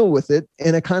we deal with it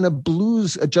in a kind of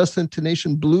blues, a just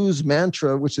intonation blues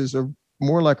mantra, which is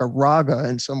more like a raga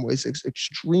in some ways. It's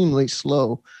extremely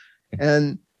slow,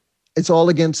 and it's all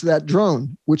against that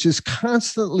drone, which is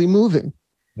constantly moving.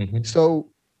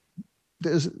 So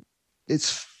it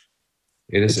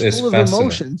is full of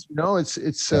emotions.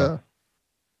 It's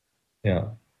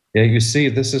You see,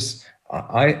 this is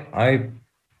I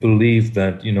believe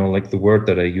that like the word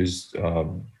that I used a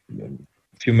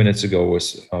few minutes ago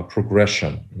was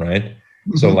progression, right?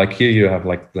 So like here you have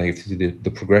like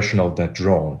the progression of that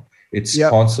drone. It's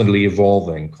constantly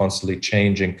evolving, constantly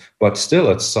changing, but still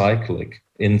it's cyclic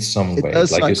in some way.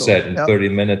 Like you said, in 30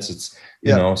 minutes it's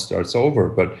starts over.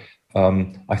 But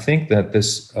I think that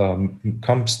this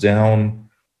comes down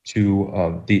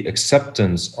to the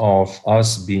acceptance of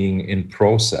us being in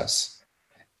process.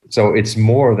 So it's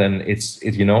more than it's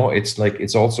like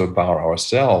it's also about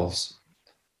ourselves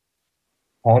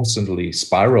constantly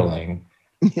spiraling.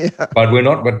 But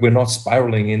we're not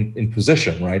spiraling in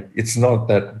position, right? It's not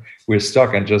that we're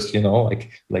stuck and just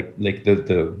like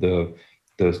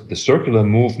the circular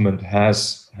movement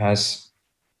has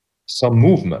some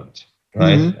movement,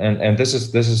 right? And this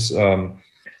is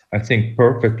I think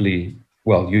perfectly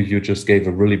well. You just gave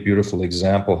a really beautiful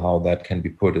example how that can be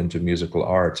put into musical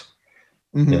art.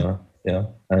 And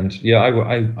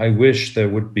I wish there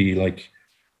would be like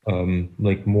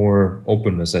more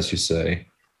openness, as you say,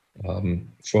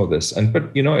 for this.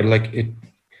 But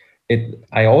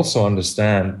I also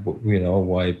understand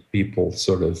why people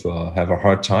sort of have a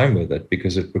hard time with it,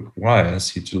 because it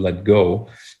requires you to let go.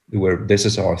 Where this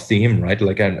is our theme, right?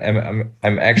 Like I'm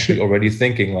actually already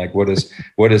thinking like what is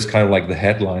kind of like the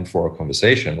headline for a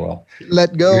conversation. Well,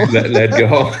 let go. let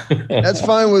go. That's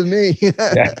fine with me.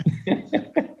 Yeah.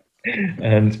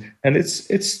 and it's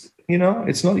it's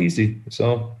not easy.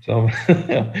 So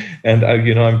and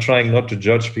I'm trying not to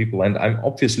judge people, and I'm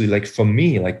obviously like, for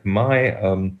me, like my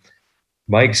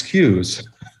excuse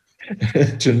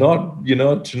to not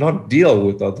deal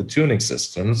with other tuning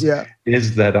systems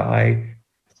is that I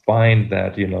find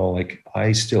that like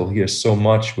I still hear so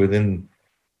much within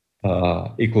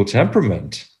equal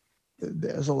temperament.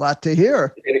 There's a lot to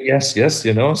hear. Yes,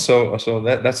 so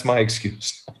that's my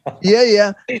excuse.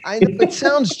 Yeah. I know it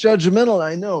sounds judgmental,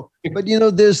 I know. But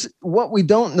there's what we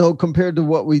don't know compared to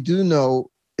what we do know.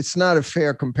 It's not a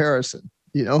fair comparison.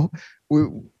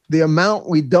 The amount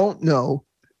we don't know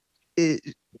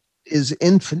is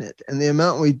infinite, and the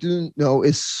amount we do know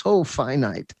is so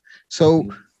finite. So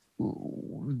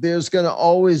there's going to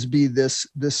always be this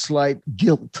slight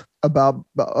guilt about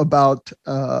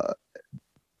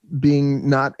being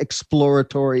not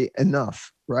exploratory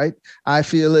enough, right? I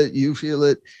feel it, you feel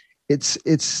it.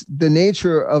 It's the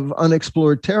nature of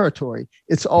unexplored territory.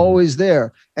 It's always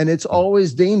there, and it's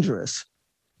always dangerous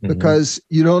because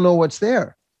you don't know what's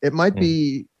there. It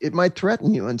might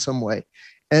threaten you in some way,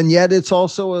 and yet it's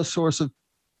also a source of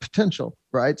potential,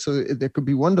 right? So there could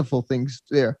be wonderful things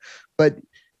there, but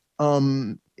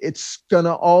it's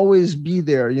gonna always be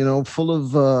there, full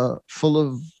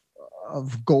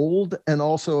of gold and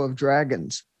also of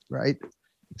dragons, right?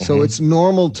 So it's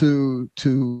normal to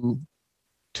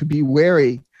be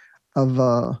wary of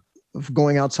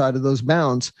going outside of those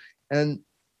bounds. And,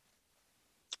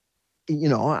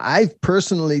 I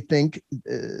personally think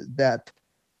that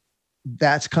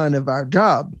that's kind of our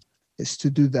job, is to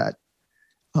do that.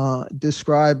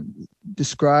 Describe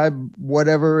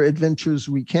whatever adventures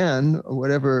we can,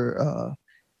 whatever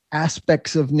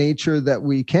aspects of nature that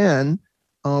we can,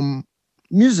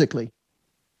 musically.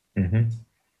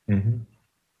 Mm-hmm. Mm-hmm.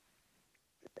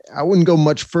 I wouldn't go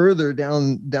much further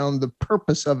down the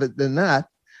purpose of it than that,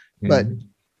 but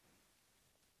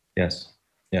yes,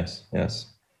 yeah.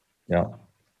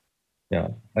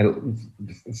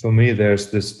 For me,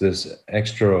 there's this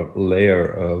extra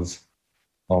layer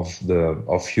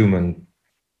of human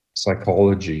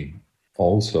psychology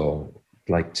also,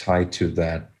 like tied to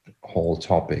that whole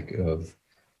topic of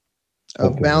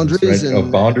boundaries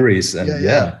of boundaries, and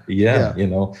yeah.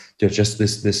 there's just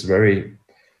this very,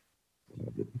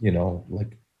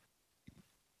 like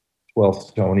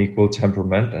 12th tone equal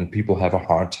temperament, and people have a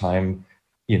hard time,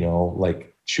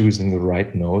 like choosing the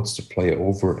right notes to play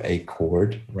over a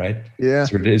chord, right? Yeah,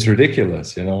 it's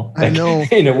ridiculous, like, I know.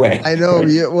 in a way. I know.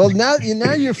 Yeah. Well, now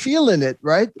you're feeling it,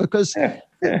 right? Because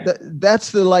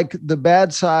that's the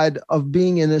bad side of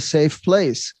being in a safe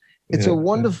place. It's a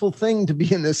wonderful thing to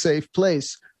be in a safe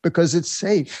place because it's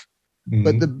safe. Mm-hmm.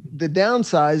 But the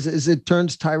downside is it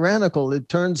turns tyrannical. It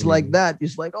turns like that.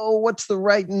 It's like, oh, what's the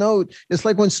right note? It's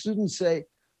like when students say,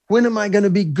 when am I going to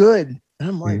be good? And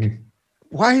I'm like,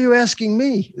 why are you asking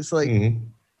me? It's like,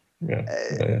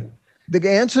 the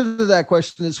answer to that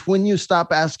question is when you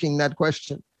stop asking that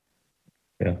question.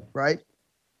 Yeah. Right?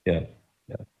 Yeah.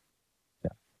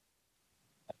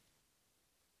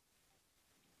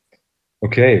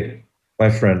 Okay,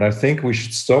 my friend, I think we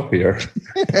should stop here.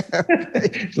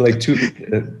 Like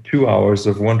 2 hours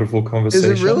of wonderful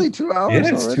conversation. Is it really 2 hours?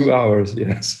 Yeah, it's already? 2 hours.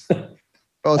 Yes.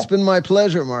 Oh, it's been my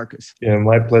pleasure, Marcus. Yeah,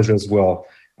 my pleasure as well.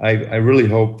 I really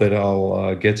hope that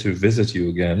I'll get to visit you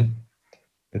again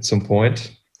at some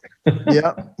point.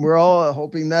 Yeah, we're all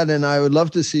hoping that, and I would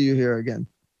love to see you here again.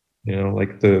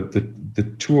 Like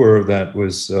the tour that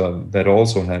was that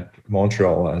also had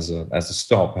Montreal as a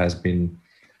stop has been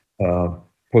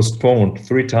postponed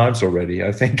 3 times already,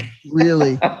 I think.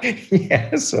 Really?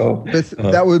 Yeah. So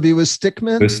that would be with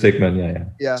Stickman. With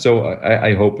Stickman, yeah. So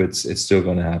I hope it's still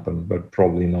going to happen, but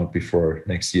probably not before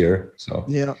next year. So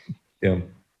yeah.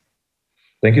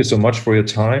 Thank you so much for your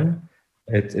time.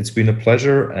 It's been a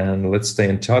pleasure, and let's stay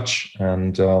in touch.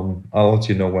 And I'll let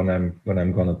you know when I'm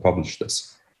going to publish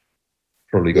this.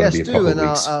 Probably going to be a couple of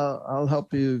weeks. I'll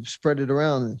help you spread it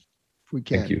around if we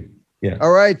can. Thank you. Yeah.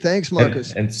 All right. Thanks,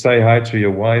 Marcus. And say hi to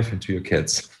your wife and to your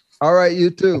kids. All right.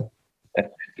 You too.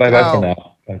 Bye for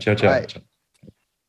now. Ciao.